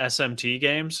are SMT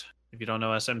games. If you don't know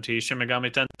SMT, Shin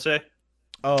Megami Tensei.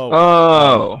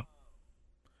 Oh.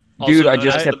 Dude, I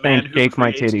just kept saying shake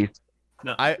my titties.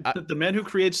 No, the man who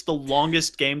creates the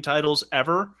longest game titles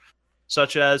ever,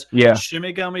 such as Shin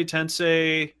Megami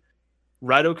Tensei,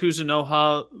 Raito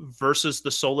Kuzunoha versus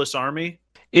the Soulless Army.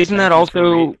 Isn't that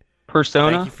also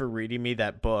Persona? Thank you for reading me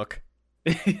that book.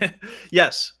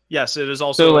 Yes, it is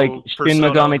also so like Persona. Shin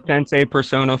Megami Tensei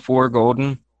Persona 4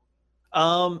 Golden.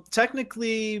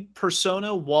 Technically,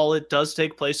 Persona, while it does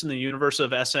take place in the universe of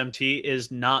SMT,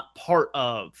 is not part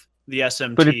of the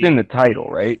SMT. But it's in the title,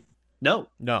 right? No.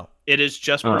 It is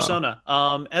just Persona.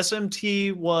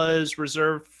 SMT was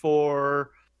reserved for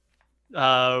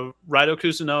Raito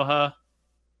Kuzunoha.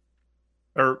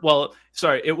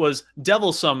 It was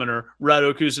Devil Summoner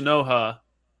Raito Kuzunoha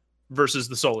versus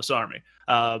the Soulless Army.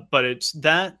 But it's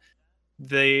that,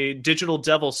 the Digital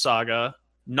Devil Saga,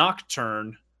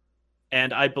 Nocturne,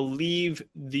 and I believe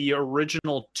the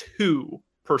original 2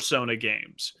 Persona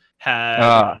games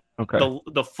had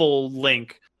the full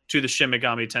link to the Shin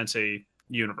Megami Tensei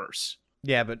universe.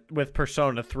 Yeah, but with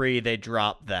Persona 3, they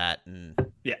dropped that. And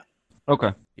yeah.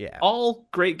 Okay. Yeah. All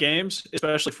great games,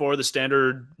 especially for the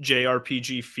standard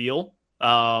JRPG feel.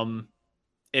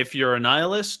 If you're a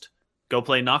nihilist, go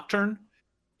play Nocturne.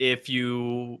 If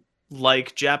you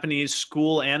like Japanese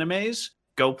school animes,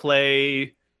 go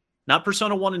play not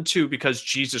Persona 1 and 2 because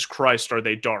Jesus Christ, are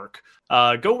they dark.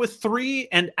 Go with 3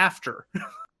 and after.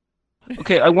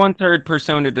 Okay, I once heard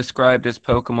Persona described as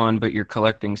Pokemon, but you're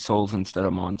collecting souls instead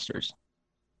of monsters.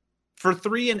 For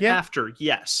 3 and after,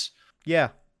 yes. Yeah.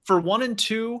 For 1 and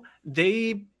 2,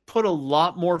 they put a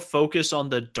lot more focus on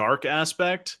the dark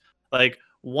aspect. Like,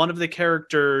 one of the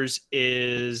characters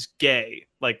is gay,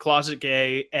 like closet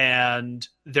gay, and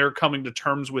they're coming to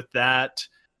terms with that.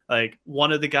 Like,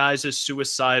 one of the guys is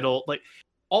suicidal. Like,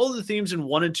 all of the themes in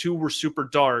 1 and 2 were super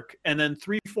dark. And then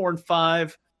 3, 4, and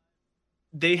 5,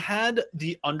 they had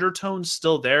the undertones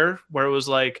still there, where it was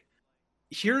like,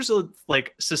 here's a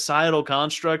like societal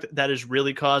construct that is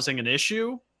really causing an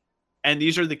issue, and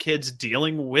these are the kids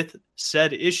dealing with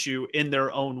said issue in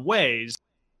their own ways.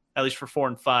 At least for 4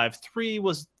 and 5. 3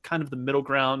 was kind of the middle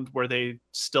ground where they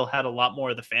still had a lot more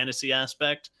of the fantasy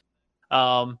aspect.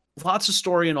 Lots of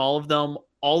story in all of them.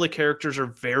 All the characters are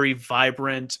very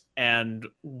vibrant and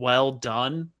well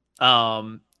done.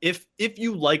 If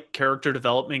you like character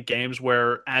development games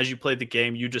where as you play the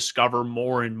game, you discover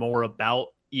more and more about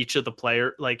each of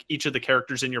the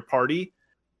characters in your party,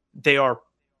 they are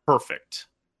perfect.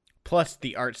 Plus,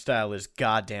 the art style is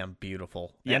goddamn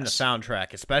beautiful. Yes. And the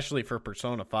soundtrack, especially for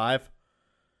Persona 5.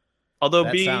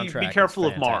 Although, be careful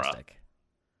of Mara.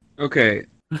 Okay.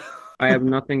 I have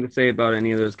nothing to say about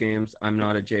any of those games. I'm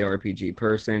not a JRPG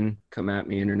person. Come at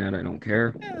me, internet. I don't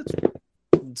care. Yeah,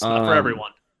 it's not for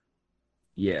everyone.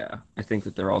 Yeah, I think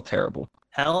that they're all terrible.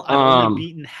 Hell, I've only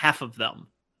beaten half of them.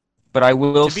 But I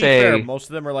will say... To be fair, most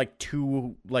of them are like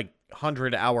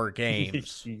 100-hour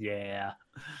games. Yeah.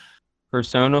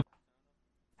 Persona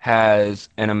has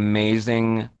an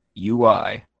amazing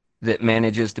UI that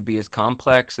manages to be as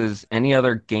complex as any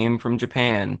other game from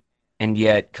Japan and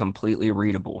yet completely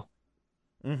readable.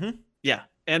 Mm-hmm. Yeah,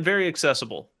 and very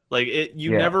accessible. Like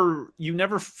you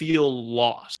never feel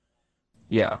lost.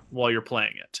 Yeah, while you're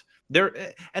playing it.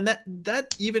 And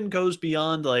that even goes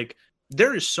beyond like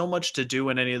there is so much to do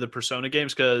in any of the Persona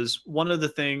games, because one of the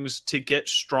things to get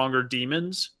stronger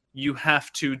demons, you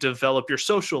have to develop your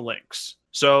social links.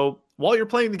 So while you're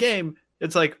playing the game,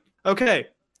 it's like, okay,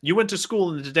 you went to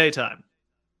school in the daytime.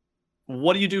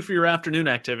 What do you do for your afternoon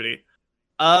activity?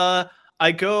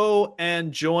 I go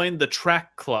and join the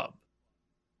track club.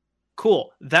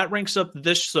 Cool. That ranks up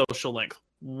this social link.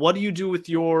 What do you do with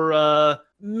your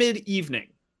mid-evening?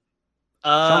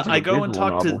 I go and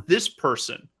talk to this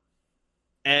person.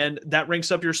 And that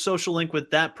ranks up your social link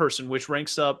with that person, which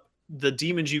ranks up the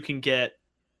demons you can get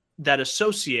that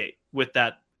associate with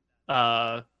that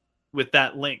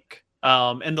link.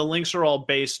 And the links are all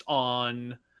based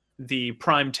on the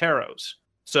Prime Tarots.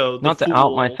 So not to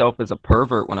out myself as a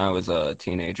pervert when I was a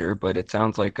teenager, but it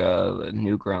sounds like the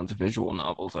Newgrounds visual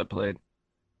novels I played.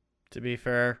 To be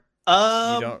fair,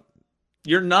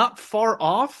 you're not far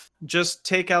off. Just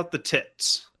take out the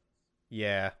tits.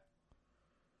 Yeah.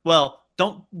 Well,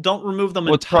 don't remove them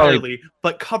entirely,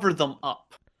 but cover them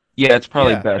up. Yeah, it's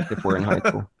probably best if we're in high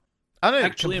school.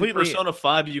 Actually, in Persona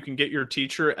 5, you can get your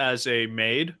teacher as a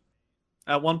maid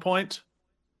at one point.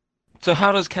 So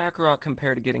how does Kakarot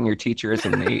compare to getting your teacher as a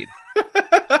maid?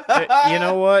 You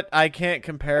know what? I can't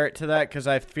compare it to that because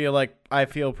I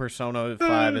feel Persona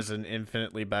 5 is an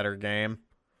infinitely better game.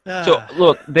 So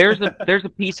look, there's a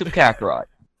piece of Kakarot.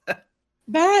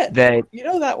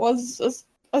 That was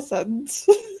a sentence.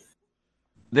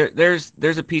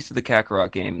 There's a piece of the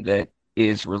Kakarot game that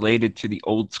is related to the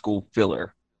old school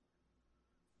filler.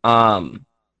 And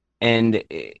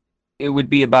it would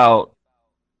be about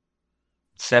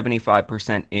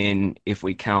 75% in if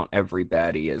we count every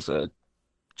baddie as a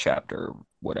chapter,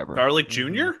 whatever. Garlic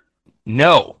Jr.?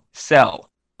 No,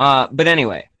 Cell. But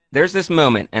anyway, there's this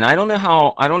moment, and I don't know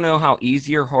how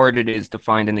easy or hard it is to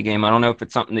find in the game. I don't know if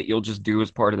it's something that you'll just do as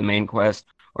part of the main quest,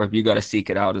 or if you got to seek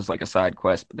it out as like a side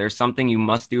quest. But there's something you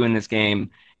must do in this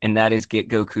game, and that is get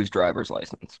Goku's driver's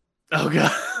license. Oh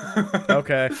god.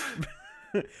 Okay.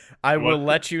 I will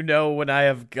let you know when I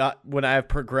have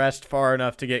progressed far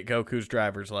enough to get Goku's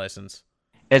driver's license.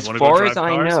 As far as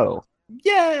I know,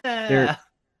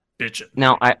 bitch.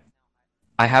 Now I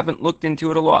haven't looked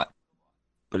into it a lot,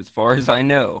 but as far as I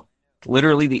know, it's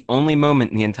literally the only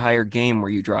moment in the entire game where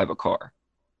you drive a car.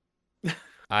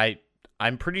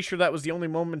 I'm pretty sure that was the only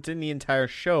moment in the entire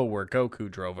show where Goku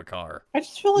drove a car. I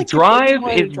just feel like drive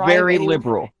is very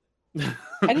liberal.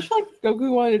 I just feel like if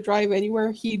Goku wanted to drive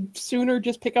anywhere, he'd sooner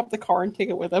just pick up the car and take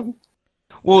it with him.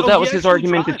 Well, that was his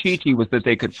argument to Chi-Chi, was that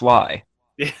they could fly.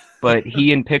 Yeah. But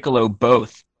he and Piccolo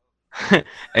both at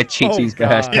Chi-Chi's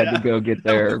behest had to go get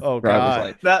their driver's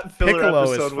license. That filler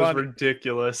Piccolo episode was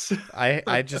ridiculous.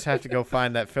 I just have to go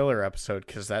find that filler episode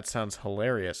because that sounds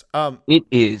hilarious. It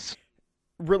is.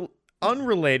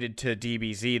 Unrelated to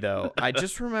DBZ though, I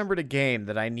just remembered a game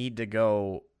that I need to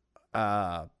go.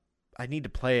 I need to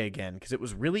play again because it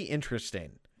was really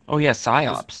interesting. Oh yeah,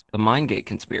 PsyOps, the Mindgate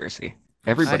conspiracy.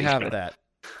 Everybody.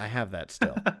 I have that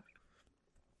still.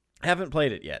 Haven't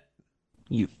played it yet.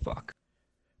 You fuck.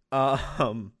 Does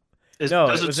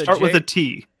it start with a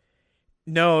T?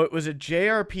 No, it was a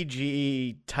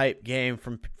JRPG type game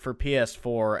for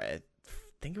PS4. I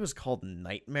think it was called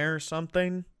Nightmare or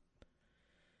something.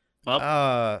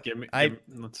 Well,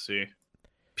 let's see.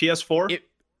 PS4?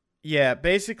 Yeah,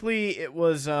 basically it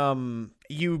was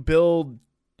you build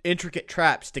intricate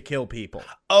traps to kill people.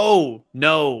 Oh,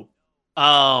 no.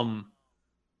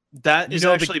 That is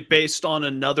actually based on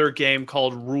another game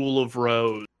called Rule of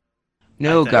Rose.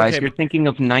 No, guys, you're thinking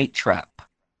of Night Trap.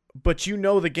 But you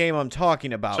know the game I'm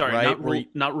talking about, right?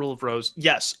 Not Rule of Rose.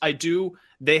 Yes, I do.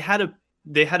 They had a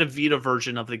Vita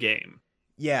version of the game.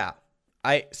 Yeah.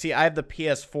 I have the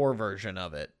PS4 version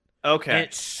of it. Okay. And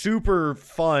it's super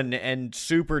fun and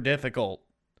super difficult.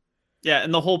 Yeah,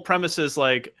 and the whole premise is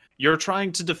like you're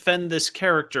trying to defend this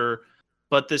character,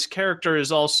 but this character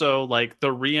is also like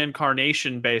the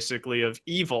reincarnation basically of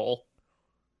evil.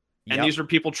 And these are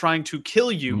people trying to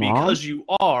kill you because you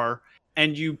are,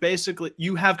 and you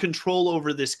have control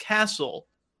over this castle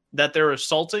that they're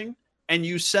assaulting, and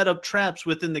you set up traps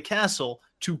within the castle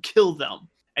to kill them.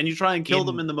 And you try and kill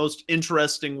them in the most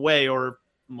interesting way or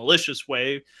malicious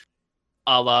way.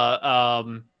 A la,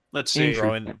 let's see.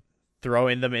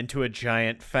 Throwing them into a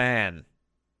giant fan.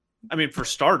 I mean, for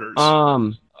starters.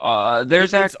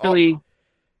 There's actually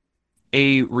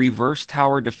a reverse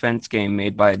tower defense game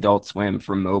made by Adult Swim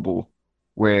for mobile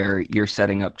where you're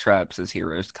setting up traps as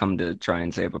heroes come to try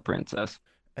and save a princess.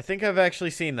 I think I've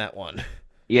actually seen that one.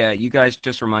 Yeah, you guys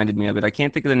just reminded me of it. I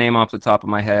can't think of the name off the top of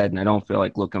my head, and I don't feel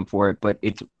like looking for it, but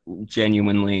it's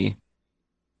genuinely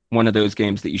one of those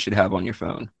games that you should have on your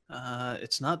phone.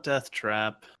 It's not Death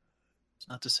Trap. It's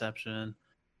not Deception.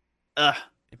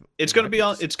 It's gonna be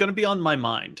on my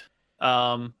mind.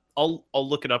 I'll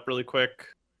look it up really quick.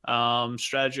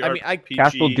 Strategy RPG.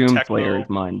 Castle Doomslayer is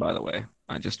mine, by the way.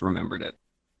 I just remembered it.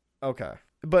 Okay.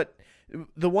 But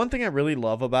the one thing I really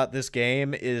love about this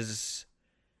game is,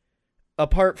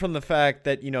 apart from the fact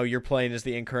that, you're playing as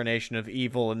the incarnation of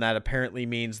evil, and that apparently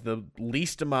means the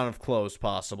least amount of clothes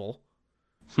possible,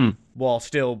 while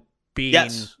still being...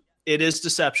 Yes, it is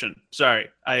Deception. Sorry,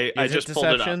 I just pulled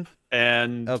it up.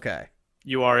 And okay,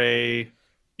 you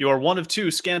are one of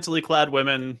two scantily clad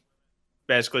women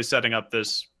basically setting up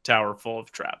this tower full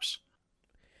of traps.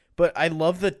 But I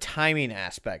love the timing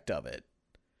aspect of it.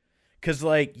 Because,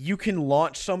 you can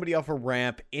launch somebody off a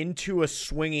ramp into a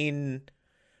swinging,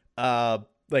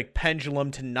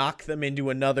 pendulum to knock them into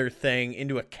another thing,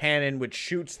 into a cannon, which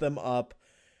shoots them up,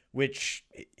 which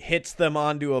hits them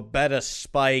onto a bed of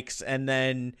spikes, and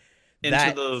then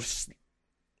into the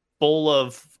bowl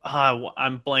of...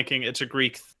 I'm blanking. It's a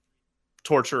Greek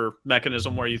torture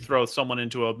mechanism where you throw someone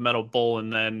into a metal bowl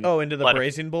and then... Oh, into the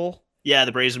brazen bowl? Yeah,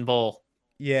 the brazen bowl.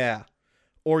 Yeah.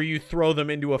 Or you throw them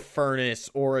into a furnace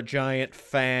or a giant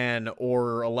fan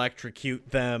or electrocute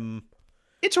them.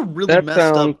 It's a really messed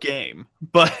up game.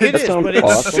 But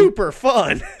it's super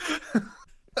fun.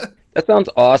 That sounds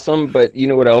awesome, but you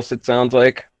know what else it sounds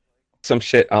like? Some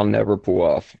shit I'll never pull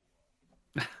off.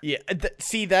 Yeah,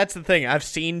 see, that's the thing. I've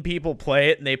seen people play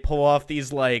it and they pull off these,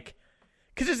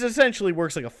 because it essentially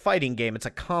works like a fighting game. It's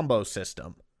a combo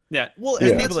system. Yeah, well,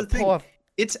 and that's the thing.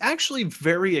 It's actually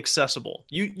very accessible.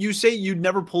 You say you'd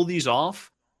never pull these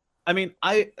off. I mean,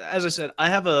 as I said, I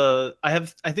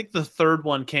think the third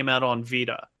one came out on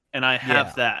Vita, and I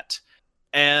have that.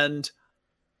 And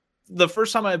the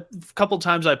couple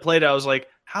times I played it, I was like,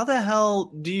 how the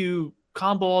hell do you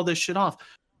combo all this shit off?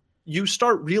 You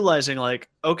start realizing,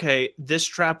 okay, this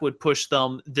trap would push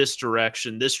them this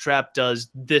direction. This trap does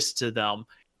this to them.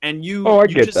 And you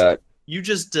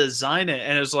just design it,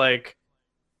 and it's like,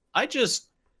 I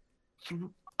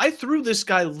threw this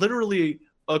guy literally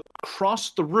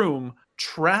across the room,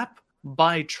 trap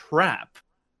by trap.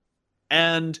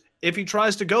 And if he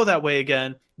tries to go that way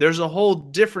again, there's a whole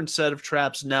different set of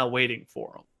traps now waiting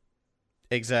for him.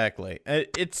 Exactly.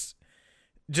 It's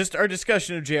just our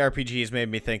discussion of JRPGs made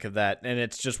me think of that. And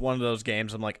it's just one of those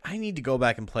games I'm like, I need to go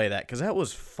back and play that because that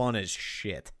was fun as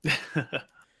shit.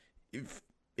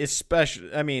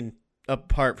 Especially,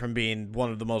 apart from being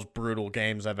one of the most brutal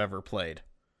games I've ever played.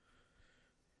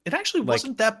 It actually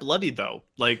wasn't that bloody though.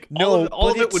 Like no,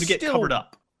 all of it would get covered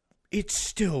up. It's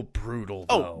still brutal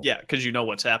though. Oh yeah, because you know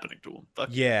what's happening to him. Fuck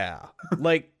yeah.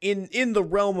 Like in the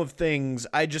realm of things,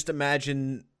 I just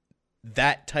imagine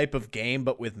that type of game,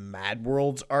 but with Mad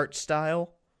World's art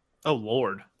style. Oh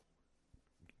Lord.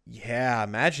 Yeah,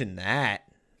 imagine that.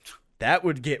 That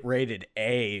would get rated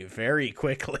A very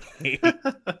quickly.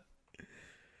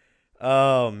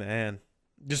 Oh man.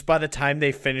 Just by the time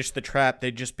they finish the trap,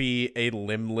 they'd just be a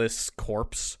limbless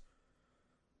corpse.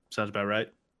 Sounds about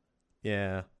right.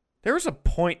 Yeah. There was a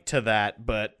point to that,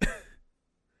 but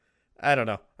I don't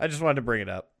know. I just wanted to bring it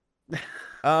up.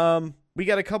 We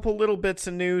got a couple little bits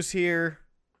of news here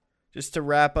just to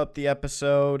wrap up the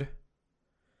episode.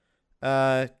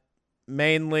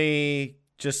 Mainly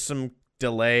just some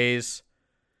delays.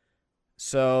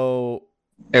 So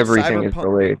everything is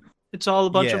delayed. It's all a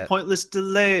bunch of pointless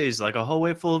delays, like a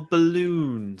whole full of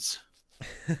balloons.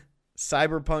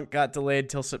 Cyberpunk got delayed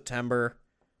till September.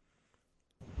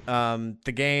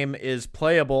 The game is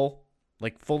playable,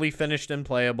 like fully finished and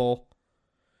playable.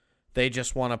 They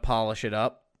just want to polish it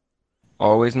up.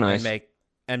 Always nice.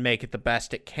 And make it the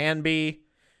best it can be,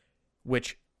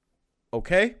 which,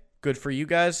 okay, good for you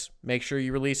guys. Make sure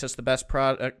you release us the best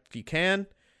product you can.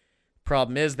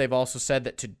 Problem is, they've also said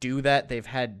that to do that,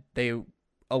 they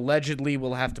allegedly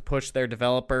will have to push their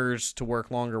developers to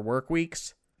work longer work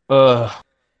weeks.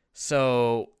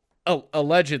 So,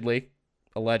 allegedly.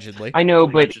 I know,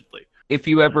 but if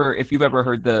you've ever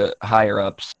heard the higher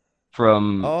ups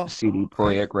from CD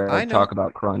Projekt Red talk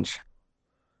about crunch,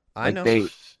 I know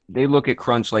they look at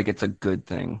crunch like it's a good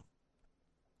thing.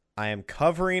 I am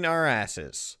covering our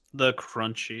asses. The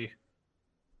crunchy.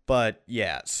 But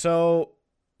yeah, so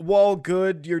while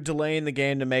good, you're delaying the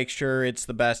game to make sure it's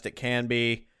the best it can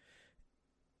be.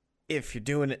 If you're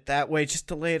doing it that way, just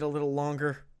delay it a little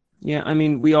longer. Yeah, I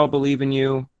mean, we all believe in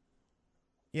you.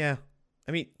 Yeah.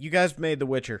 I mean, you guys made The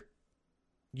Witcher.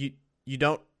 You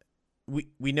don't...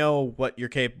 We know what you're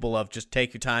capable of. Just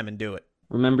take your time and do it.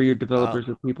 Remember, your developers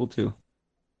are people too.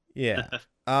 Yeah.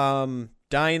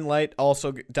 Dying Light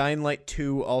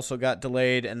 2 also got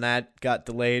delayed, and that got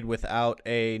delayed without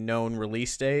a known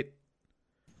release date.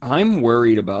 I'm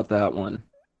worried about that one.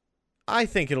 I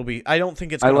think it'll be... I don't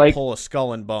think it's going to pull a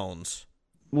Skull and Bones.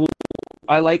 Well,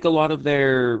 I like a lot of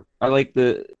their... I like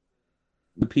the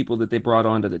people that they brought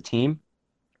onto the team.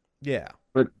 Yeah.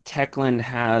 But Techland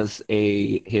has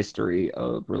a history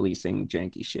of releasing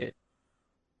janky shit.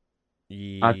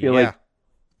 Yeah.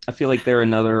 I feel like they're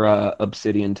another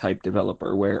Obsidian type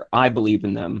developer where I believe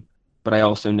in them, but I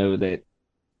also know that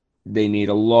they need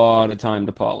a lot of time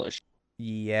to polish.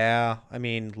 Yeah, I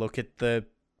mean, look at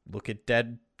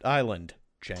Dead Island,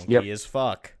 janky as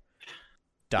fuck.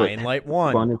 Dying Light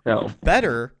 1, fun as hell.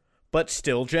 Better, but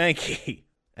still janky.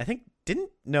 I think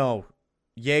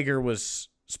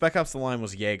Spec Ops: The Line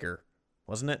was Jaeger,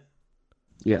 wasn't it?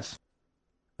 Yes.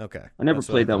 Okay. I never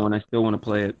played that one. I still want to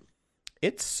play it.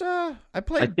 It's I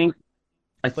played. I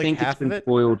think it's been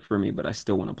spoiled for me, but I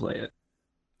still want to play it.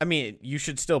 I mean, you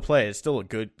should still play it. It's still a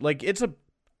good. Like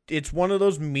it's one of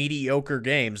those mediocre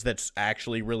games that's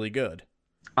actually really good.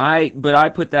 But I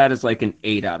put that as like an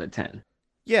 8 out of 10.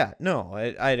 Yeah, no,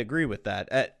 I'd agree with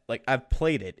that. I've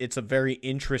played it. It's a very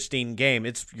interesting game.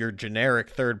 It's your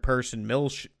generic third-person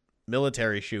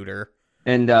military shooter.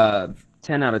 And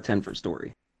 10 out of 10 for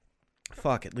story.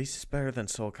 Fuck, at least it's better than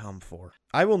SOCOM 4.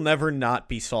 I will never not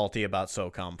be salty about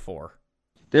SOCOM 4.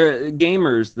 The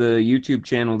Gamers, the YouTube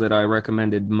channel that I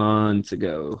recommended months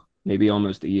ago, maybe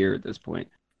almost a year at this point,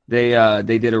 they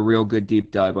did a real good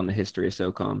deep dive on the history of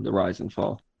SOCOM, the rise and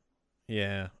fall.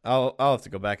 Yeah, I'll have to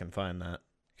go back and find that.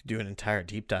 Do an entire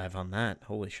deep dive on that.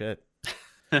 Holy shit.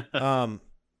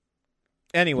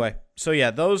 Anyway, so yeah,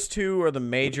 those two are the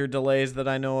major delays that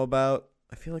I know about.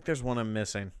 I feel like there's one I'm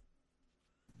missing.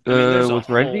 There's a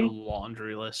whole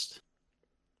laundry list.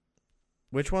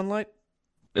 Which one, Light?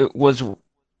 It was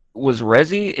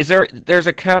Resi? There's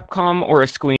a Capcom or a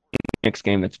Square Enix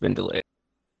game that's been delayed?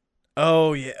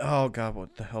 Oh yeah. Oh god,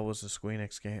 what the hell was the Square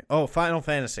Enix game? Oh, Final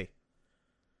Fantasy.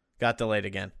 Got delayed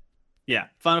again. Yeah,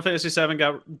 Final Fantasy VII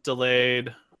got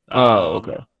delayed. Oh,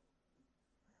 okay.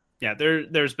 Yeah,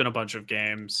 there's been a bunch of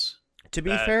games. To be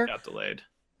fair, got delayed.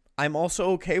 I'm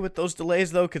also okay with those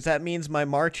delays though, because that means my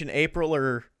March and April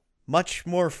are much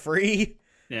more free.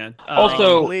 Yeah.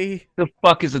 Also, the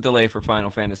fuck is a delay for Final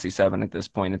Fantasy VII at this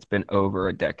point? It's been over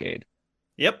a decade.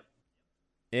 Yep.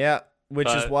 Yeah, which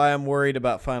is why I'm worried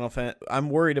about I'm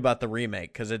worried about the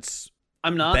remake because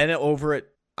I'm not. Been over it.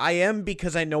 I am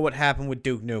because I know what happened with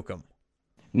Duke Nukem.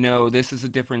 No, this is a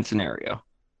different scenario.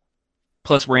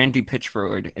 Plus, Randy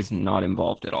Pitchford is not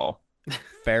involved at all.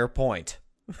 Fair point.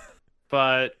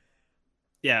 But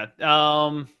yeah,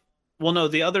 well, no,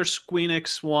 the other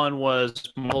Squeenix one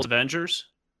was Marvel's Avengers.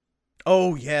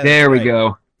 Oh yeah, there we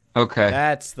go. Okay,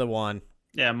 that's the one.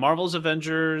 Yeah, Marvel's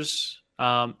Avengers.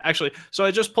 Actually, so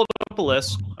I just pulled up a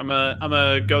list. I'm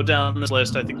gonna go down this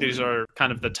list. I think these are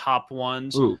kind of the top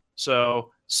ones. Ooh.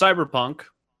 So Cyberpunk,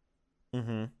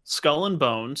 Mm-hmm. Skull and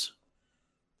Bones,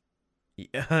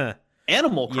 Yeah.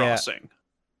 Animal Crossing.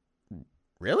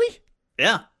 Really?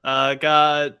 Yeah.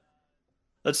 Got.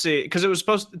 Let's see, because it was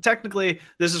technically,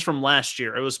 this is from last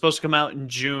year. It was supposed to come out in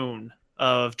June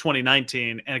of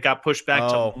 2019, and it got pushed back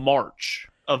to March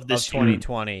of this year.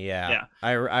 2020, yeah.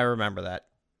 I remember that.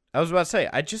 I was about to say,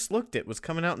 I just looked. It was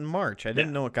coming out in March. I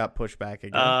didn't know it got pushed back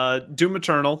again. Doom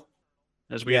Eternal,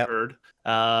 as we heard.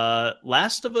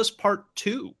 Last of Us Part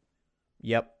 2.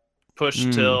 Yep.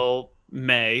 Pushed till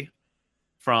May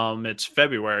from its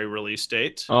February release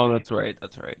date. Oh, that's right.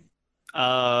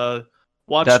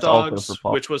 Watch Dogs,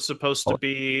 which was supposed to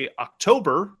be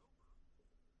October.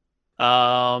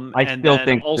 I still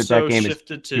think that game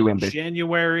shifted is too ambitious.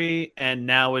 January, and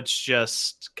now it's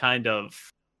just kind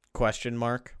of question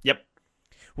mark. Yep.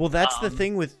 Well, that's the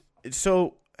thing with.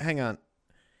 So hang on.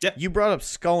 Yep. You brought up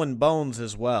Skull and Bones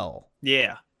as well.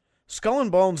 Yeah. Skull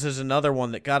and Bones is another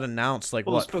one that got announced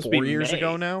 4 years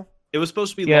ago now. It was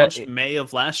supposed to be launched May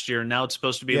of last year. Now it's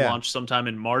supposed to be launched sometime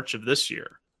in March of this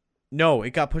year. No, it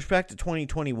got pushed back to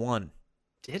 2021.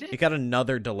 Did it? It got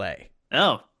another delay.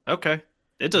 Oh, okay.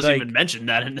 It doesn't even mention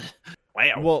that in.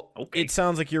 Wow. Well, okay. It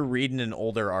sounds like you're reading an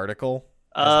older article.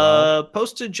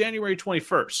 Posted January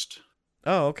 21st.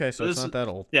 Oh, okay. So it's not that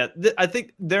old. Yeah, I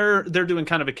think they're doing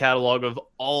kind of a catalog of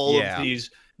all of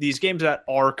these games that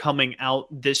are coming out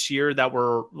this year that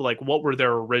were what were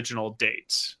their original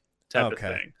dates type of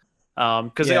thing.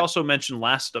 Because they also mentioned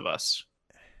Last of Us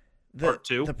Part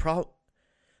 2.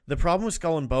 The problem with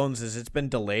Skull and Bones is it's been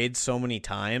delayed so many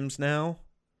times now,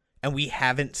 and we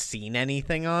haven't seen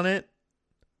anything on it.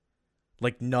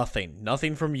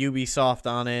 Nothing from Ubisoft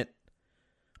on it,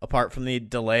 apart from the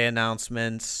delay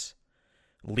announcements.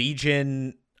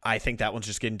 Legion, I think that one's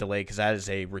just getting delayed because that is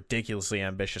a ridiculously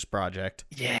ambitious project.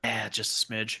 Yeah, just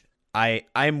a smidge.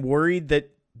 I'm worried that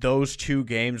those two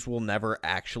games will never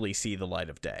actually see the light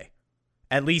of day,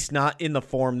 at least not in the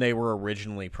form they were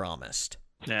originally promised.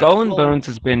 Yeah. Skull and Bones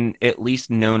has been at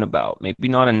least known about, maybe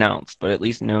not announced, but at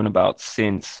least known about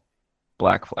since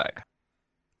Black Flag.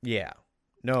 Yeah.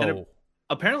 No.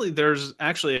 Apparently there's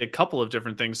actually a couple of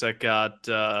different things that got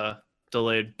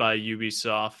delayed by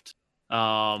Ubisoft.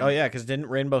 Because didn't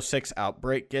Rainbow Six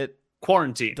Outbreak get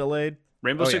Quarantine delayed?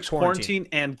 Rainbow Six Quarantine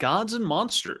and Gods and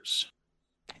Monsters.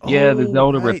 Yeah, the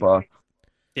Zelda ripoff.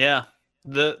 Yeah,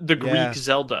 the Greek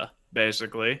Zelda,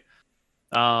 basically.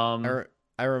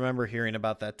 I remember hearing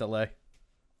about that delay.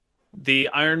 The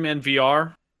Iron Man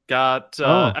VR got.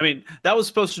 I mean, that was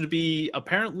supposed to be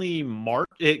apparently March.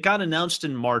 It got announced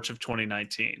in March of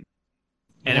 2019,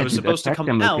 and it was supposed to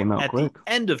come out at the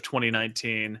end of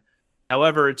 2019.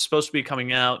 However, it's supposed to be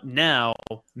coming out now,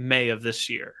 May of this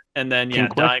year, and then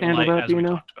Dying Light, as we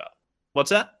talked about. What's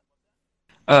that?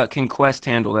 Can Quest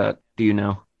handle that? Do you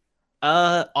know?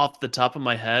 Off the top of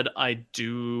my head, I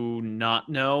do not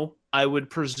know. I would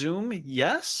presume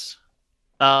yes.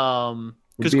 Because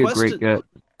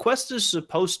Quest is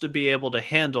supposed to be able to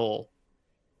handle.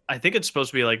 I think it's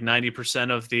supposed to be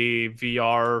 90% of the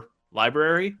VR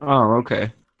library. Oh,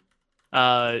 okay.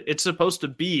 It's supposed to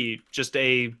be just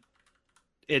it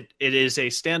is a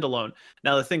standalone.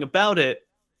 Now the thing about it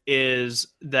is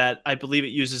that I believe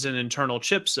it uses an internal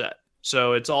chipset,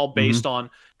 so it's all based on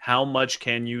how much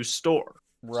can you store.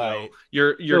 Right. So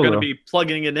you're going to be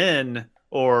plugging it in,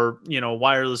 or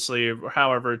wirelessly, or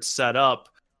however it's set up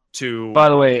to. By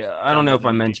the way, I don't know if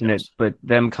I mentioned it, but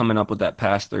them coming up with that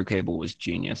pass-through cable was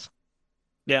genius.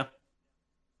 Yeah.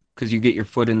 Because you get your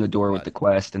foot in the door with the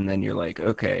Quest, and then you're like,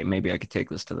 okay, maybe I could take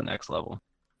this to the next level.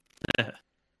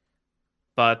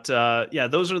 But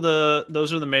those are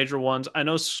the major ones. I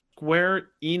know Square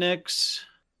Enix.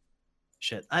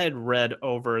 Shit, I had read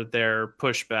over their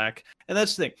pushback, and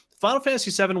that's the thing. Final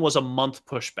Fantasy VII was a month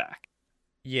pushback.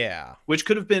 Yeah, which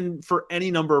could have been for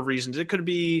any number of reasons. It could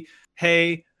be,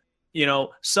 hey,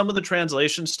 some of the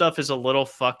translation stuff is a little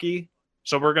fucky,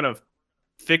 so we're gonna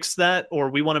fix that, or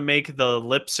we want to make the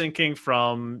lip syncing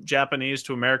from Japanese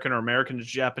to American or American to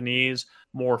Japanese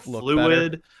more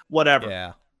fluid. Better. Whatever.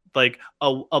 Yeah.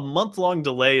 A month-long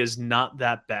delay is not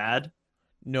that bad.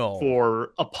 No.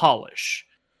 For a polish.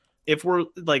 If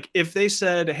they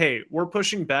said, hey, we're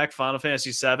pushing back Final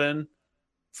Fantasy VII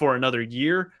for another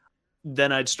year,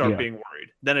 then I'd start being worried.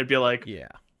 Then I'd be like,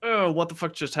 oh, what the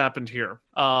fuck just happened here?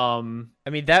 I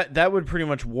mean, that would pretty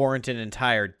much warrant an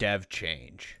entire dev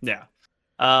change. Yeah.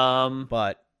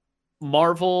 But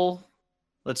Marvel,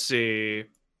 let's see.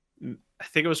 I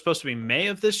think it was supposed to be May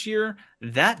of this year.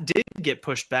 That did get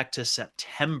pushed back to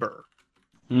September.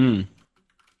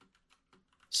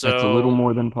 So that's a little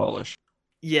more than polish.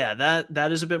 Yeah,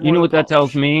 that is a bit more. You know what that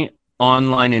polish. tells me?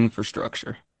 Online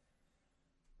infrastructure.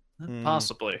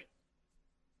 Possibly.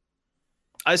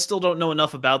 I still don't know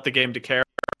enough about the game to care.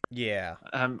 yeah,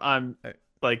 I'm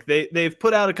like they've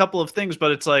put out a couple of things,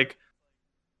 but it's like,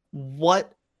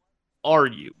 what are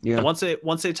you? Yeah. Once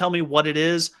they tell me what it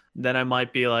is, then I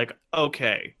might be like,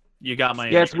 okay, you got my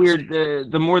Yeah, it's interest.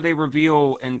 weird. The more they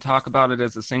reveal and talk about it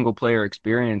as a single player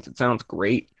experience, it sounds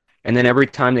great. And then every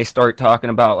time they start talking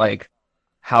about like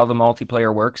how the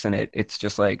multiplayer works in it, it's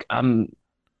just like,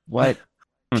 what?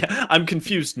 I'm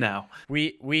confused now.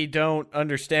 we don't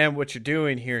understand what you're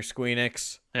doing here,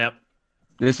 Squeenix. Yep.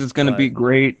 This is going to be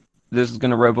great. This is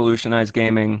going to revolutionize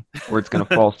gaming, or it's going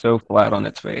to fall so flat on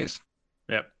its face.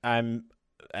 Yep.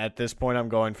 At this point, I'm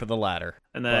going for the latter.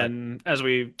 And then, as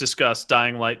we discussed,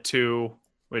 Dying Light 2,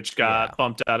 which got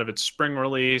bumped out of its spring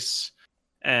release,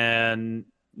 and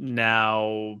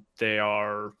now they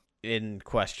are in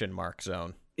question mark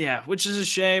zone. Yeah, which is a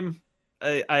shame.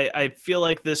 I feel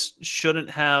like this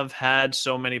shouldn't have had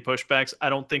so many pushbacks. I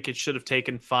don't think it should have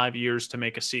taken 5 years to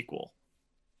make a sequel.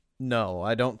 No,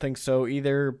 I don't think so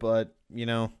either, but, you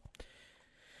know.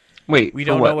 Wait, we for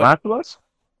don't what, know what... Last of Us?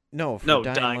 No, for No,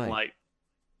 Dying Light.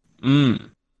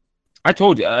 I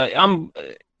told you, I'm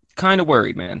kind of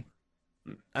worried, man.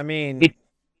 I mean...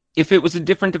 If it was a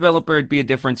different developer, it'd be a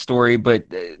different story, but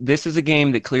this is a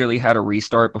game that clearly had a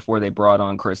restart before they brought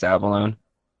on Chris Avellone.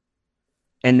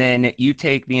 And then you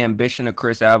take the ambition of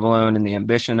Chris Avellone and the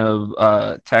ambition of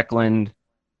Techland,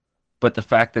 but the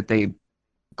fact that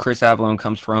Chris Avellone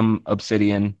comes from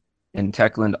Obsidian and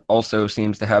Techland also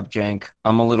seems to have jank,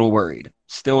 I'm a little worried.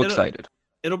 Still excited.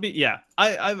 It'll be, yeah.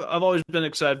 I've always been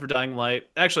excited for Dying Light.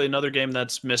 Actually, another game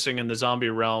that's missing in the zombie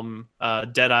realm,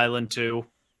 Dead Island 2.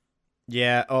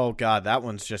 Yeah, oh god, that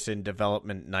one's just in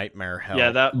development nightmare hell.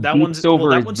 Yeah, that Deep one's...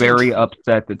 Silver that is one's very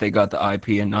upset that they got the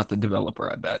IP and not the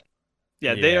developer, I bet.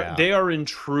 Yeah, they are in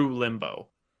true limbo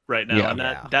right now,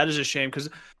 and that is a shame because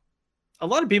a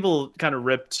lot of people kind of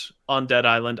ripped on Dead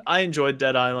Island. I enjoyed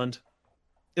Dead Island.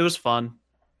 It was fun.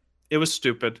 It was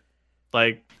stupid.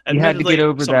 Like, you had to get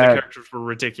over some that. of the characters were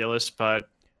ridiculous, but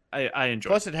I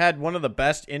enjoyed. Plus, it had one of the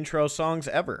best intro songs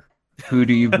ever. Who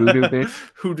do you voodoo bitch?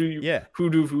 Who do you? Yeah.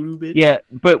 Who do voodoo bitch? Yeah,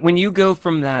 but when you go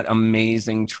from that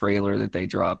amazing trailer that they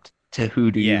dropped to who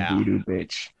do you voodoo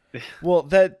bitch? Well,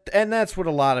 that's what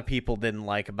a lot of people didn't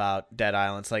like about Dead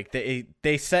Island. It's like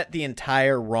they set the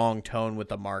entire wrong tone with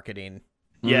the marketing.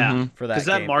 Yeah, for that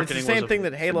game. Marketing it's the same thing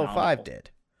that Halo phenomenal. 5 did.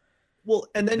 Well,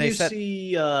 and then you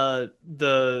see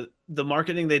the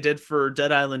marketing they did for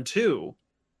Dead Island 2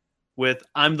 with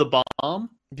 "I'm the Bomb."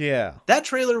 Yeah, that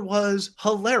trailer was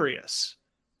hilarious.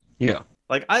 Yeah,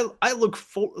 like I look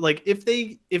for like if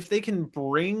they can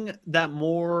bring that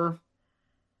more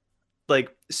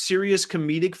like serious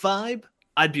comedic vibe,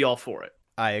 I'd be all for it.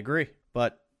 I agree,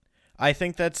 but I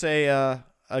think that's a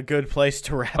good place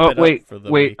to wrap it up for the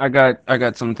week. I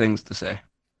got some things to say.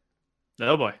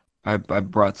 Oh boy. I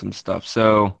brought some stuff.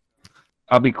 So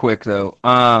I'll be quick though.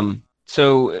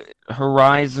 So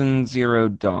Horizon Zero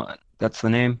Dawn, that's the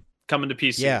name? Coming to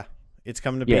PC. Yeah, it's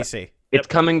coming to PC. It's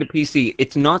coming to PC.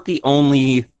 It's not the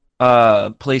only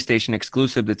PlayStation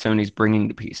exclusive that Sony's bringing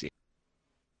to PC.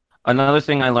 Another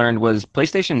thing I learned was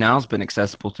PlayStation Now's been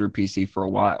accessible through PC for a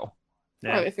while.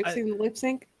 Yeah, are they fixing the lip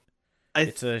sync? I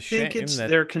think it's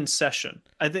their concession.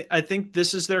 I think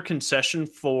this is their concession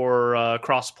for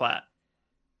cross-plat.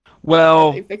 Well,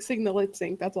 are they fixing the lip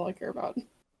sync? That's all I care about.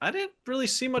 I didn't really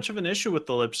see much of an issue with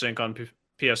the lip sync on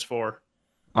PS4.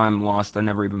 I'm lost. I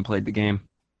never even played the game.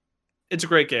 It's a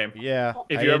great game. Yeah.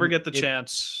 If you ever get the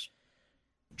chance,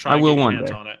 try I will and get your one hands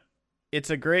day. on it.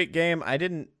 It's a great game. I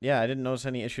didn't notice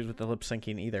any issues with the lip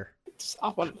syncing either.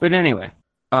 But anyway,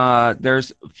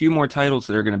 there's a few more titles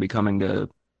that are going to be coming to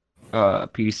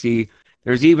PC.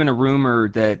 There's even a rumor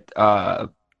that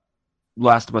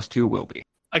Last of Us 2 will be.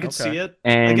 I could see it.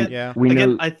 And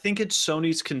again, I think it's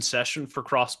Sony's concession for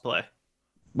crossplay.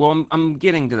 Well, I'm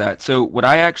getting to that. So what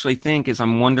I actually think is I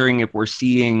wonder if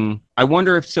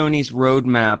Sony's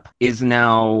roadmap is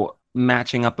now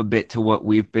matching up a bit to what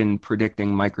we've been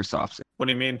predicting Microsoft's. What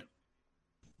do you mean?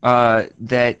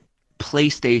 That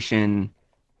PlayStation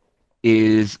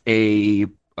is a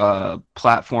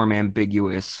platform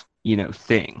ambiguous,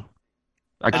 thing.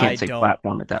 I can't say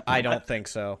platform at that point. I don't think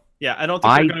so. Yeah, I don't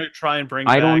think they're going to try and bring.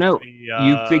 I don't know. You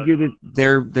The, figure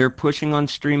that they're pushing on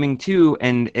streaming too,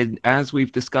 and as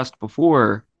we've discussed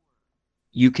before,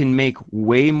 you can make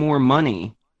way more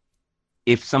money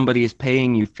if somebody is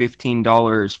paying you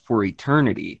 $15 for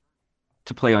eternity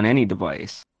to play on any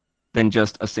device than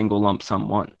just a single lump sum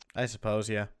once. I suppose,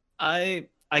 yeah. I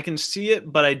can see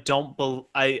it, but I don't.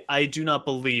 I do not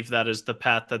believe that is the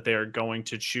path that they are going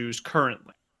to choose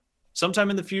currently.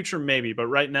 Sometime in the future, maybe, but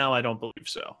right now, I don't believe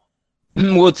so.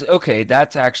 Well, it's okay.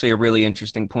 That's actually a really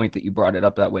interesting point that you brought it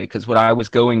up that way, because what I was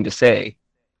going to say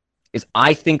is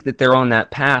I think that they're on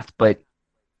that path, but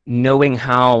knowing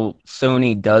how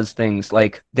Sony does things,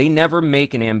 like they never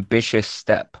make an ambitious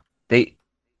step.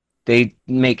 They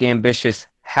make ambitious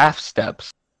half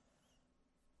steps,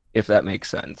 if that makes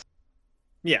sense.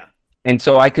 Yeah. And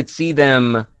so I could see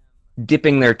them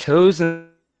dipping their toes in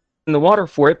the water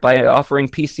for it by offering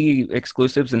PC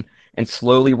exclusives and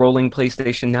slowly rolling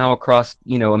PlayStation Now across,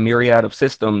 a myriad of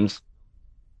systems,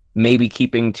 maybe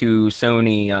keeping to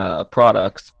Sony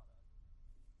products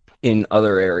in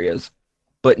other areas,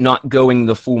 but not going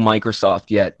the full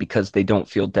Microsoft yet because they don't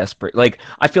feel desperate. Like,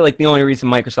 I feel like the only reason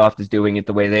Microsoft is doing it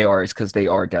the way they are is because they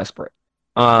are desperate.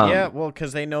 Yeah, well,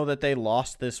 because they know that they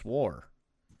lost this war.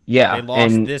 Yeah. They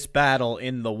lost this battle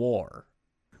in the war.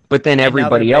 But then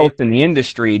everybody else in the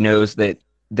industry knows that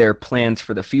their plans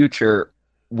for the future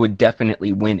would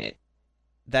definitely win it.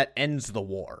 That ends the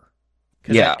war.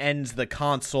 Because it ends the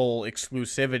console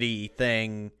exclusivity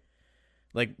thing.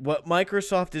 Like, what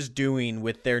Microsoft is doing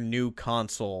with their new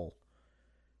console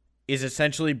is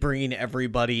essentially bringing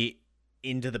everybody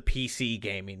into the PC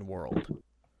gaming world.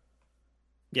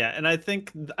 Yeah, and I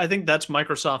think that's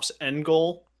Microsoft's end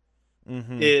goal,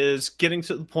 is getting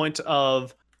to the point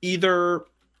of either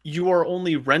you are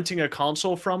only renting a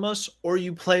console from us, or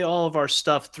you play all of our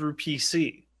stuff through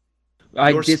PC.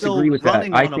 You're disagree with that.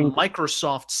 Running on a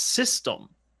Microsoft system.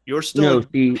 You're still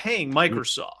paying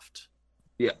Microsoft.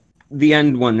 Yeah, the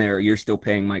end one there, you're still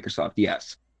paying Microsoft,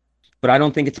 yes. But I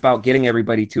don't think it's about getting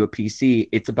everybody to a PC.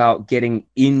 It's about getting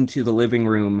into the living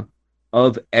room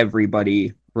of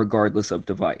everybody, regardless of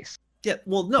device. Yeah,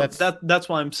 well, no, that's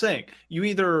why I'm saying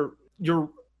you're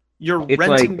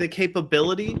renting the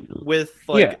capability with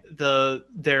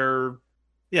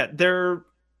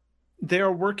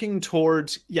they're working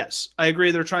towards, yes, I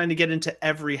agree, they're trying to get into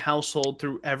every household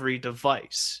through every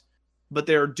device, but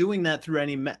they're doing that through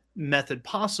any method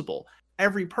possible.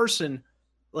 Every person,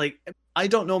 like, I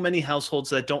don't know many households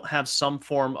that don't have some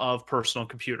form of personal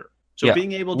computer. So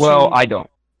being able to, well, I don't,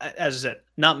 as I said,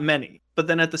 not many, but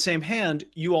then at the same hand,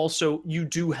 you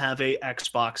do have a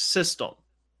Xbox system.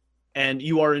 And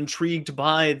you are intrigued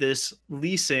by this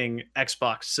leasing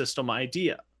Xbox system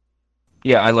idea.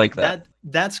 Yeah, I like that.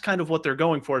 That's kind of what they're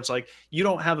going for. It's like, you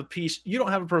don't have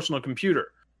a personal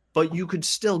computer, but you could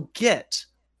still get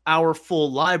our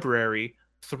full library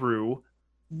through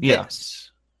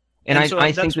this. And I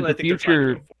think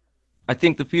that I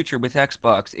think the future with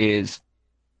Xbox is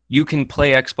you can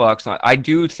play Xbox. I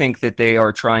do think that they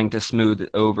are trying to smooth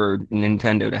over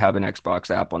Nintendo to have an Xbox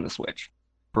app on the Switch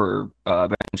for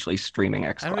eventually streaming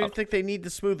Xbox. I don't even think they need to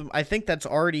smooth them. I think that's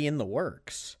already in the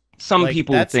works. Some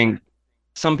people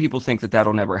think that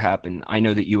that'll never happen. I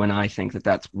know that you and I think that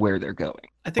that's where they're going.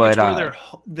 I think it's where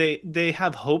they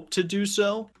have hope to do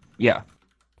so. Yeah,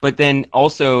 but then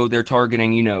also they're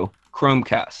targeting,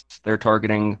 Chromecasts. They're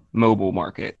targeting mobile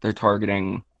market. They're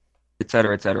targeting, et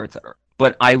cetera, et cetera, et cetera.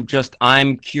 But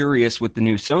I'm curious with the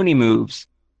new Sony moves,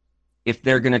 if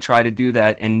they're going to try to do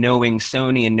that, and knowing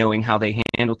Sony and knowing how they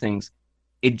handle things,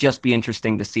 it'd just be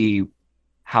interesting to see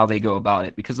how they go about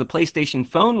it. Because the PlayStation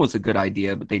phone was a good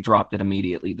idea, but they dropped it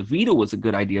immediately. The Vita was a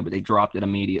good idea, but they dropped it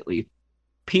immediately.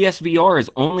 PSVR has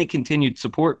only continued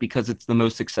support because it's the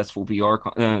most successful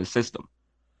VR system.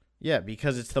 Yeah,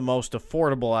 because it's the most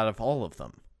affordable out of all of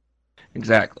them.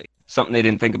 Exactly. Something they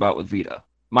didn't think about with Vita.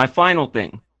 My final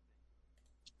thing.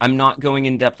 I'm not going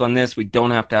in depth on this. We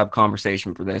don't have to have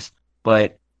conversation for this.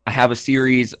 But I have a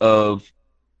series of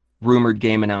rumored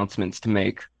game announcements to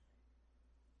make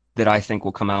that I think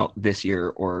will come out this year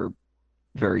or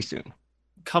very soon.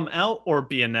 Come out or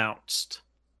be announced?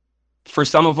 For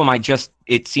some of them,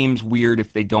 it seems weird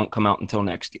if they don't come out until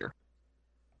next year.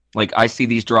 Like, I see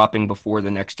these dropping before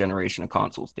the next generation of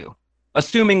consoles do.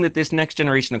 Assuming that this next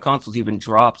generation of consoles even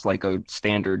drops like a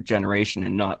standard generation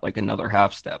and not like another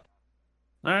half step.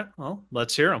 All right, well,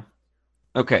 let's hear them.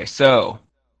 Okay, so...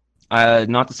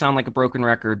 not to sound like a broken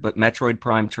record, but Metroid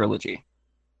Prime Trilogy.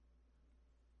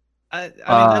 I mean,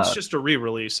 that's just a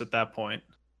re-release at that point.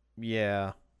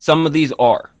 Yeah. Some of these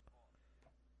are.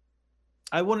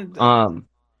 I wouldn't.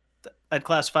 I'd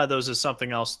classify those as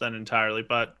something else then entirely,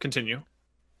 but continue.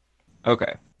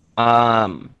 Okay.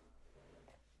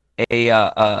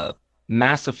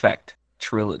 Mass Effect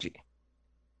trilogy.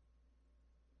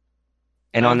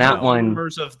 And on that one,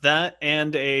 rumors of that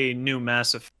and a new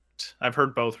Mass Effect. I've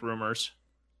heard both rumors.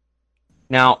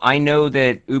 Now I know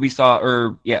that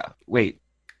Ubisoft,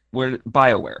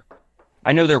 BioWare.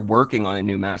 I know they're working on a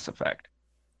new Mass Effect,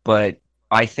 but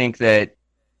I think that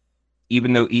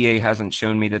even though EA hasn't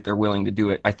shown me that they're willing to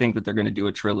do it, I think that they're going to do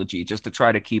a trilogy just to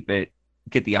try to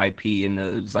get the IP in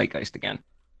the zeitgeist again.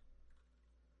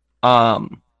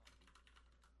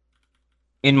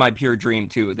 In my pure dream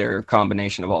too, they're a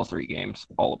combination of all three games.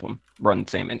 All of them run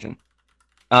the same engine.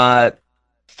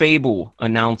 Fable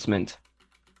announcement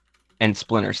and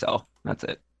Splinter Cell. That's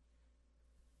it.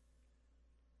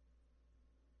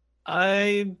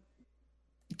 I'm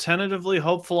tentatively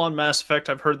hopeful on Mass Effect.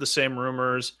 I've heard the same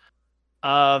rumors.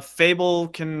 Fable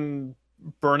can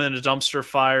burn in a dumpster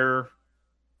fire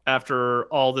after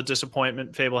all the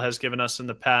disappointment Fable has given us in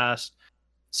the past.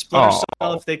 Splinter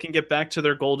Cell, if they can get back to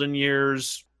their golden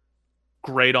years,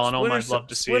 great on them. I'd love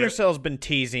to see Splinter it. Cell's been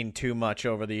teasing too much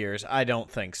over the years. I don't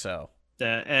think so.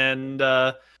 And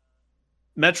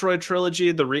Metroid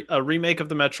Trilogy, a remake of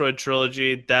the Metroid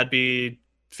Trilogy, that'd be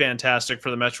fantastic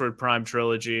for the Metroid Prime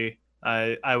Trilogy.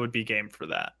 I would be game for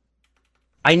that.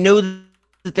 I know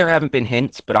that there haven't been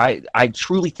hints, but I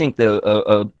truly think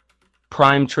the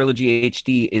Prime Trilogy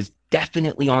HD is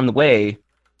definitely on the way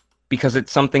because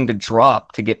it's something to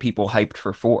drop to get people hyped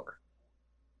for 4.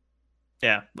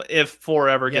 Yeah, if 4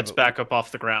 ever gets back up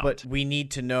off the ground. But we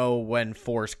need to know when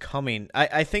 4's coming.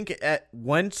 I think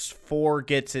once 4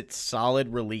 gets its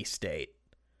solid release date,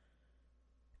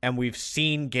 and we've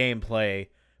seen gameplay,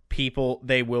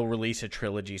 they will release a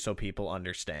trilogy so people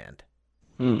understand.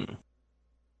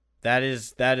 That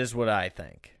is what I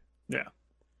think. Yeah.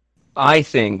 I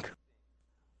think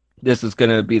this is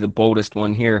going to be the boldest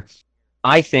one here.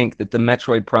 I think that the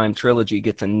Metroid Prime trilogy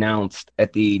gets announced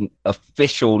at the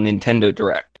official Nintendo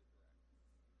Direct.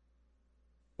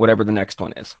 Whatever the next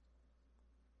one is.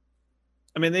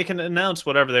 I mean, they can announce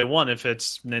whatever they want if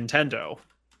it's Nintendo.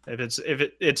 If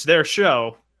it's their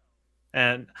show.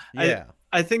 And yeah.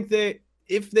 I think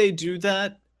if they do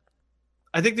that,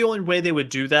 I think the only way they would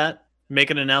do that, make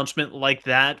an announcement like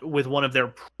that with one of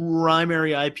their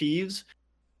primary IPs,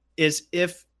 is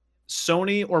if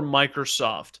Sony or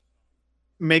Microsoft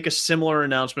make a similar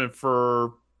announcement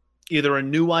for either a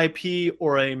new IP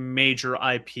or a major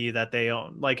IP that they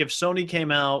own. Like if Sony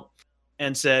came out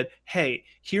and said, hey,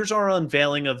 here's our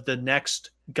unveiling of the next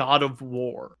God of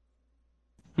War.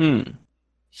 If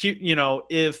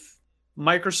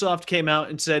Microsoft came out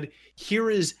and said,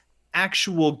 here is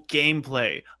actual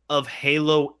gameplay of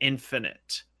Halo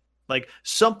Infinite. Like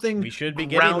something we should be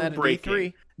getting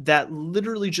groundbreaking that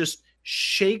literally just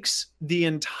shakes the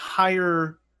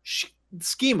entire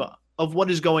schema of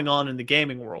what is going on in the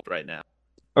gaming world right now.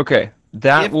 Okay,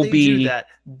 if they do that,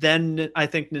 then I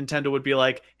think Nintendo would be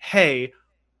like, hey,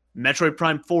 Metroid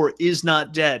Prime 4 is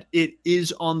not dead. It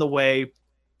is on the way.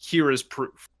 Here is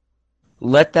proof.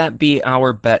 Let that be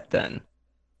our bet then.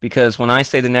 Because when I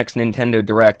say the next Nintendo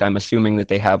Direct, I'm assuming that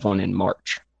they have one in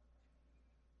March.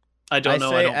 I don't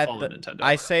know. I don't follow Nintendo.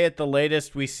 I say at the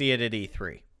latest we see it at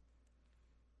E3.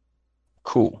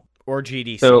 Cool. Or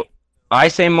GDC. So I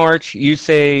say March, you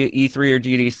say E3 or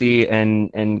GDC,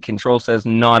 and Control says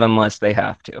not unless they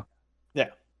have to. Yeah.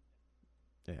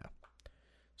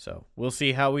 So we'll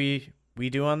see how we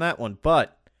do on that one.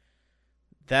 But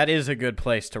that is a good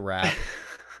place to wrap.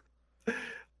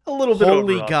 A little bit.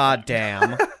 Holy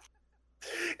goddamn.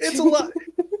 It's a lot.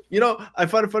 I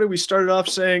find it funny. We started off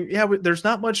saying, there's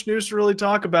not much news to really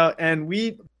talk about. And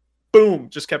we, boom,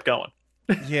 just kept going.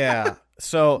 Yeah.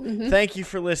 So thank you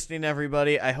for listening,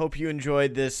 everybody. I hope you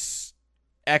enjoyed this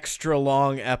extra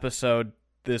long episode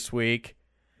this week.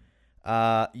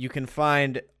 You can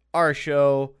find our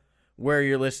show where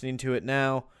you're listening to it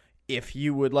now. If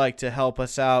you would like to help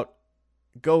us out,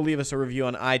 go leave us a review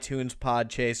on iTunes,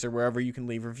 Podchaser, wherever you can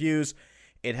leave reviews.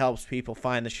 It helps people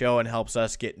find the show and helps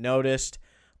us get noticed.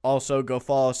 Also, go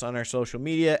follow us on our social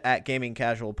media at Gaming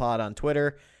Casual Pod on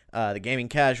Twitter, the Gaming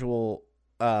Casual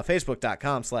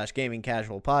Facebook.com/Gaming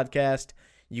Casual Podcast.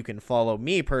 You can follow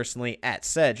me personally at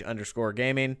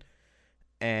Sedge_gaming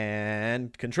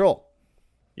and Control.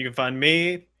 You can find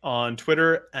me on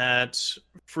Twitter at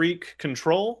Freak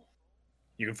Control.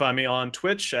 You can find me on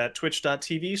Twitch at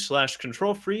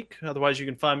twitch.tv/ControlFreak. Otherwise, you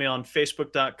can find me on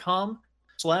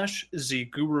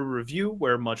Facebook.com/ZGuruReview,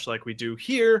 where much like we do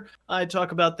here, I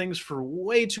talk about things for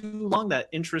way too long that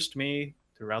interest me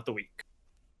throughout the week.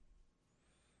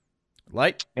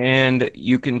 Light. And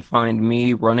you can find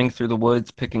me running through the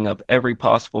woods, picking up every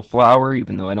possible flower,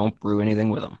 even though I don't brew anything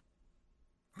with them.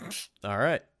 All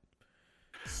right.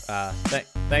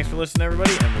 Thanks for listening,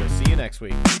 everybody, and we'll see you next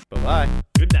week. Bye-bye.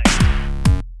 Good night.